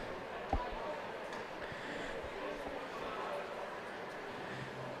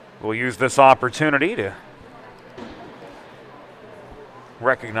 We'll use this opportunity to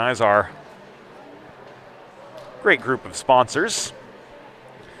recognize our great group of sponsors.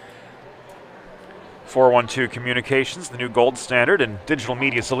 412 Communications, the new gold standard in digital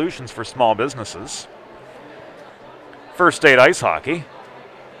media solutions for small businesses. First State Ice Hockey.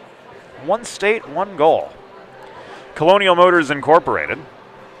 One state, one goal. Colonial Motors Incorporated.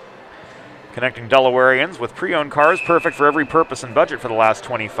 Connecting Delawareans with pre-owned cars perfect for every purpose and budget for the last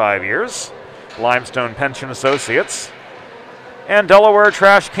 25 years. Limestone Pension Associates. And Delaware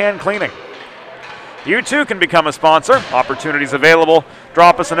Trash Can Cleaning. You too can become a sponsor. Opportunities available.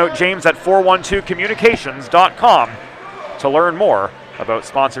 Drop us a note, James at 412communications.com to learn more about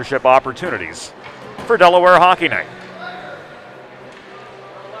sponsorship opportunities for Delaware Hockey Night.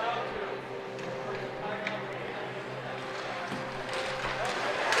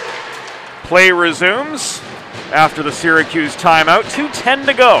 Play resumes after the Syracuse timeout. 2:10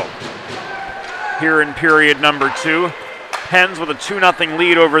 to go here in period number 2. Hens with a 2-0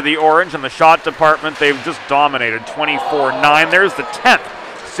 lead over the Orange. In the shot department, they've just dominated 24-9. There's the 10th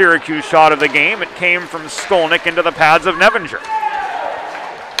Syracuse shot of the game. It came from Skolnick into the pads of Nevinger.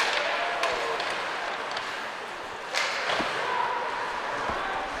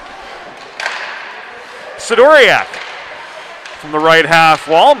 Sidoriak from the right half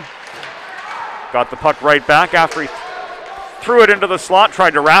wall. Got the puck right back after he threw it into the slot,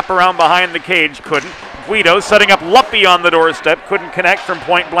 tried to wrap around behind the cage, couldn't. Guido setting up Luppy on the doorstep, couldn't connect from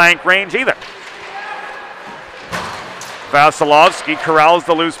point-blank range either. Vasilevsky corrals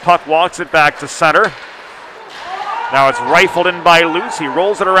the loose puck, walks it back to center. Now it's rifled in by Luce. He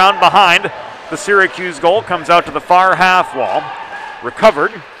rolls it around behind the Syracuse goal, comes out to the far half wall.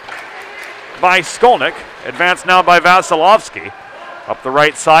 Recovered by Skolnick, advanced now by Vasilevsky. Up the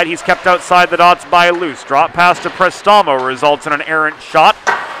right side, he's kept outside the dots by Luce. Drop pass to Prestamo results in an errant shot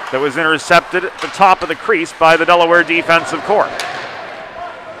that was intercepted at the top of the crease by the Delaware defensive corps.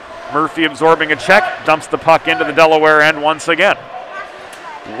 Murphy absorbing a check, dumps the puck into the Delaware end once again.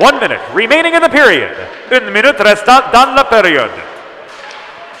 1 minute remaining in the period. Une minute restant dans la période.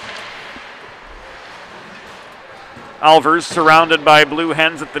 Alvers surrounded by Blue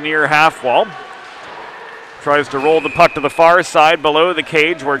Hens at the near half wall. Tries to roll the puck to the far side below the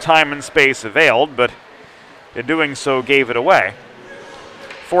cage where time and space availed, but in doing so gave it away.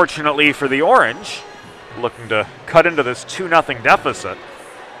 Fortunately for the Orange, looking to cut into this 2-0 deficit.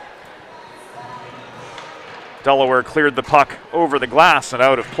 Delaware cleared the puck over the glass and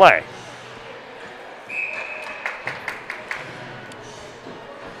out of play.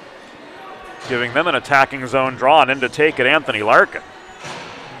 Giving them an attacking zone draw and in to take it, Anthony Larkin.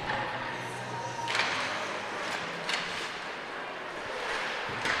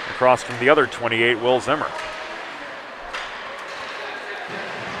 Across from the other 28, Will Zimmer.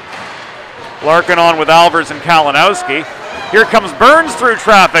 Larkin on with Alvers and Kalinowski. Here comes Burns through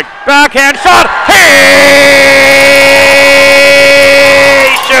traffic. Backhand shot. He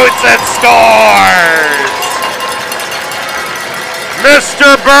shoots and scores!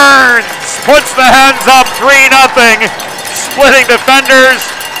 Mr. Burns puts the Hens up 3-0. Splitting defenders.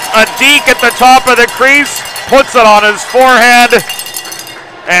 A deke at the top of the crease. Puts it on his forehand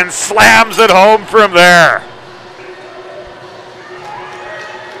and slams it home from there.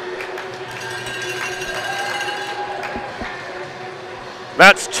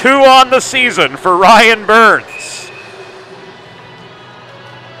 That's 2 on the season for Ryan Burns.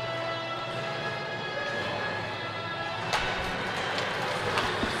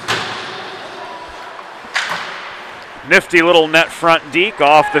 Nifty little net front deke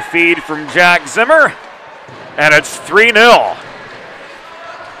off the feed from Jack Zimmer, and it's 3-0.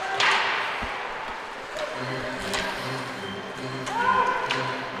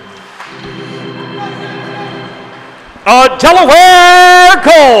 A Delaware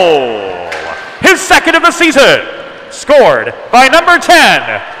goal! His second of the season, scored by number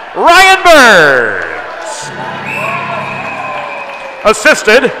 10, Ryan Burns.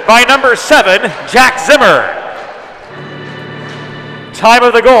 Assisted by number 7, Jack Zimmer. Time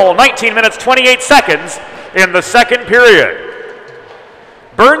of the goal, 19 minutes, 28 seconds in the second period.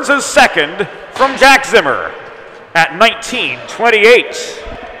 Burns' second from Jack Zimmer at 19:28.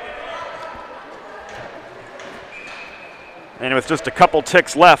 And with just a couple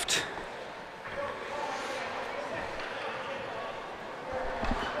ticks left,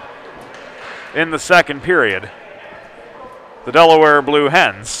 in the second period, the Delaware Blue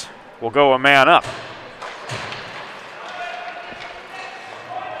Hens will go a man up.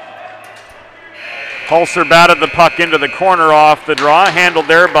 Pulser batted the puck into the corner off the draw, handled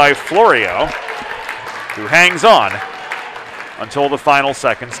there by Florio, who hangs on until the final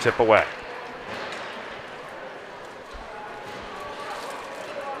seconds tip away.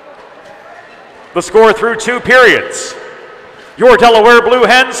 The score through 2 periods. Your Delaware Blue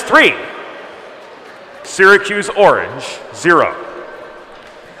Hens 3, Syracuse Orange 0.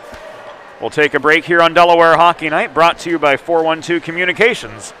 We'll take a break here on Delaware Hockey Night, brought to you by 412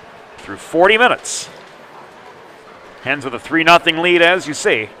 Communications through 40 minutes. Hens with a 3-0 lead, as you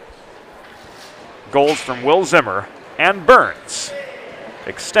see. Goals from Will Zimmer and Burns,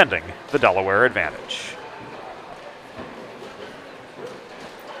 extending the Delaware advantage.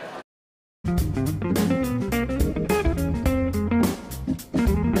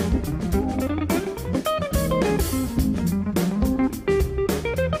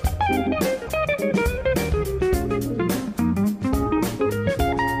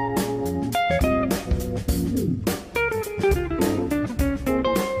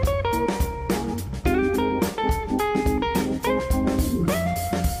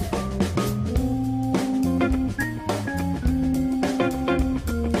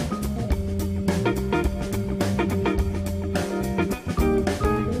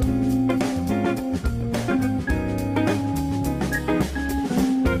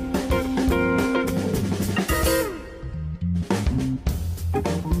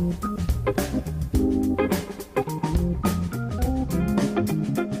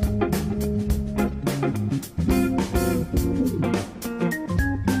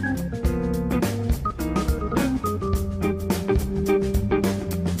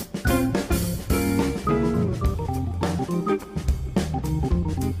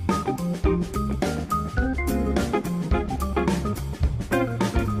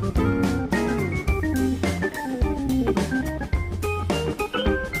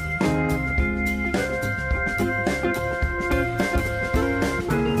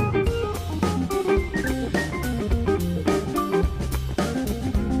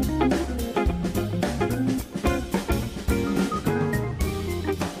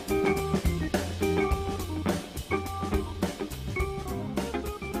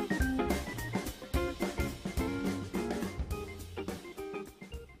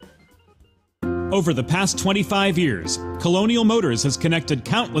 Over the past 25 years, Colonial Motors has connected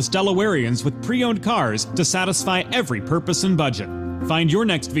countless Delawareans with pre-owned cars to satisfy every purpose and budget. Find your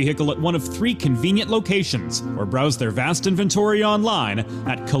next vehicle at one of 3 convenient locations or browse their vast inventory online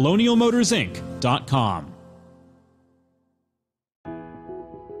at colonialmotorsinc.com.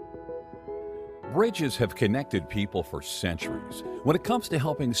 Bridges have connected people for centuries. When it comes to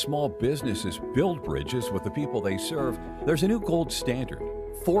helping small businesses build bridges with the people they serve, there's a new gold standard.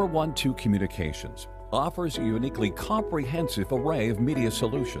 412 Communications offers a uniquely comprehensive array of media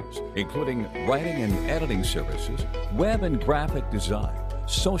solutions, including writing and editing services, web and graphic design,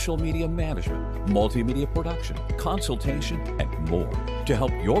 social media management, multimedia production, consultation, and more to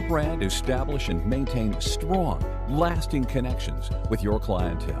help your brand establish and maintain strong, lasting connections with your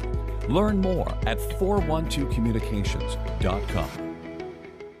clientele. Learn more at 412communications.com.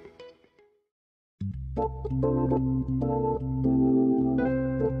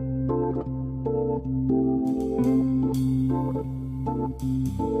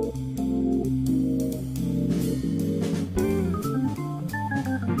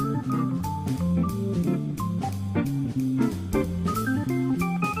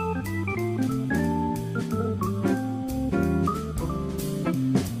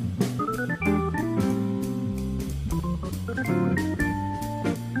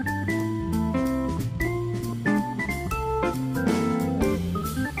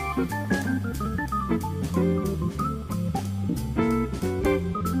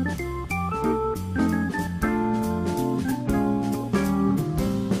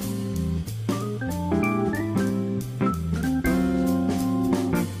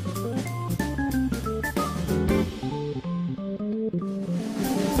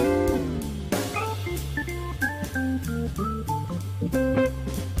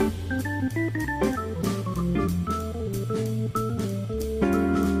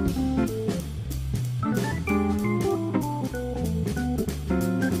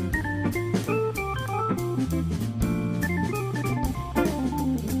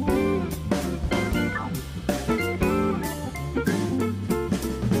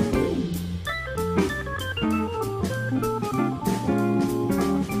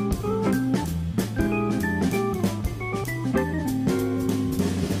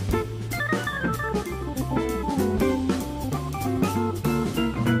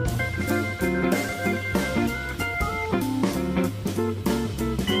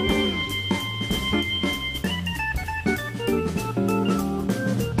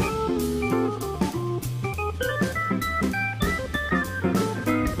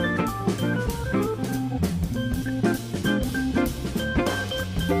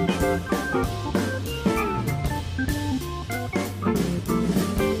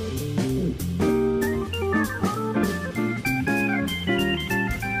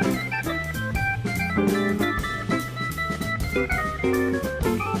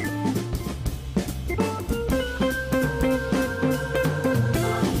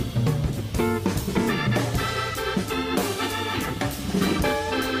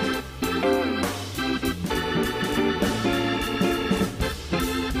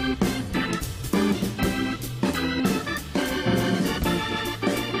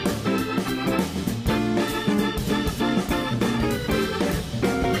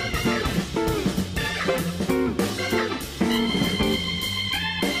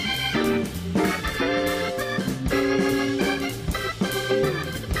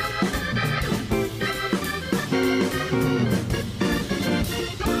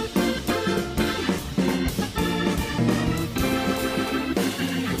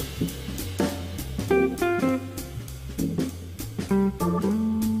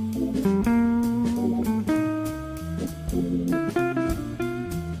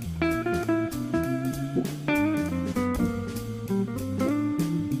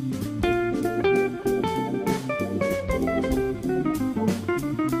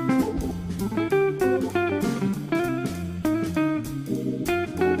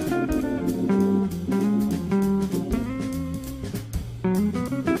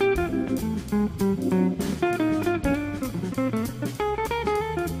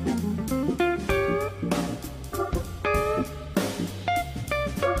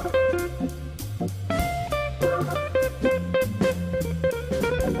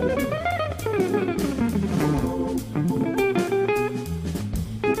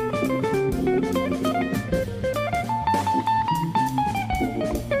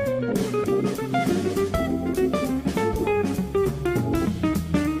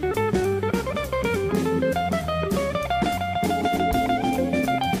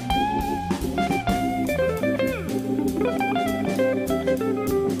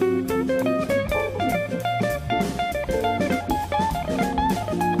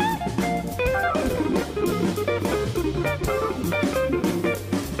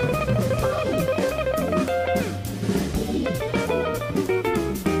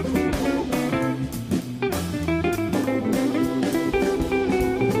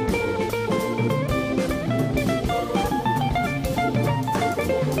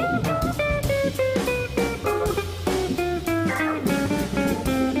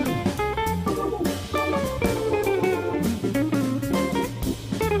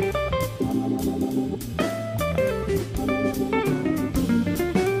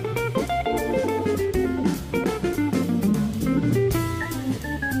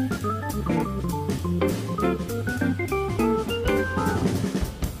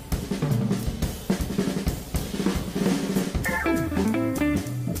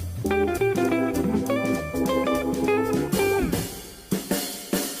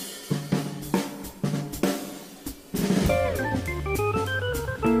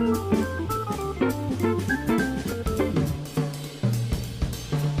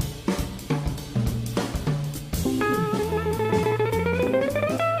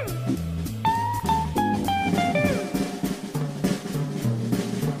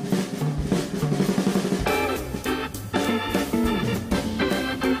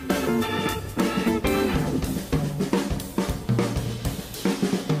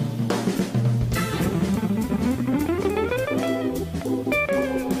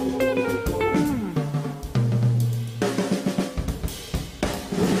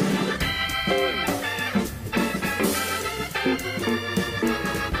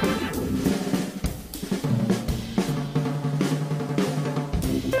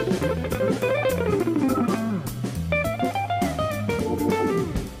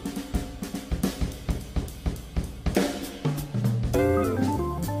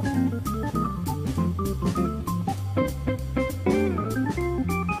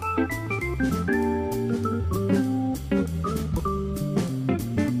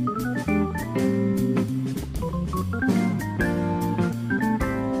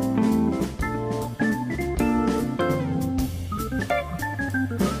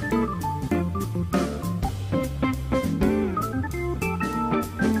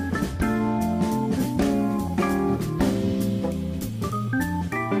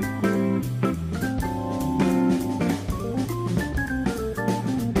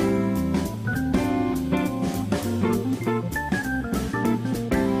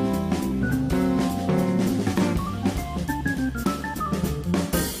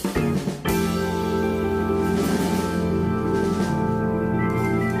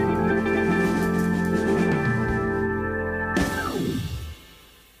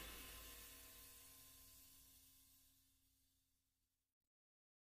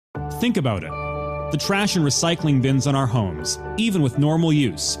 Think about it. The trash and recycling bins in our homes, even with normal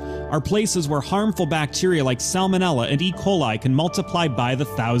use, are places where harmful bacteria like Salmonella and E. coli can multiply by the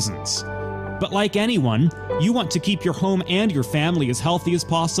thousands. But like anyone, you want to keep your home and your family as healthy as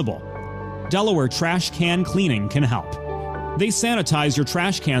possible. Delaware Trash Can Cleaning can help. They sanitize your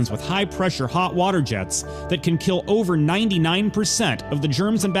trash cans with high-pressure hot water jets that can kill over 99% of the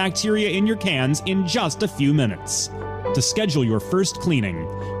germs and bacteria in your cans in just a few minutes. To schedule your first cleaning,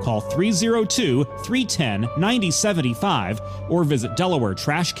 call 302-310-9075 or visit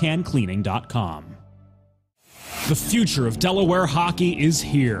DelawareTrashCanCleaning.com. The future of Delaware hockey is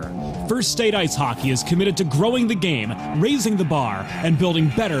here. First State Ice Hockey is committed to growing the game, raising the bar, and building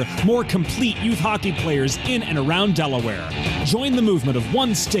better, more complete youth hockey players in and around Delaware. Join the movement of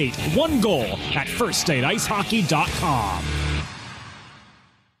one state, one goal at FirstStateIceHockey.com.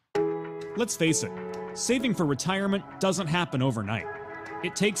 Let's face it, saving for retirement doesn't happen overnight.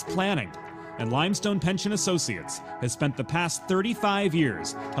 It takes planning, and Limestone Pension Associates has spent the past 35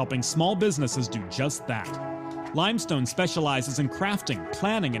 years helping small businesses do just that. Limestone specializes in crafting,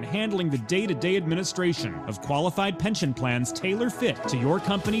 planning, and handling the day-to-day administration of qualified pension plans tailor-fit to your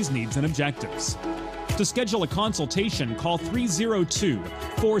company's needs and objectives. To schedule a consultation, call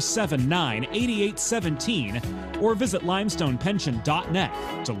 302-479-8817 or visit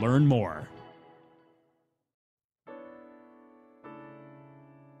limestonepension.net to learn more.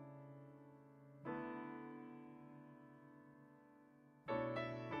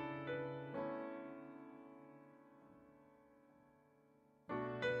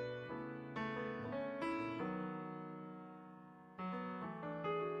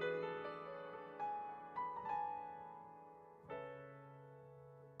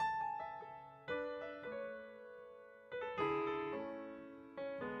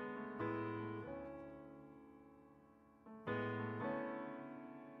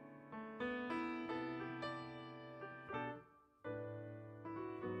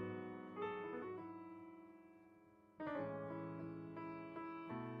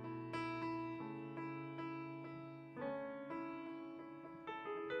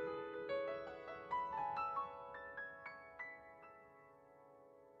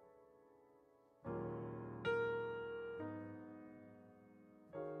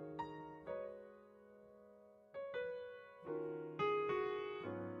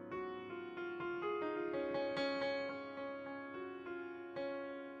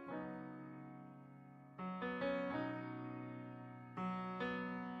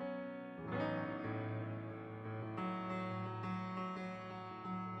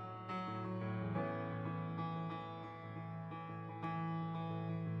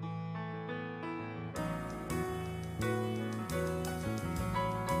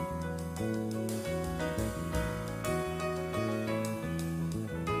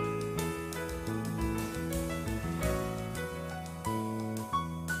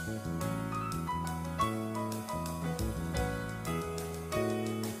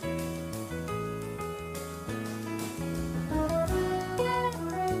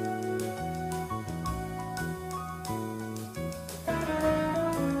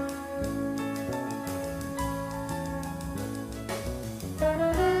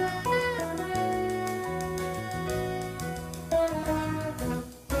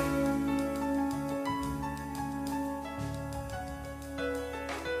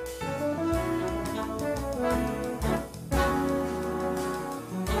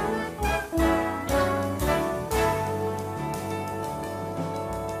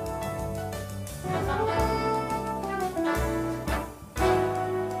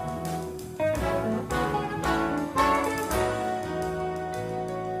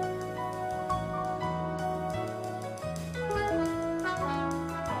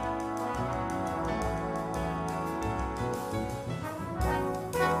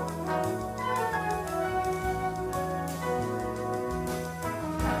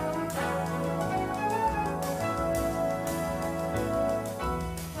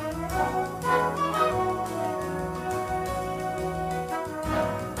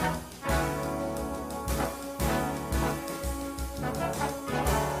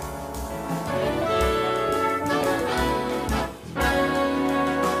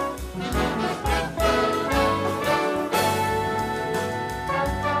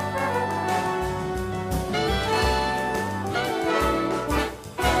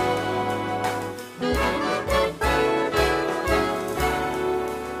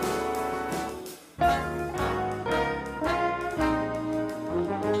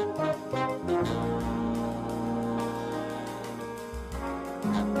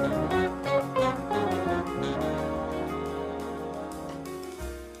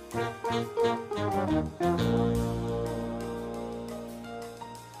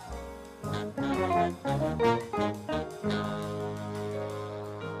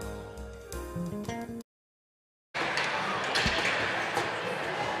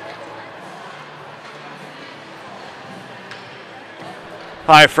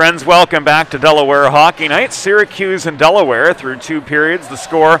 Hi friends, welcome back to Delaware Hockey Night. Syracuse and Delaware through 2 periods. The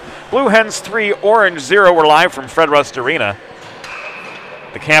score, Blue Hens 3, Orange 0. We're live from Fred Rust Arena,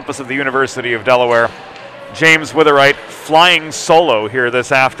 the campus of the University of Delaware. James Witherite flying solo here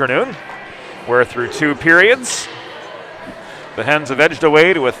this afternoon. We're through 2 periods. The Hens have edged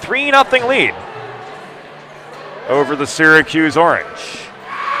away to a 3-0 lead over the Syracuse Orange.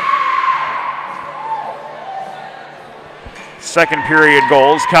 Second period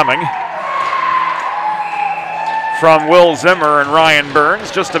goals coming from Will Zimmer and Ryan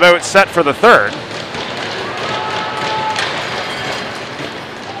Burns, just about set for the third.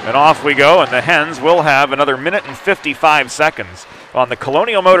 And off we go, and the Hens will have another minute and 55 seconds on the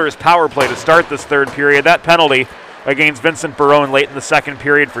Colonial Motors power play to start this third period. That penalty against Vincent Barone late in the second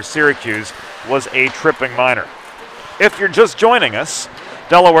period for Syracuse was a tripping minor. If you're just joining us,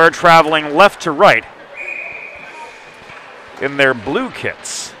 Delaware traveling left to right in their blue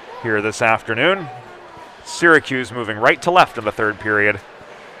kits here this afternoon. Syracuse moving right to left in the third period,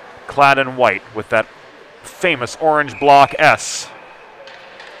 clad in white with that famous orange block S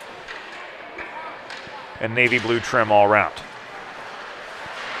and navy blue trim all around.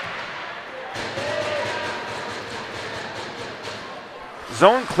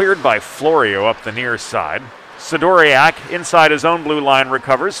 Zone cleared by Florio up the near side. Sidoriak inside his own blue line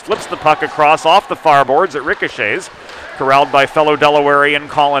recovers, flips the puck across off the far boards. It ricochets, corralled by fellow Delawarean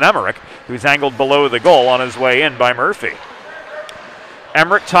Colin Emmerich, who's angled below the goal on his way in by Murphy.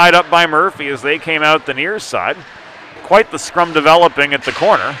 Emmerich tied up by Murphy as they came out the near side. Quite the scrum developing at the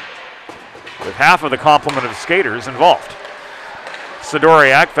corner, with half of the complement of skaters involved.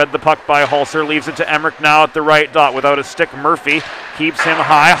 Sidoriak fed the puck by Hulser, leaves it to Emmerich now at the right dot without a stick. Murphy keeps him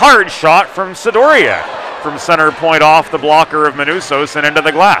high. Hard shot from Sidoriak from center point off the blocker of Manusos and into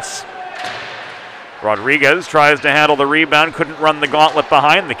the glass. Rodriguez tries to handle the rebound, couldn't run the gauntlet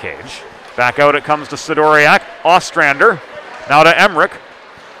behind the cage. Back out it comes to Sidoriak. Ostrander now to Emmerich,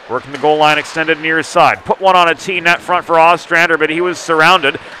 working the goal line extended near side. Put one on a tee net front for Ostrander, but he was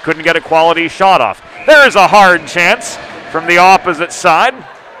surrounded, couldn't get a quality shot off. There's a hard chance from the opposite side.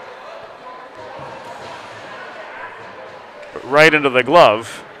 But right into the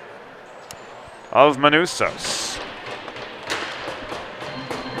glove of Manusos.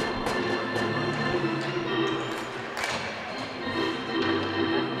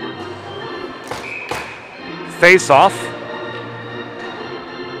 Face-off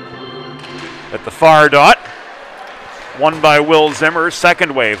at the far dot. Won by Will Zimmer,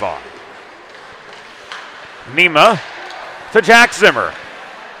 second wave on. Nima to Jack Zimmer.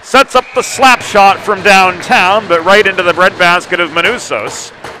 Sets up the slap shot from downtown, but right into the breadbasket of Manusos,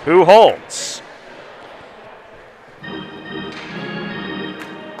 who holds.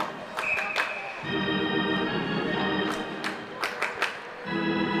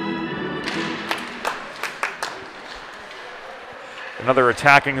 Another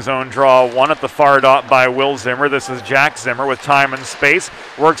attacking zone draw, one at the far dot by Will Zimmer. This is Jack Zimmer with time and space.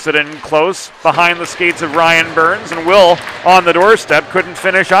 Works it in close behind the skates of Ryan Burns, and Will on the doorstep couldn't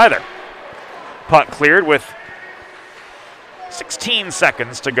finish either. Puck cleared with 16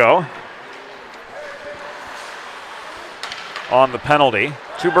 seconds to go on the penalty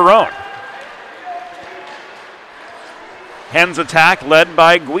to Barone. Hens attack led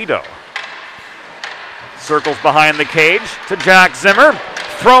by Guido. Circles behind the cage to Jack Zimmer.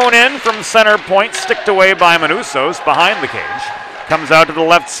 Thrown in from center point, sticked away by Manusos behind the cage. Comes out to the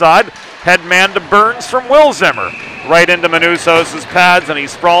left side. Head man to Burns from Will Zimmer. Right into Manusos' pads, and he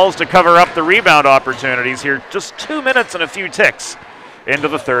sprawls to cover up the rebound opportunities here. Just 2 minutes and a few ticks into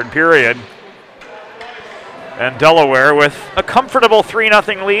the third period. And Delaware with a comfortable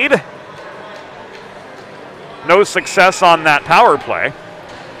 3-0 lead. No success on that power play,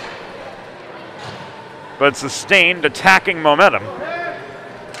 but sustained attacking momentum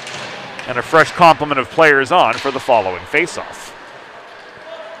and a fresh complement of players on for the following faceoff.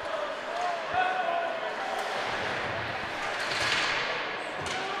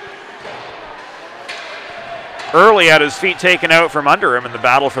 Early had his feet taken out from under him in the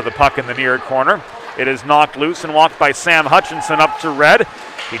battle for the puck in the near corner. It is knocked loose and walked by Sam Hutchinson up to Red.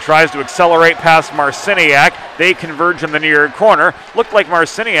 He tries to accelerate past Marciniak. They converge in the near corner. Looked like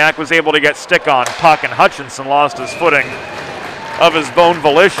Marciniak was able to get stick on puck, and Hutchinson lost his footing of his own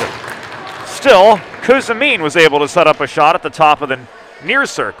volition. Still, Kuzmin was able to set up a shot at the top of the near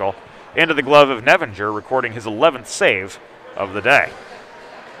circle into the glove of Nevinger, recording his 11th save of the day.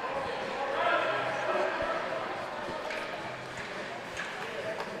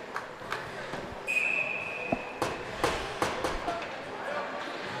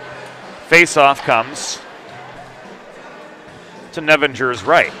 Face-off comes to Nevinger's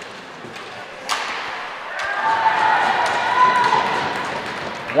right.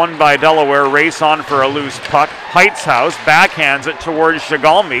 Won by Delaware, race on for a loose puck. Heightshouse backhands it towards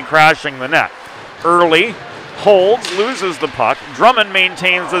Shigalmi, crashing the net. Early holds, loses the puck. Drummond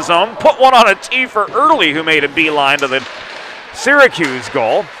maintains the zone. Put one on a tee for Early, who made a beeline to the Syracuse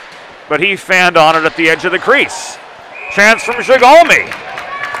goal, but he fanned on it at the edge of the crease. Chance from Shigalmi.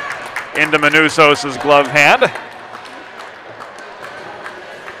 Into Manousos' glove hand.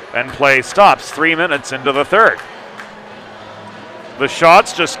 And play stops 3 minutes into the third. The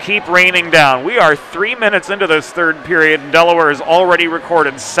shots just keep raining down. We are 3 minutes into this third period, and Delaware has already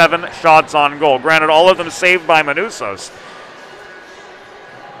recorded 7 shots on goal. Granted, all of them saved by Manousos.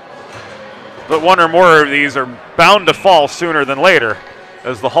 But one or more of these are bound to fall sooner than later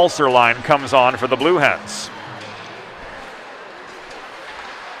as the Hulser line comes on for the Blue Hens.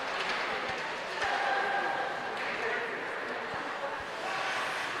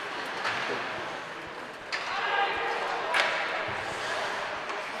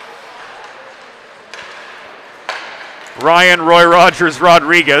 Ryan Roy Rogers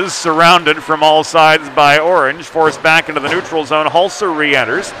Rodriguez, surrounded from all sides by Orange, forced back into the neutral zone. Hulser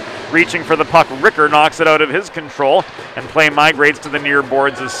re-enters, reaching for the puck. Ricker knocks it out of his control, and play migrates to the near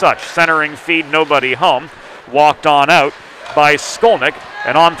boards as such. Centering feed, nobody home. Walked on out by Skolnick,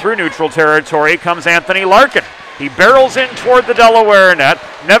 and on through neutral territory comes Anthony Larkin. He barrels in toward the Delaware net.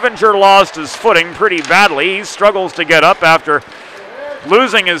 Nevinger lost his footing pretty badly. He struggles to get up after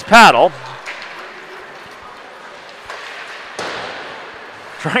losing his paddle.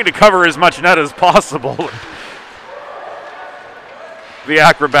 Trying to cover as much net as possible. The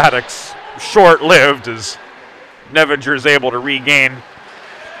acrobatics short-lived as Nevinger is able to regain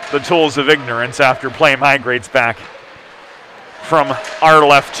the tools of ignorance after play migrates back from our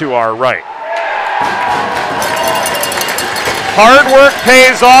left to our right. Hard work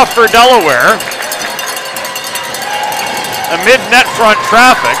pays off for Delaware. Amid net front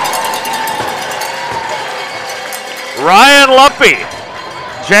traffic, Ryan Luppy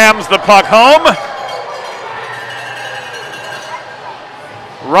jams the puck home.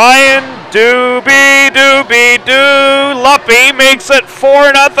 Ryan doobie-doo. Luppy makes it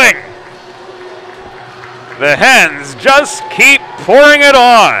 4-0. The Hens just keep pouring it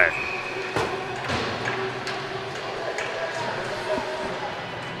on.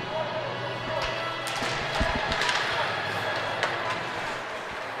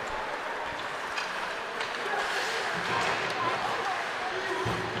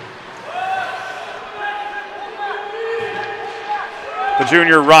 The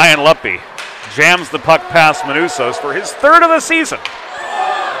junior Ryan Luppy jams the puck past Manousos for his 3rd of the season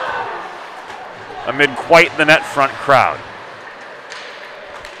amid quite the net front crowd.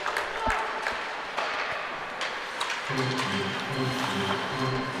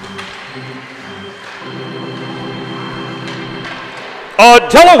 A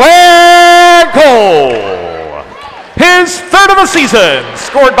Delaware goal! His 3rd of the season,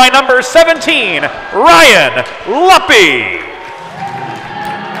 scored by number 17, Ryan Luppy.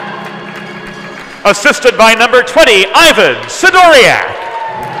 Assisted by number 20, Ivan Sidoriak.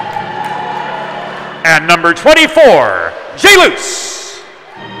 And number 24, Jay Luce.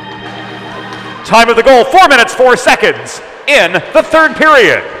 Time of the goal, 4 minutes, 4 seconds in the third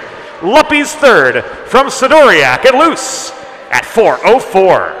period. Luppy's 3rd from Sidoriak and Luce at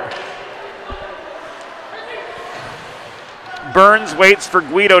 4:04. Burns waits for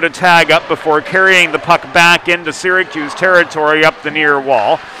Guido to tag up before carrying the puck back into Syracuse territory up the near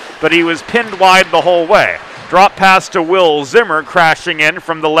wall, but he was pinned wide the whole way. Drop pass to Will Zimmer, crashing in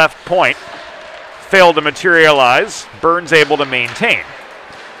from the left point. Failed to materialize. Burns able to maintain.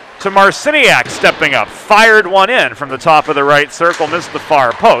 To Marciniak stepping up. Fired one in from the top of the right circle. Missed the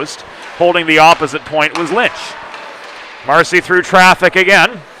far post. Holding the opposite point was Lynch. Marcy through traffic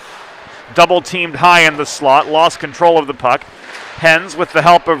again. Double teamed high in the slot. Lost control of the puck. Hens, with the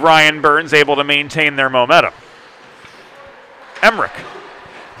help of Ryan Burns, able to maintain their momentum. Emmerich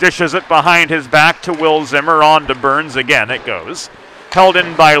dishes it behind his back to Will Zimmer. On to Burns again it goes. Held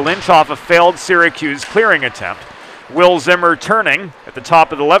in by Lynch off a failed Syracuse clearing attempt. Will Zimmer turning at the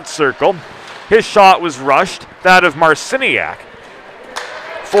top of the left circle. His shot was rushed. That of Marciniak.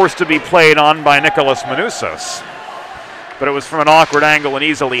 Forced to be played on by Nicholas Manousos. But it was from an awkward angle and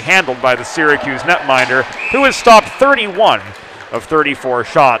easily handled by the Syracuse netminder, who has stopped 31 of 34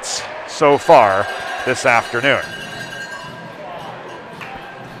 shots so far this afternoon.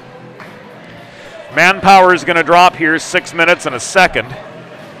 Manpower is going to drop here 6 minutes and a second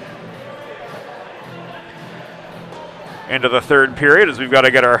into the third period as we've got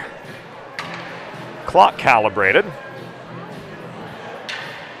to get our clock calibrated.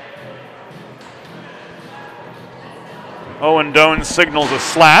 Owen Doan signals a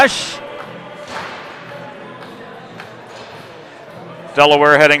slash.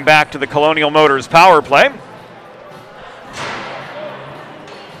 Delaware heading back to the Colonial Motors power play.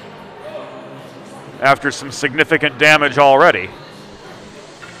 After some significant damage already.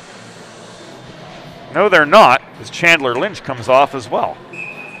 No, they're not, as Chandler Lynch comes off as well.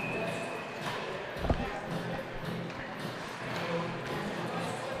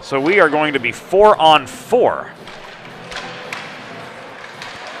 So we are going to be 4-on-4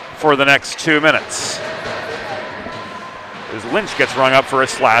 for the next 2 minutes, as Lynch gets rung up for a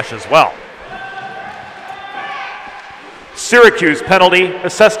slash as well. Syracuse penalty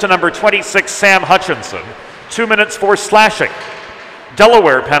assessed to number 26, Sam Hutchinson. 2 minutes for slashing.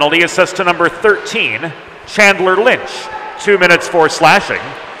 Delaware penalty assessed to number 13, Chandler Lynch. 2 minutes for slashing.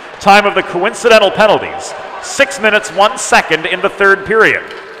 Time of the coincidental penalties, 6 minutes 1 second in the third period.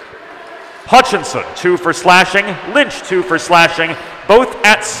 Hutchinson, 2 for slashing. Lynch, 2 for slashing, both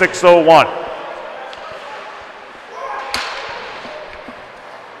at 6:01.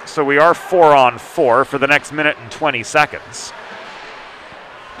 So we are 4-on-4 for the next minute and 20 seconds.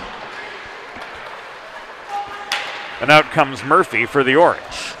 And out comes Murphy for the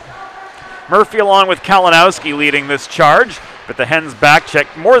Orange. Murphy along with Kalinowski leading this charge, but the Hens back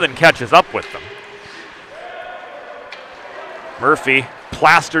check more than catches up with them. Murphy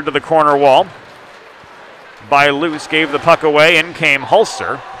plastered to the corner wall. By Luce, gave the puck away, in came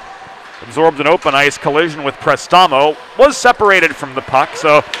Hulser. Absorbed an open ice collision with Prestamo, was separated from the puck,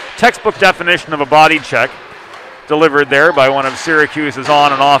 so textbook definition of a body check delivered there by one of Syracuse's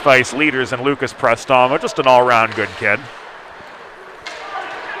on and off ice leaders in Lucas Prestamo, just an all-round good kid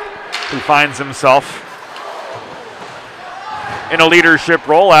who finds himself in a leadership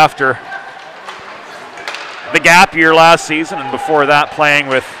role after the gap year last season, and before that playing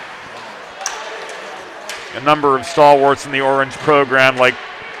with a number of stalwarts in the Orange program like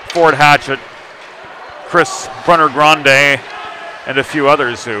Ford Hatchett, Chris Brunner-Grande, and a few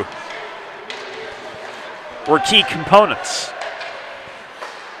others who were key components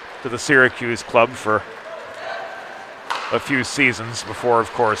to the Syracuse club for a few seasons before,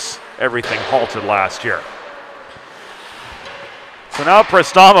 of course, everything halted last year. So now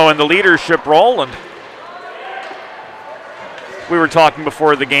Prestamo in the leadership role, and we were talking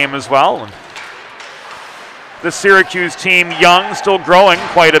before the game as well, and the Syracuse team young, still growing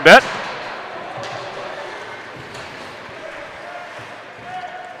quite a bit.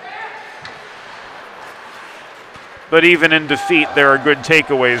 But even in defeat, there are good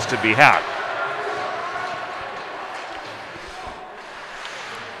takeaways to be had.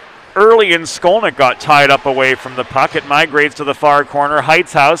 Early in, Skolnick got tied up away from the puck. It migrates to the far corner.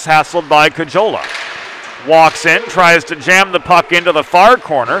 Heightshouse hassled by Cajola. Walks in, tries to jam the puck into the far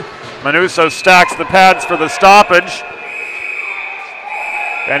corner. Manuso stacks the pads for the stoppage.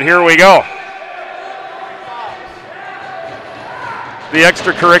 And here we go. The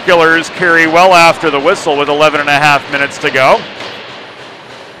extracurriculars carry well after the whistle with 11.5 minutes to go.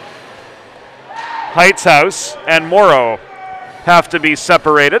 Heightshouse and Morrow have to be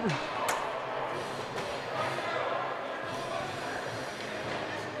separated.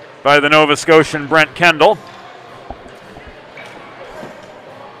 By the Nova Scotian Brent Kendall.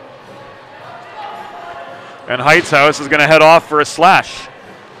 And Heightshouse is going to head off for a slash.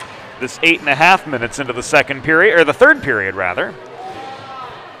 This 8.5 minutes into the second period, or the third period rather.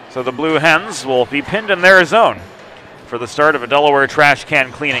 So the Blue Hens will be pinned in their zone for the start of a Delaware trash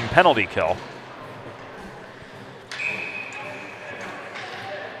can cleaning penalty kill.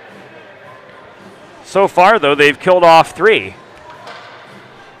 So far, though, they've killed off 3.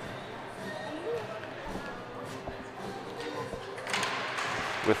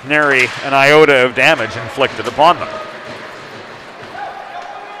 With nary an iota of damage inflicted upon them.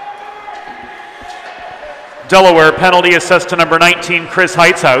 Delaware penalty assessed to number 19, Chris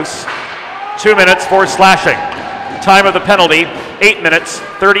Heightshouse. 2 minutes for slashing. Time of the penalty, 8 minutes,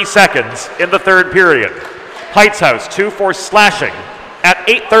 30 seconds in the third period. Heightshouse, 2 for slashing at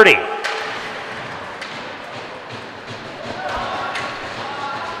 8:30.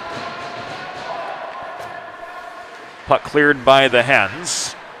 Puck cleared by the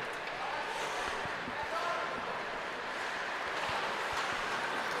Hens.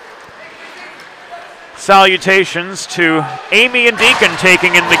 Salutations to Amy and Deacon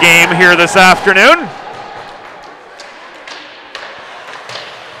taking in the game here this afternoon.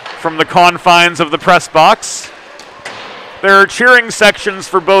 From the confines of the press box. There are cheering sections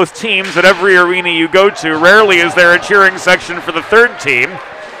for both teams at every arena you go to. Rarely is there a cheering section for the third team.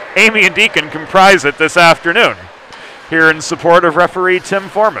 Amy and Deacon comprise it this afternoon, here in support of referee Tim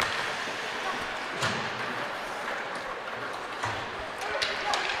Foreman.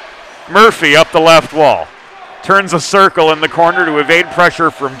 Murphy up the left wall. Turns a circle in the corner to evade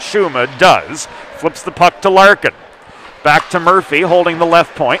pressure from Chuma. Does. Flips the puck to Larkin. Back to Murphy holding the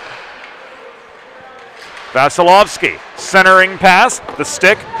left point. Vasilevsky, centering pass. The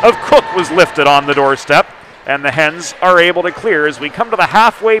stick of Cook was lifted on the doorstep, and the Hens are able to clear as we come to the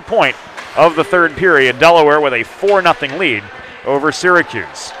halfway point of the third period. Delaware with a 4-0 lead over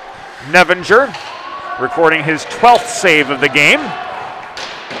Syracuse. Nevinger recording his 12th save of the game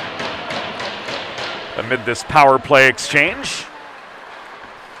amid this power play exchange.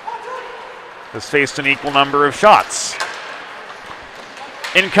 Has faced an equal number of shots.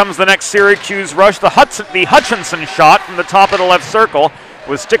 In comes the next Syracuse rush. The Hutchinson shot from the top of the left circle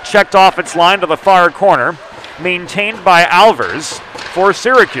was stick checked off its line to the far corner, maintained by Alvers for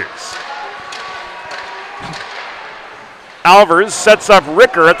Syracuse. Alvers sets up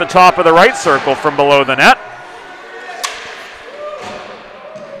Ricker at the top of the right circle from below the net.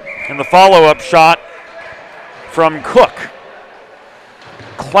 And the follow-up shot from Cook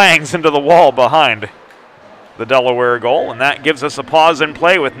clangs into the wall behind the Delaware goal, and that gives us a pause in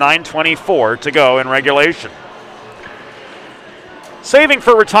play with 9:24 to go in regulation. Saving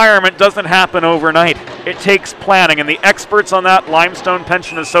for retirement doesn't happen overnight. It takes planning, and the experts on that, Limestone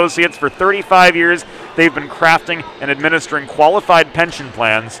Pension Associates, for 35 years, they've been crafting and administering qualified pension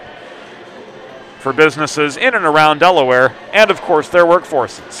plans for businesses in and around Delaware, and of course their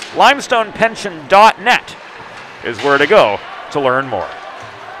workforces. Limestonepension.net is where to go to learn more.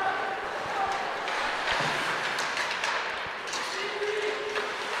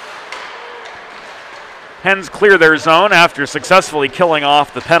 Hens clear their zone after successfully killing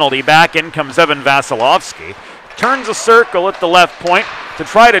off the penalty. Back in comes Evan Vasilevsky. Turns a circle at the left point to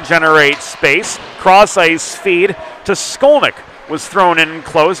try to generate space. Cross-ice feed to Skolnick. Was thrown in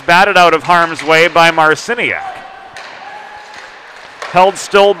close, batted out of harm's way by Marciniak. Held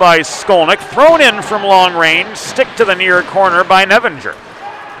still by Skolnick. Thrown in from long range. Stick to the near corner by Nevinger.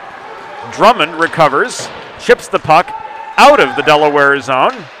 Drummond recovers. Chips the puck out of the Delaware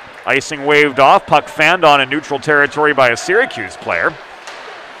zone. Icing waved off, puck fanned on in neutral territory by a Syracuse player.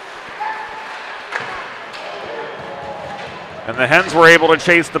 And the Hens were able to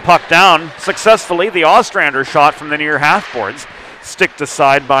chase the puck down successfully. The Ostrander shot from the near half boards, sticked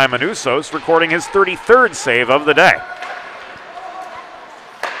aside by Manusos, recording his 33rd save of the day.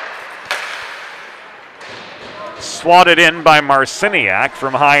 Swatted in by Marciniak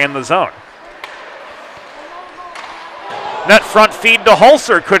from high in the zone. Net front feed to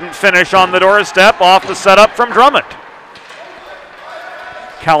Hulser, couldn't finish on the doorstep, off the setup from Drummond.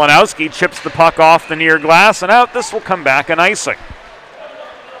 Kalinowski chips the puck off the near glass and out. This will come back an icing.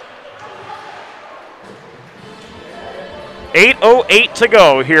 8:08 to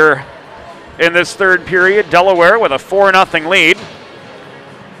go here in this third period. Delaware with a 4-0 lead,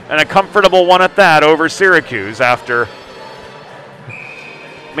 and a comfortable one at that over Syracuse after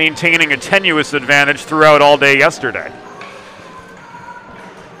maintaining a tenuous advantage throughout all day yesterday.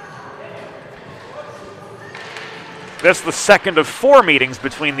 This is the second of 4 meetings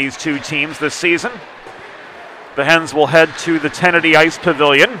between these two teams this season. The Hens will head to the Tennedy Ice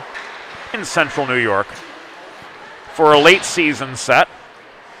Pavilion in central New York for a late season set.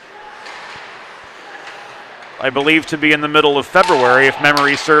 I believe to be in the middle of February, if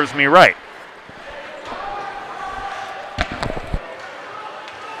memory serves me right.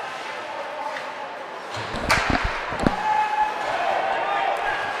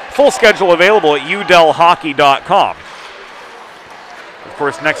 Full schedule available at udelhockey.com. Of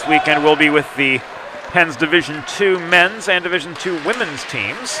course, next weekend we'll be with the Hens Division II men's and Division II women's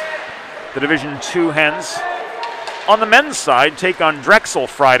teams. The Division II Hens on the men's side take on Drexel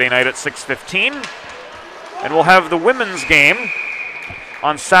Friday night at 6:15. And we'll have the women's game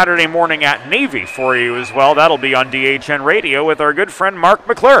on Saturday morning at Navy for you as well. That'll be on DHN Radio with our good friend Mark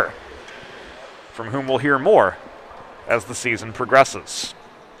McClure, from whom we'll hear more as the season progresses.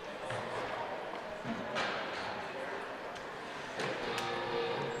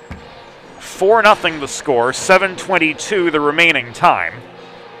 $4-0 the score, 7:22 the remaining time.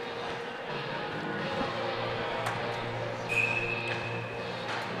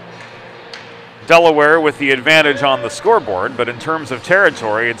 Delaware with the advantage on the scoreboard, but in terms of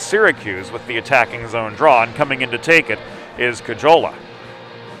territory, it's Syracuse with the attacking zone draw, and coming in to take it is Cajola.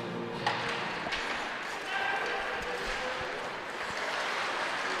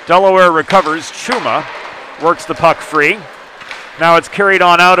 Delaware recovers. Chuma works the puck free. Now it's carried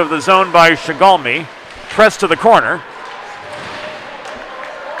on out of the zone by Shigalmi. Pressed to the corner.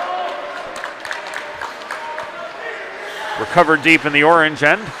 Recovered deep in the orange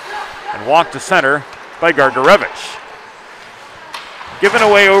end and walked to center by Gargarevich. Given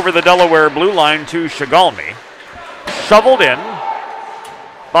away over the Delaware blue line to Shigalmi. Shoveled in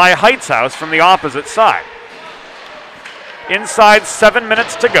by Heightshouse from the opposite side. Inside 7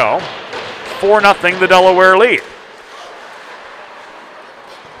 minutes to go. 4-0 the Delaware lead.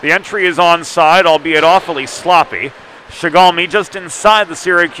 The entry is onside, albeit awfully sloppy. Shigalmi just inside the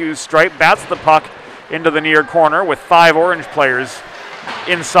Syracuse stripe, bats the puck into the near corner with 5 Orange players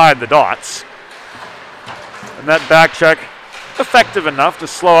inside the dots. And that back check effective enough to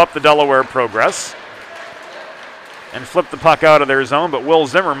slow up the Delaware progress and flip the puck out of their zone, but Will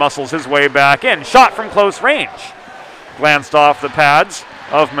Zimmer muscles his way back in. Shot from close range. Glanced off the pads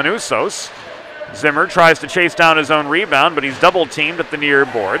of Manusos. Zimmer tries to chase down his own rebound, but he's double-teamed at the near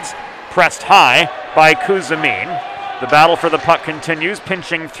boards. Pressed high by Kuzamin. The battle for the puck continues,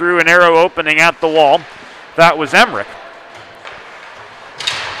 pinching through an arrow opening at the wall. That was Emmerich,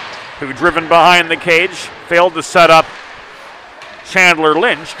 who, driven behind the cage, failed to set up Chandler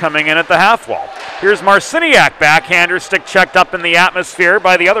Lynch coming in at the half wall. Here's Marciniak, backhander, stick checked up in the atmosphere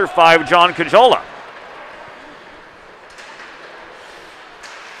by the other 5, John Cajola.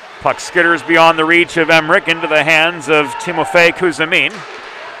 Puck skitters beyond the reach of Emmerich into the hands of Timofey Kuzamin.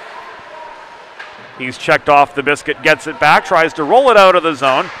 He's checked off the biscuit, gets it back, tries to roll it out of the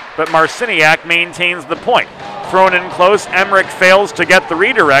zone, but Marciniak maintains the point. Thrown in close, Emmerich fails to get the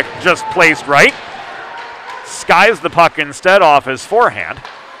redirect just placed right. Skies the puck instead off his forehand.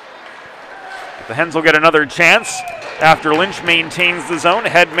 But the Hens will get another chance after Lynch maintains the zone,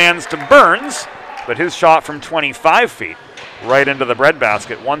 headmans to Burns, but his shot from 25 feet right into the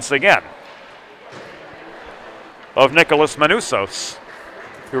breadbasket once again of Nicholas Manusos,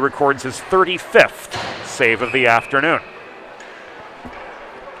 who records his 35th save of the afternoon.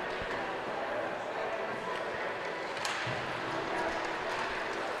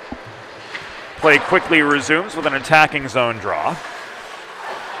 Play quickly resumes with an attacking zone draw.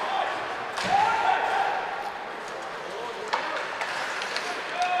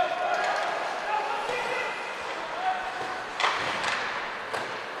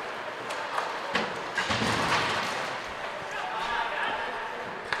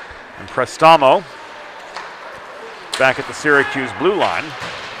 And Prestamo back at the Syracuse blue line.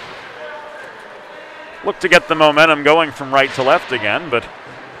 Look to get the momentum going from right to left again, but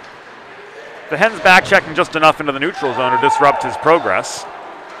the Hens back checking just enough into the neutral zone to disrupt his progress.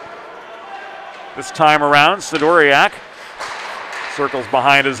 This time around, Sidoriak circles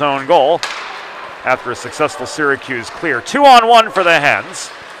behind his own goal after a successful Syracuse clear. 2-on-1 for the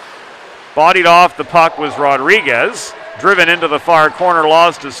Hens. Bodied off the puck was Rodriguez. Driven into the far corner,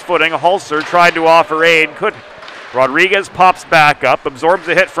 lost his footing. Hulser tried to offer aid, couldn't. Rodriguez pops back up, absorbs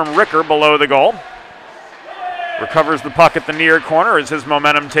a hit from Ricker below the goal. Recovers the puck at the near corner as his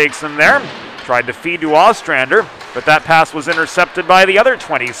momentum takes him there. Tried to feed to Ostrander, but that pass was intercepted by the other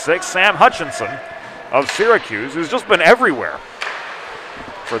 26, Sam Hutchinson of Syracuse, who's just been everywhere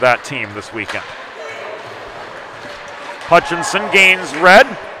for that team this weekend. Hutchinson gains red,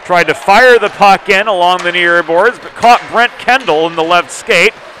 tried to fire the puck in along the near boards, but caught Brent Kendall in the left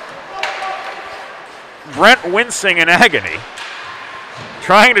skate. Brent wincing in agony,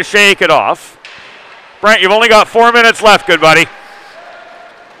 trying to shake it off. Brent, you've only got 4 minutes left, good buddy.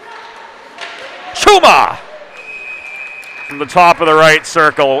 Chuma! From the top of the right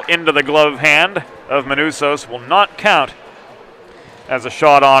circle into the glove hand of Manusos will not count as a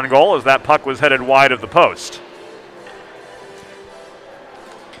shot on goal, as that puck was headed wide of the post.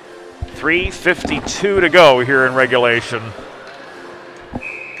 3:52 to go here in regulation.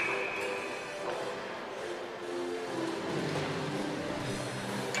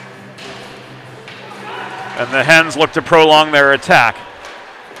 And the Hens look to prolong their attack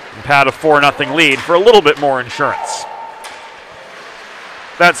and pad a 4-0 lead for a little bit more insurance.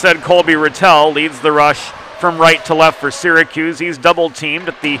 That said, Colby Rattel leads the rush from right to left for Syracuse. He's double-teamed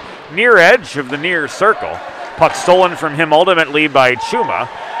at the near edge of the near circle. Puck stolen from him ultimately by Chuma.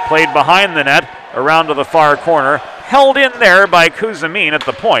 Played behind the net, around to the far corner. Held in there by Kuzamin at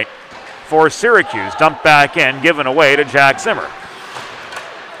the point for Syracuse. Dumped back in, given away to Jack Zimmer.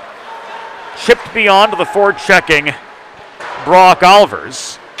 Chipped beyond to the forechecking Brock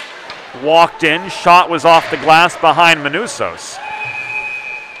Alvers. Walked in, shot was off the glass behind Manusos.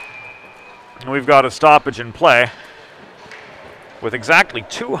 And we've got a stoppage in play with exactly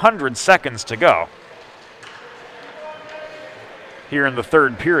 200 seconds to go here in the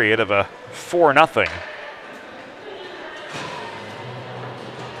third period of a 4-0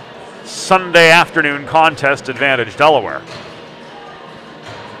 Sunday afternoon contest advantage Delaware.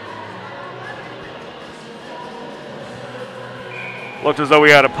 Looked as though we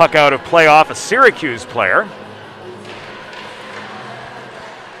had a puck out of play off a Syracuse player.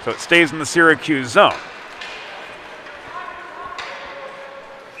 So it stays in the Syracuse zone.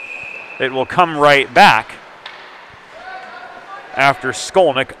 It will come right back after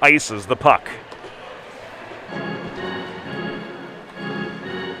Skolnick ices the puck.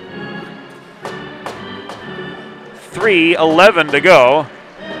 3:11 to go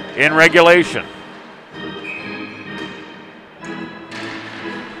in regulation.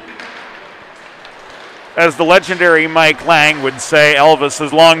 As the legendary Mike Lang would say, Elvis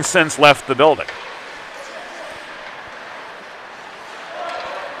has long since left the building.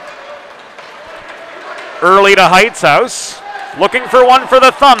 Early to Height's house. Looking for one for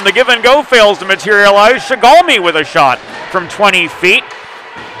the thumb. The give and go fails to materialize. Shigalmi with a shot from 20 feet.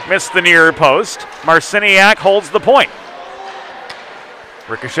 Missed the near post. Marciniak holds the point.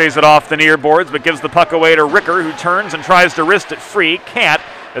 Ricochets it off the near boards, but gives the puck away to Ricker, who turns and tries to wrist it free. Can't,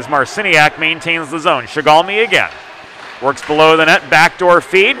 as Marciniak maintains the zone. Shigalmi again. Works below the net. Backdoor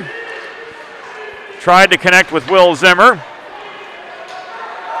feed. Tried to connect with Will Zimmer.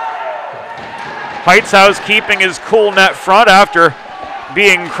 Heitzhaus keeping his cool net front after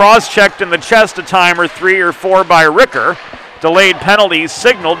being cross-checked in the chest a time or 3 or 4 by Ricker. Delayed penalties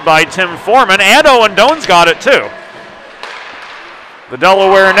signaled by Tim Foreman, and Owen Doan's got it too. The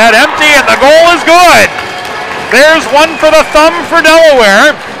Delaware net empty, and the goal is good. There's one for the thumb for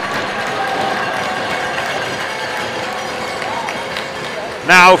Delaware.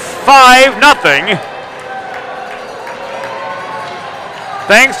 Now 5-0.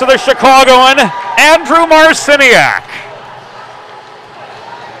 Thanks to the Chicagoan, Andrew Marciniak.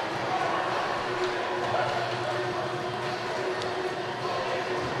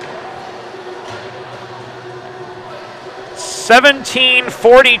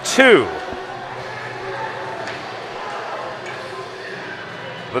 $17:42.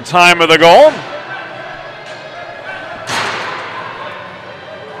 The time of the goal.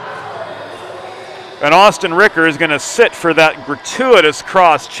 And Austin Ricker is going to sit for that gratuitous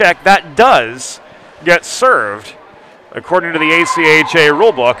cross check. That does get served, according to the ACHA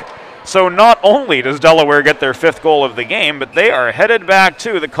rulebook. So not only does Delaware get their 5th goal of the game, but they are headed back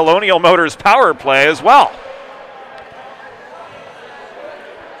to the Colonial Motors power play as well.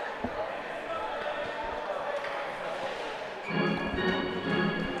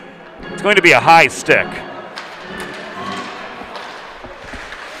 It's going to be a high stick.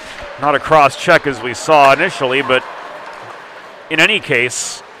 Not a cross check as we saw initially, but in any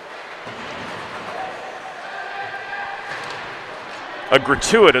case, a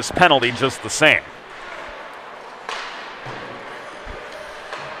gratuitous penalty just the same.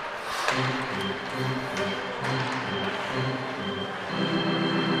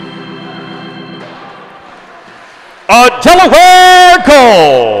 A Delaware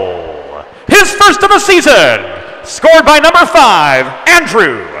goal! His first of the season! Scored by number 5,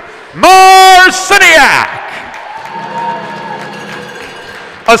 Andrew Marciniak.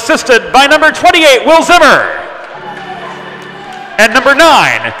 Assisted by number 28, Will Zimmer. And number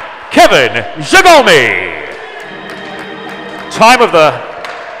 9, Kevin Shigalmi. Time of the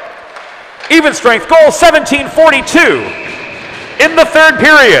even strength goal, 17:42 in the 3rd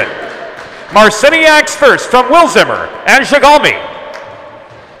period. Marciniak's first from Will Zimmer and Shigalmi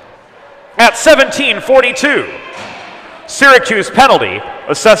at 17:42. Syracuse penalty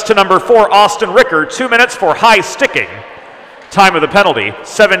assessed to number 4, Austin Ricker, 2 minutes for high sticking. Time of the penalty,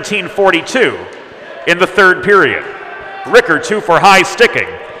 17:42 in the 3rd period. Ricker 2 for high sticking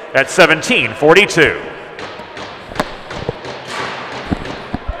at 17:42.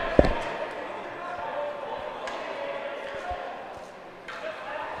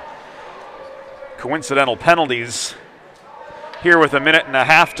 Coincidental penalties here with 1.5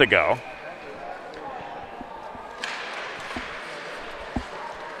 minutes to go.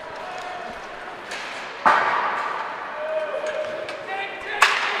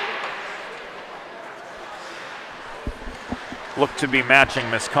 Look to be matching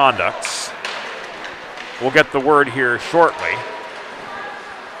misconducts. We'll get the word here shortly.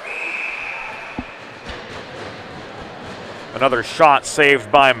 Another shot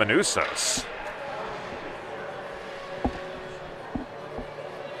saved by Manusos.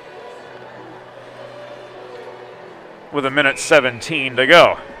 With 1:17 to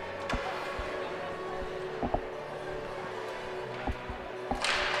go.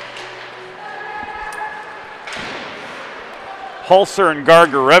 Hulser and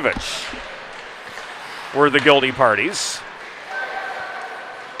Gargarevich were the guilty parties.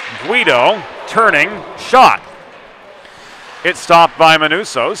 Guido turning, shot. It stopped by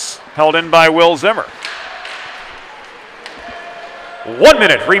Manusos, held in by Will Zimmer. 1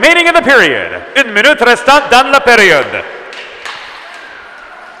 minute remaining in the period. 1 minute restant dans la période.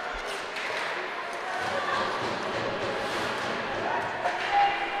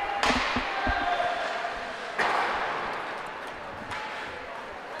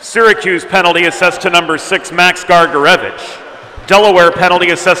 Syracuse penalty assessed to number 6, Max Gargarevich. Delaware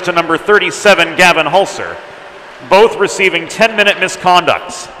penalty assessed to number 37, Gavin Hulser. Both receiving 10-minute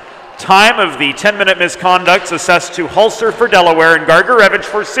misconducts. Time of the 10-minute misconducts assessed to Hulser for Delaware and Gargarevich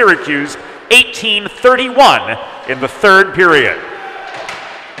for Syracuse, 18:31 in the third period.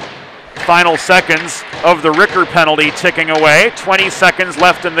 Final seconds of the Ricker penalty ticking away. 20 seconds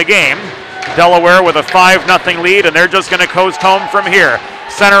left in the game. Delaware with a 5-0 lead, and they're just going to coast home from here.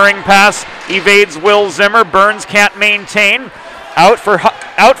 Centering pass evades Will Zimmer. Burns can't maintain. Out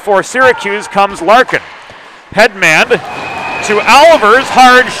for Syracuse comes Larkin. Headman to Alvers.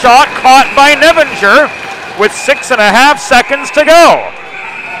 Hard shot caught by Nevinger with 6.5 seconds to go.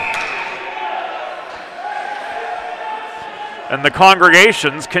 And the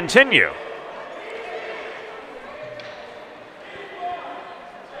congregations continue.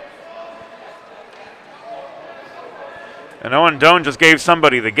 And Owen Doan just gave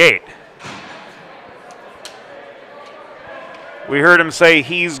somebody the gate. We heard him say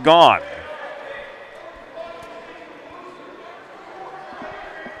he's gone.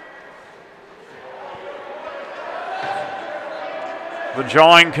 The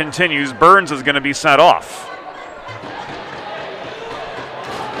jawing continues. Burns is going to be sent off.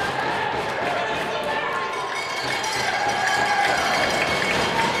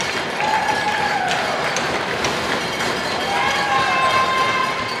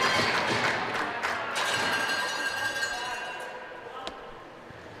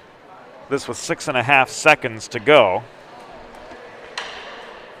 This with 6.5 seconds to go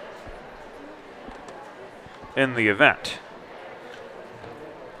in the event.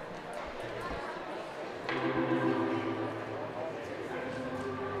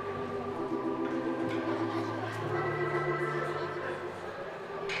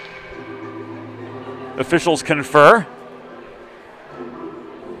 Officials confer.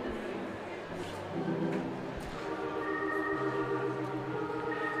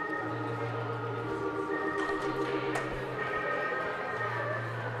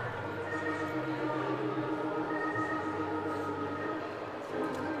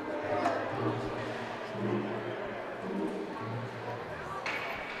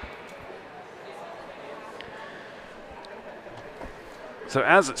 So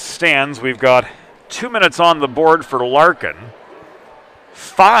as it stands, we've got 2 minutes on the board for Larkin,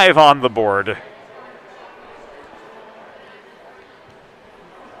 5 on the board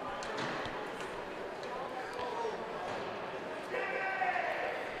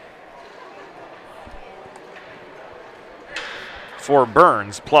for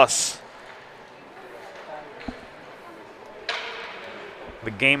Burns, plus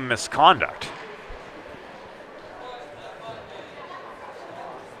the game misconduct.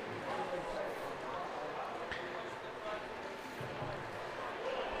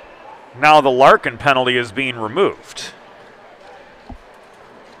 Now the Larkin penalty is being removed.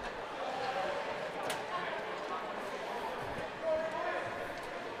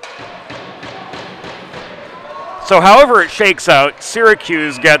 So however it shakes out,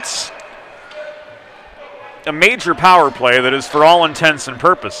 Syracuse gets a major power play that is for all intents and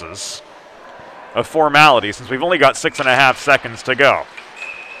purposes a formality, since we've only got 6.5 seconds to go.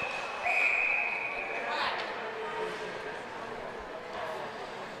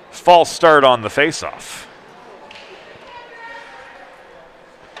 False start on the faceoff.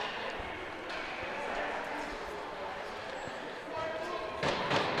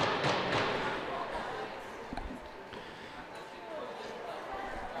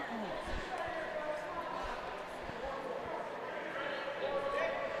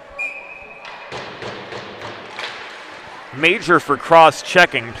 Major for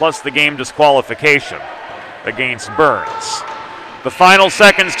cross-checking plus the game disqualification against Burns. The final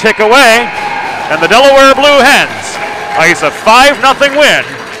seconds tick away, and the Delaware Blue Hens ice a 5-0 win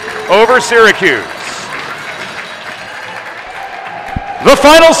over Syracuse. The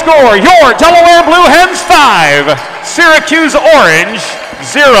final score, your Delaware Blue Hens 5, Syracuse Orange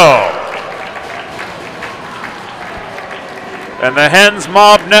 0. And the Hens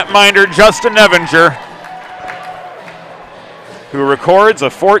mob netminder Justin Nevinger, who records a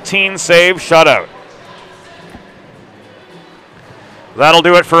 14-save shutout. That'll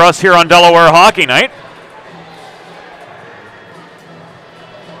do it for us here on Delaware Hockey Night.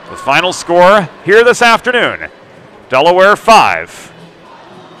 The final score here this afternoon, Delaware 5,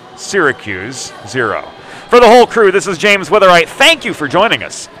 Syracuse 0. For the whole crew, this is James Witherite. Thank you for joining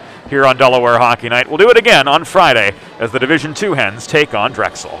us here on Delaware Hockey Night. We'll do it again on Friday as the Division II Hens take on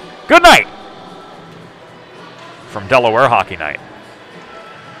Drexel. Good night from Delaware Hockey Night.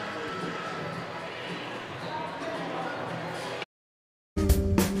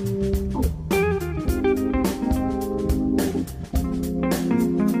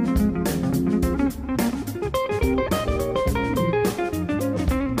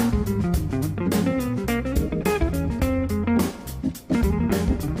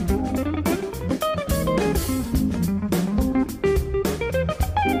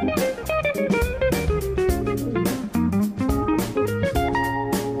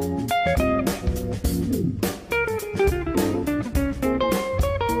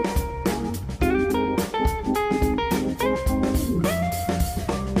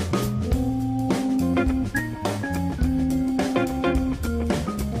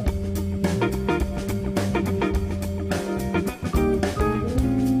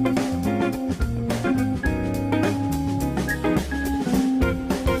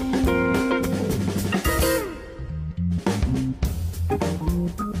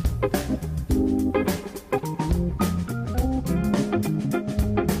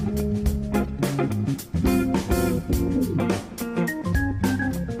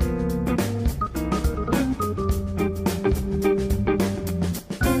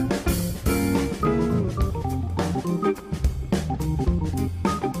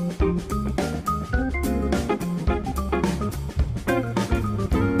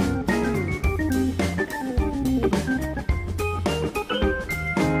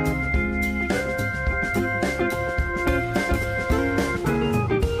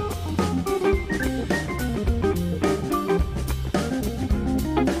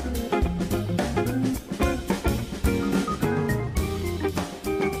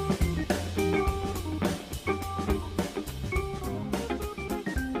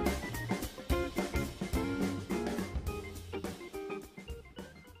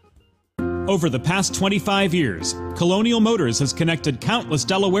 Over the past 25 years, Colonial Motors has connected countless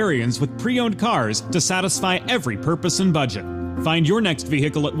Delawareans with pre-owned cars to satisfy every purpose and budget. Find your next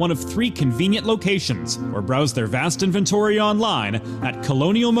vehicle at one of 3 convenient locations or browse their vast inventory online at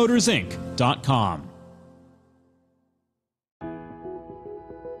colonialmotorsinc.com.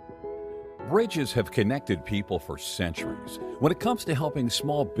 Bridges have connected people for centuries. When it comes to helping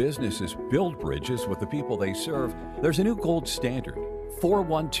small businesses build bridges with the people they serve, there's a new gold standard.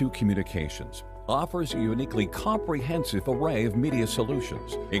 412 Communications offers a uniquely comprehensive array of media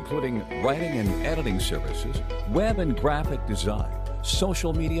solutions, including writing and editing services, web and graphic design,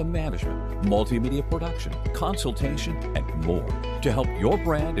 social media management, multimedia production, consultation, and more to help your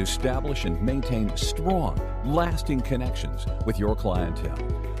brand establish and maintain strong, lasting connections with your clientele.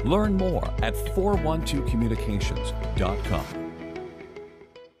 Learn more at 412communications.com.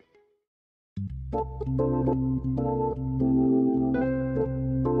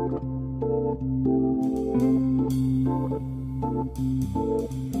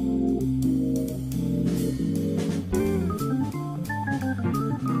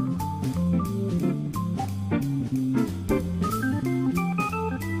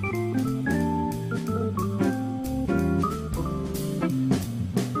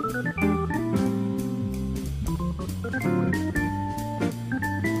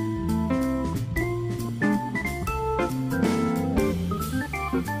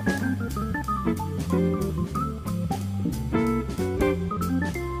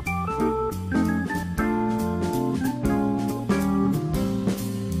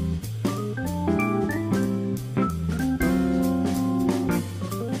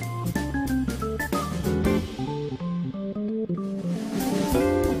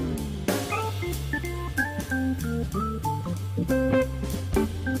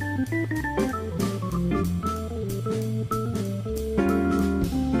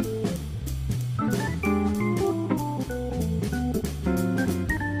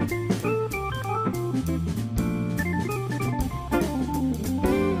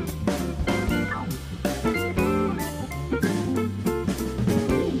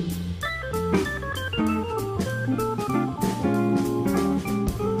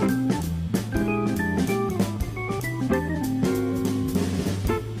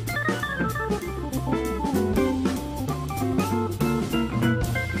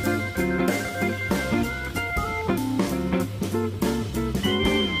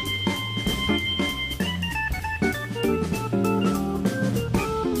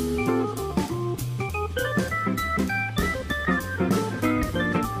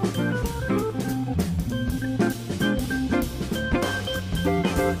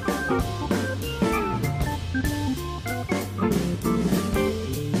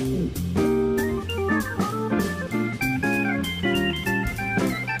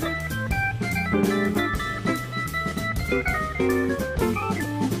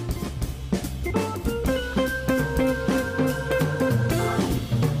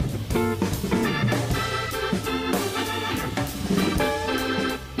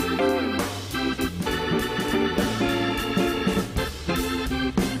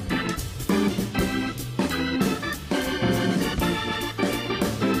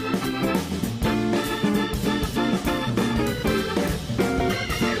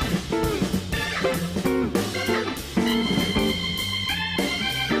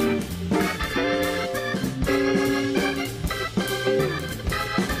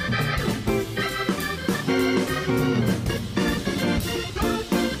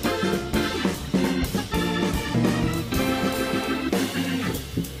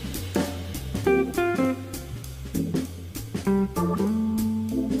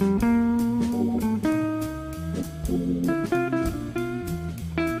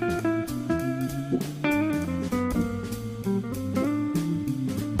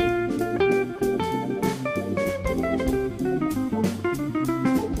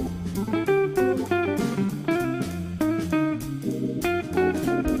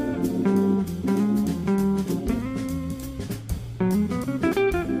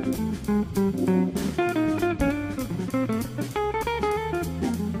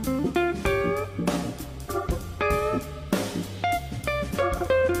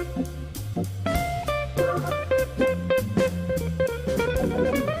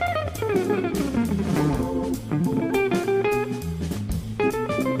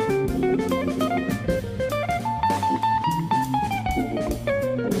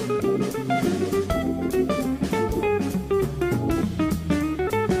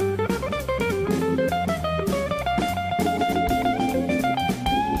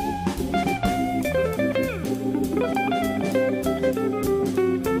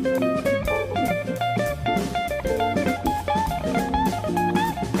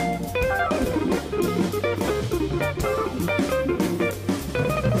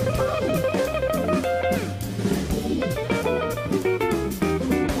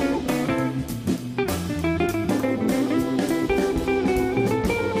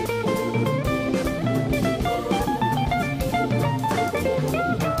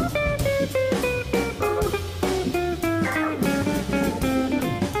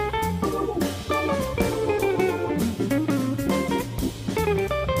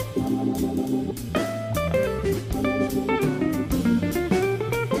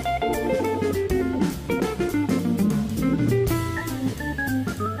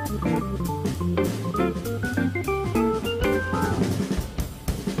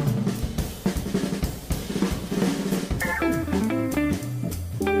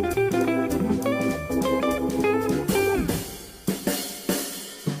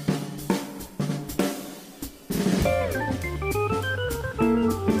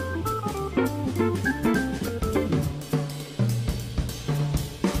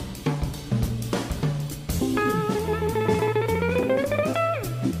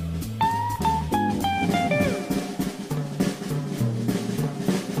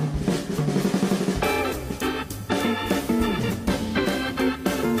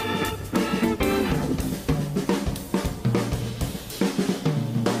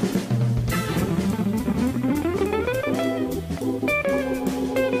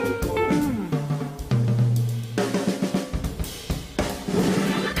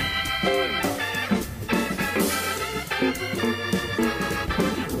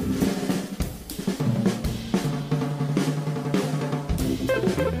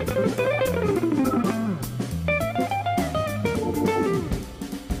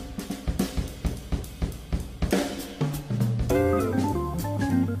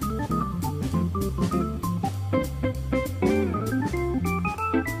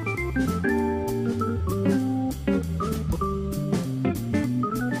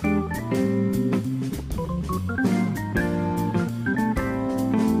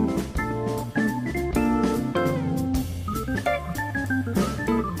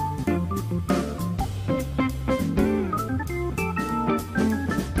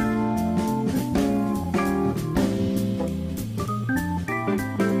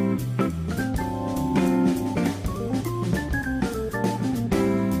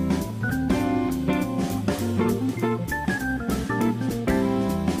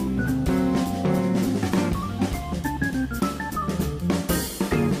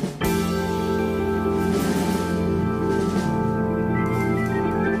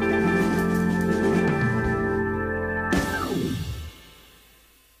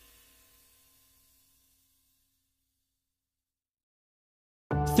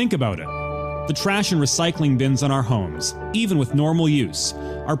 Think about it. The trash and recycling bins in our homes, even with normal use,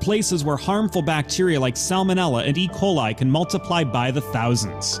 are places where harmful bacteria like Salmonella and E. coli can multiply by the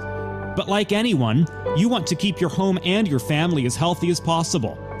thousands. But like anyone, you want to keep your home and your family as healthy as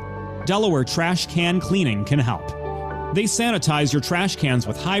possible. Delaware Trash Can Cleaning can help. They sanitize your trash cans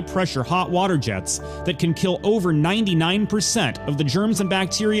with high-pressure hot water jets that can kill over 99% of the germs and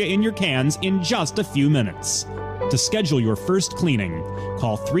bacteria in your cans in just a few minutes. To schedule your first cleaning,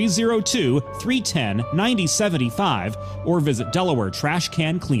 call 302-310-9075 or visit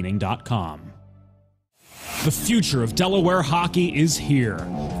DelawareTrashCanCleaning.com. The future of Delaware hockey is here.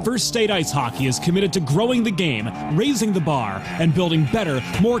 First State Ice Hockey is committed to growing the game, raising the bar, and building better,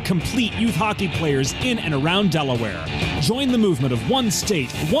 more complete youth hockey players in and around Delaware. Join the movement of one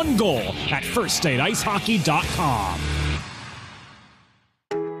state, one goal at FirstStateIceHockey.com.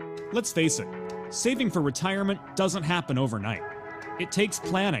 Let's face it, saving for retirement doesn't happen overnight. It takes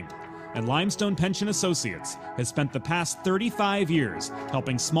planning, and Limestone Pension Associates has spent the past 35 years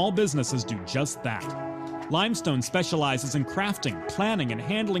helping small businesses do just that. Limestone specializes in crafting, planning, and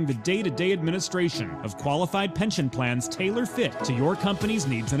handling the day-to-day administration of qualified pension plans tailor-fit to your company's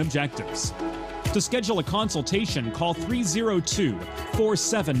needs and objectives. To schedule a consultation, call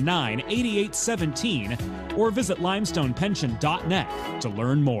 302-479-8817 or visit limestonepension.net to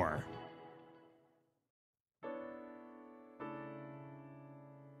learn more.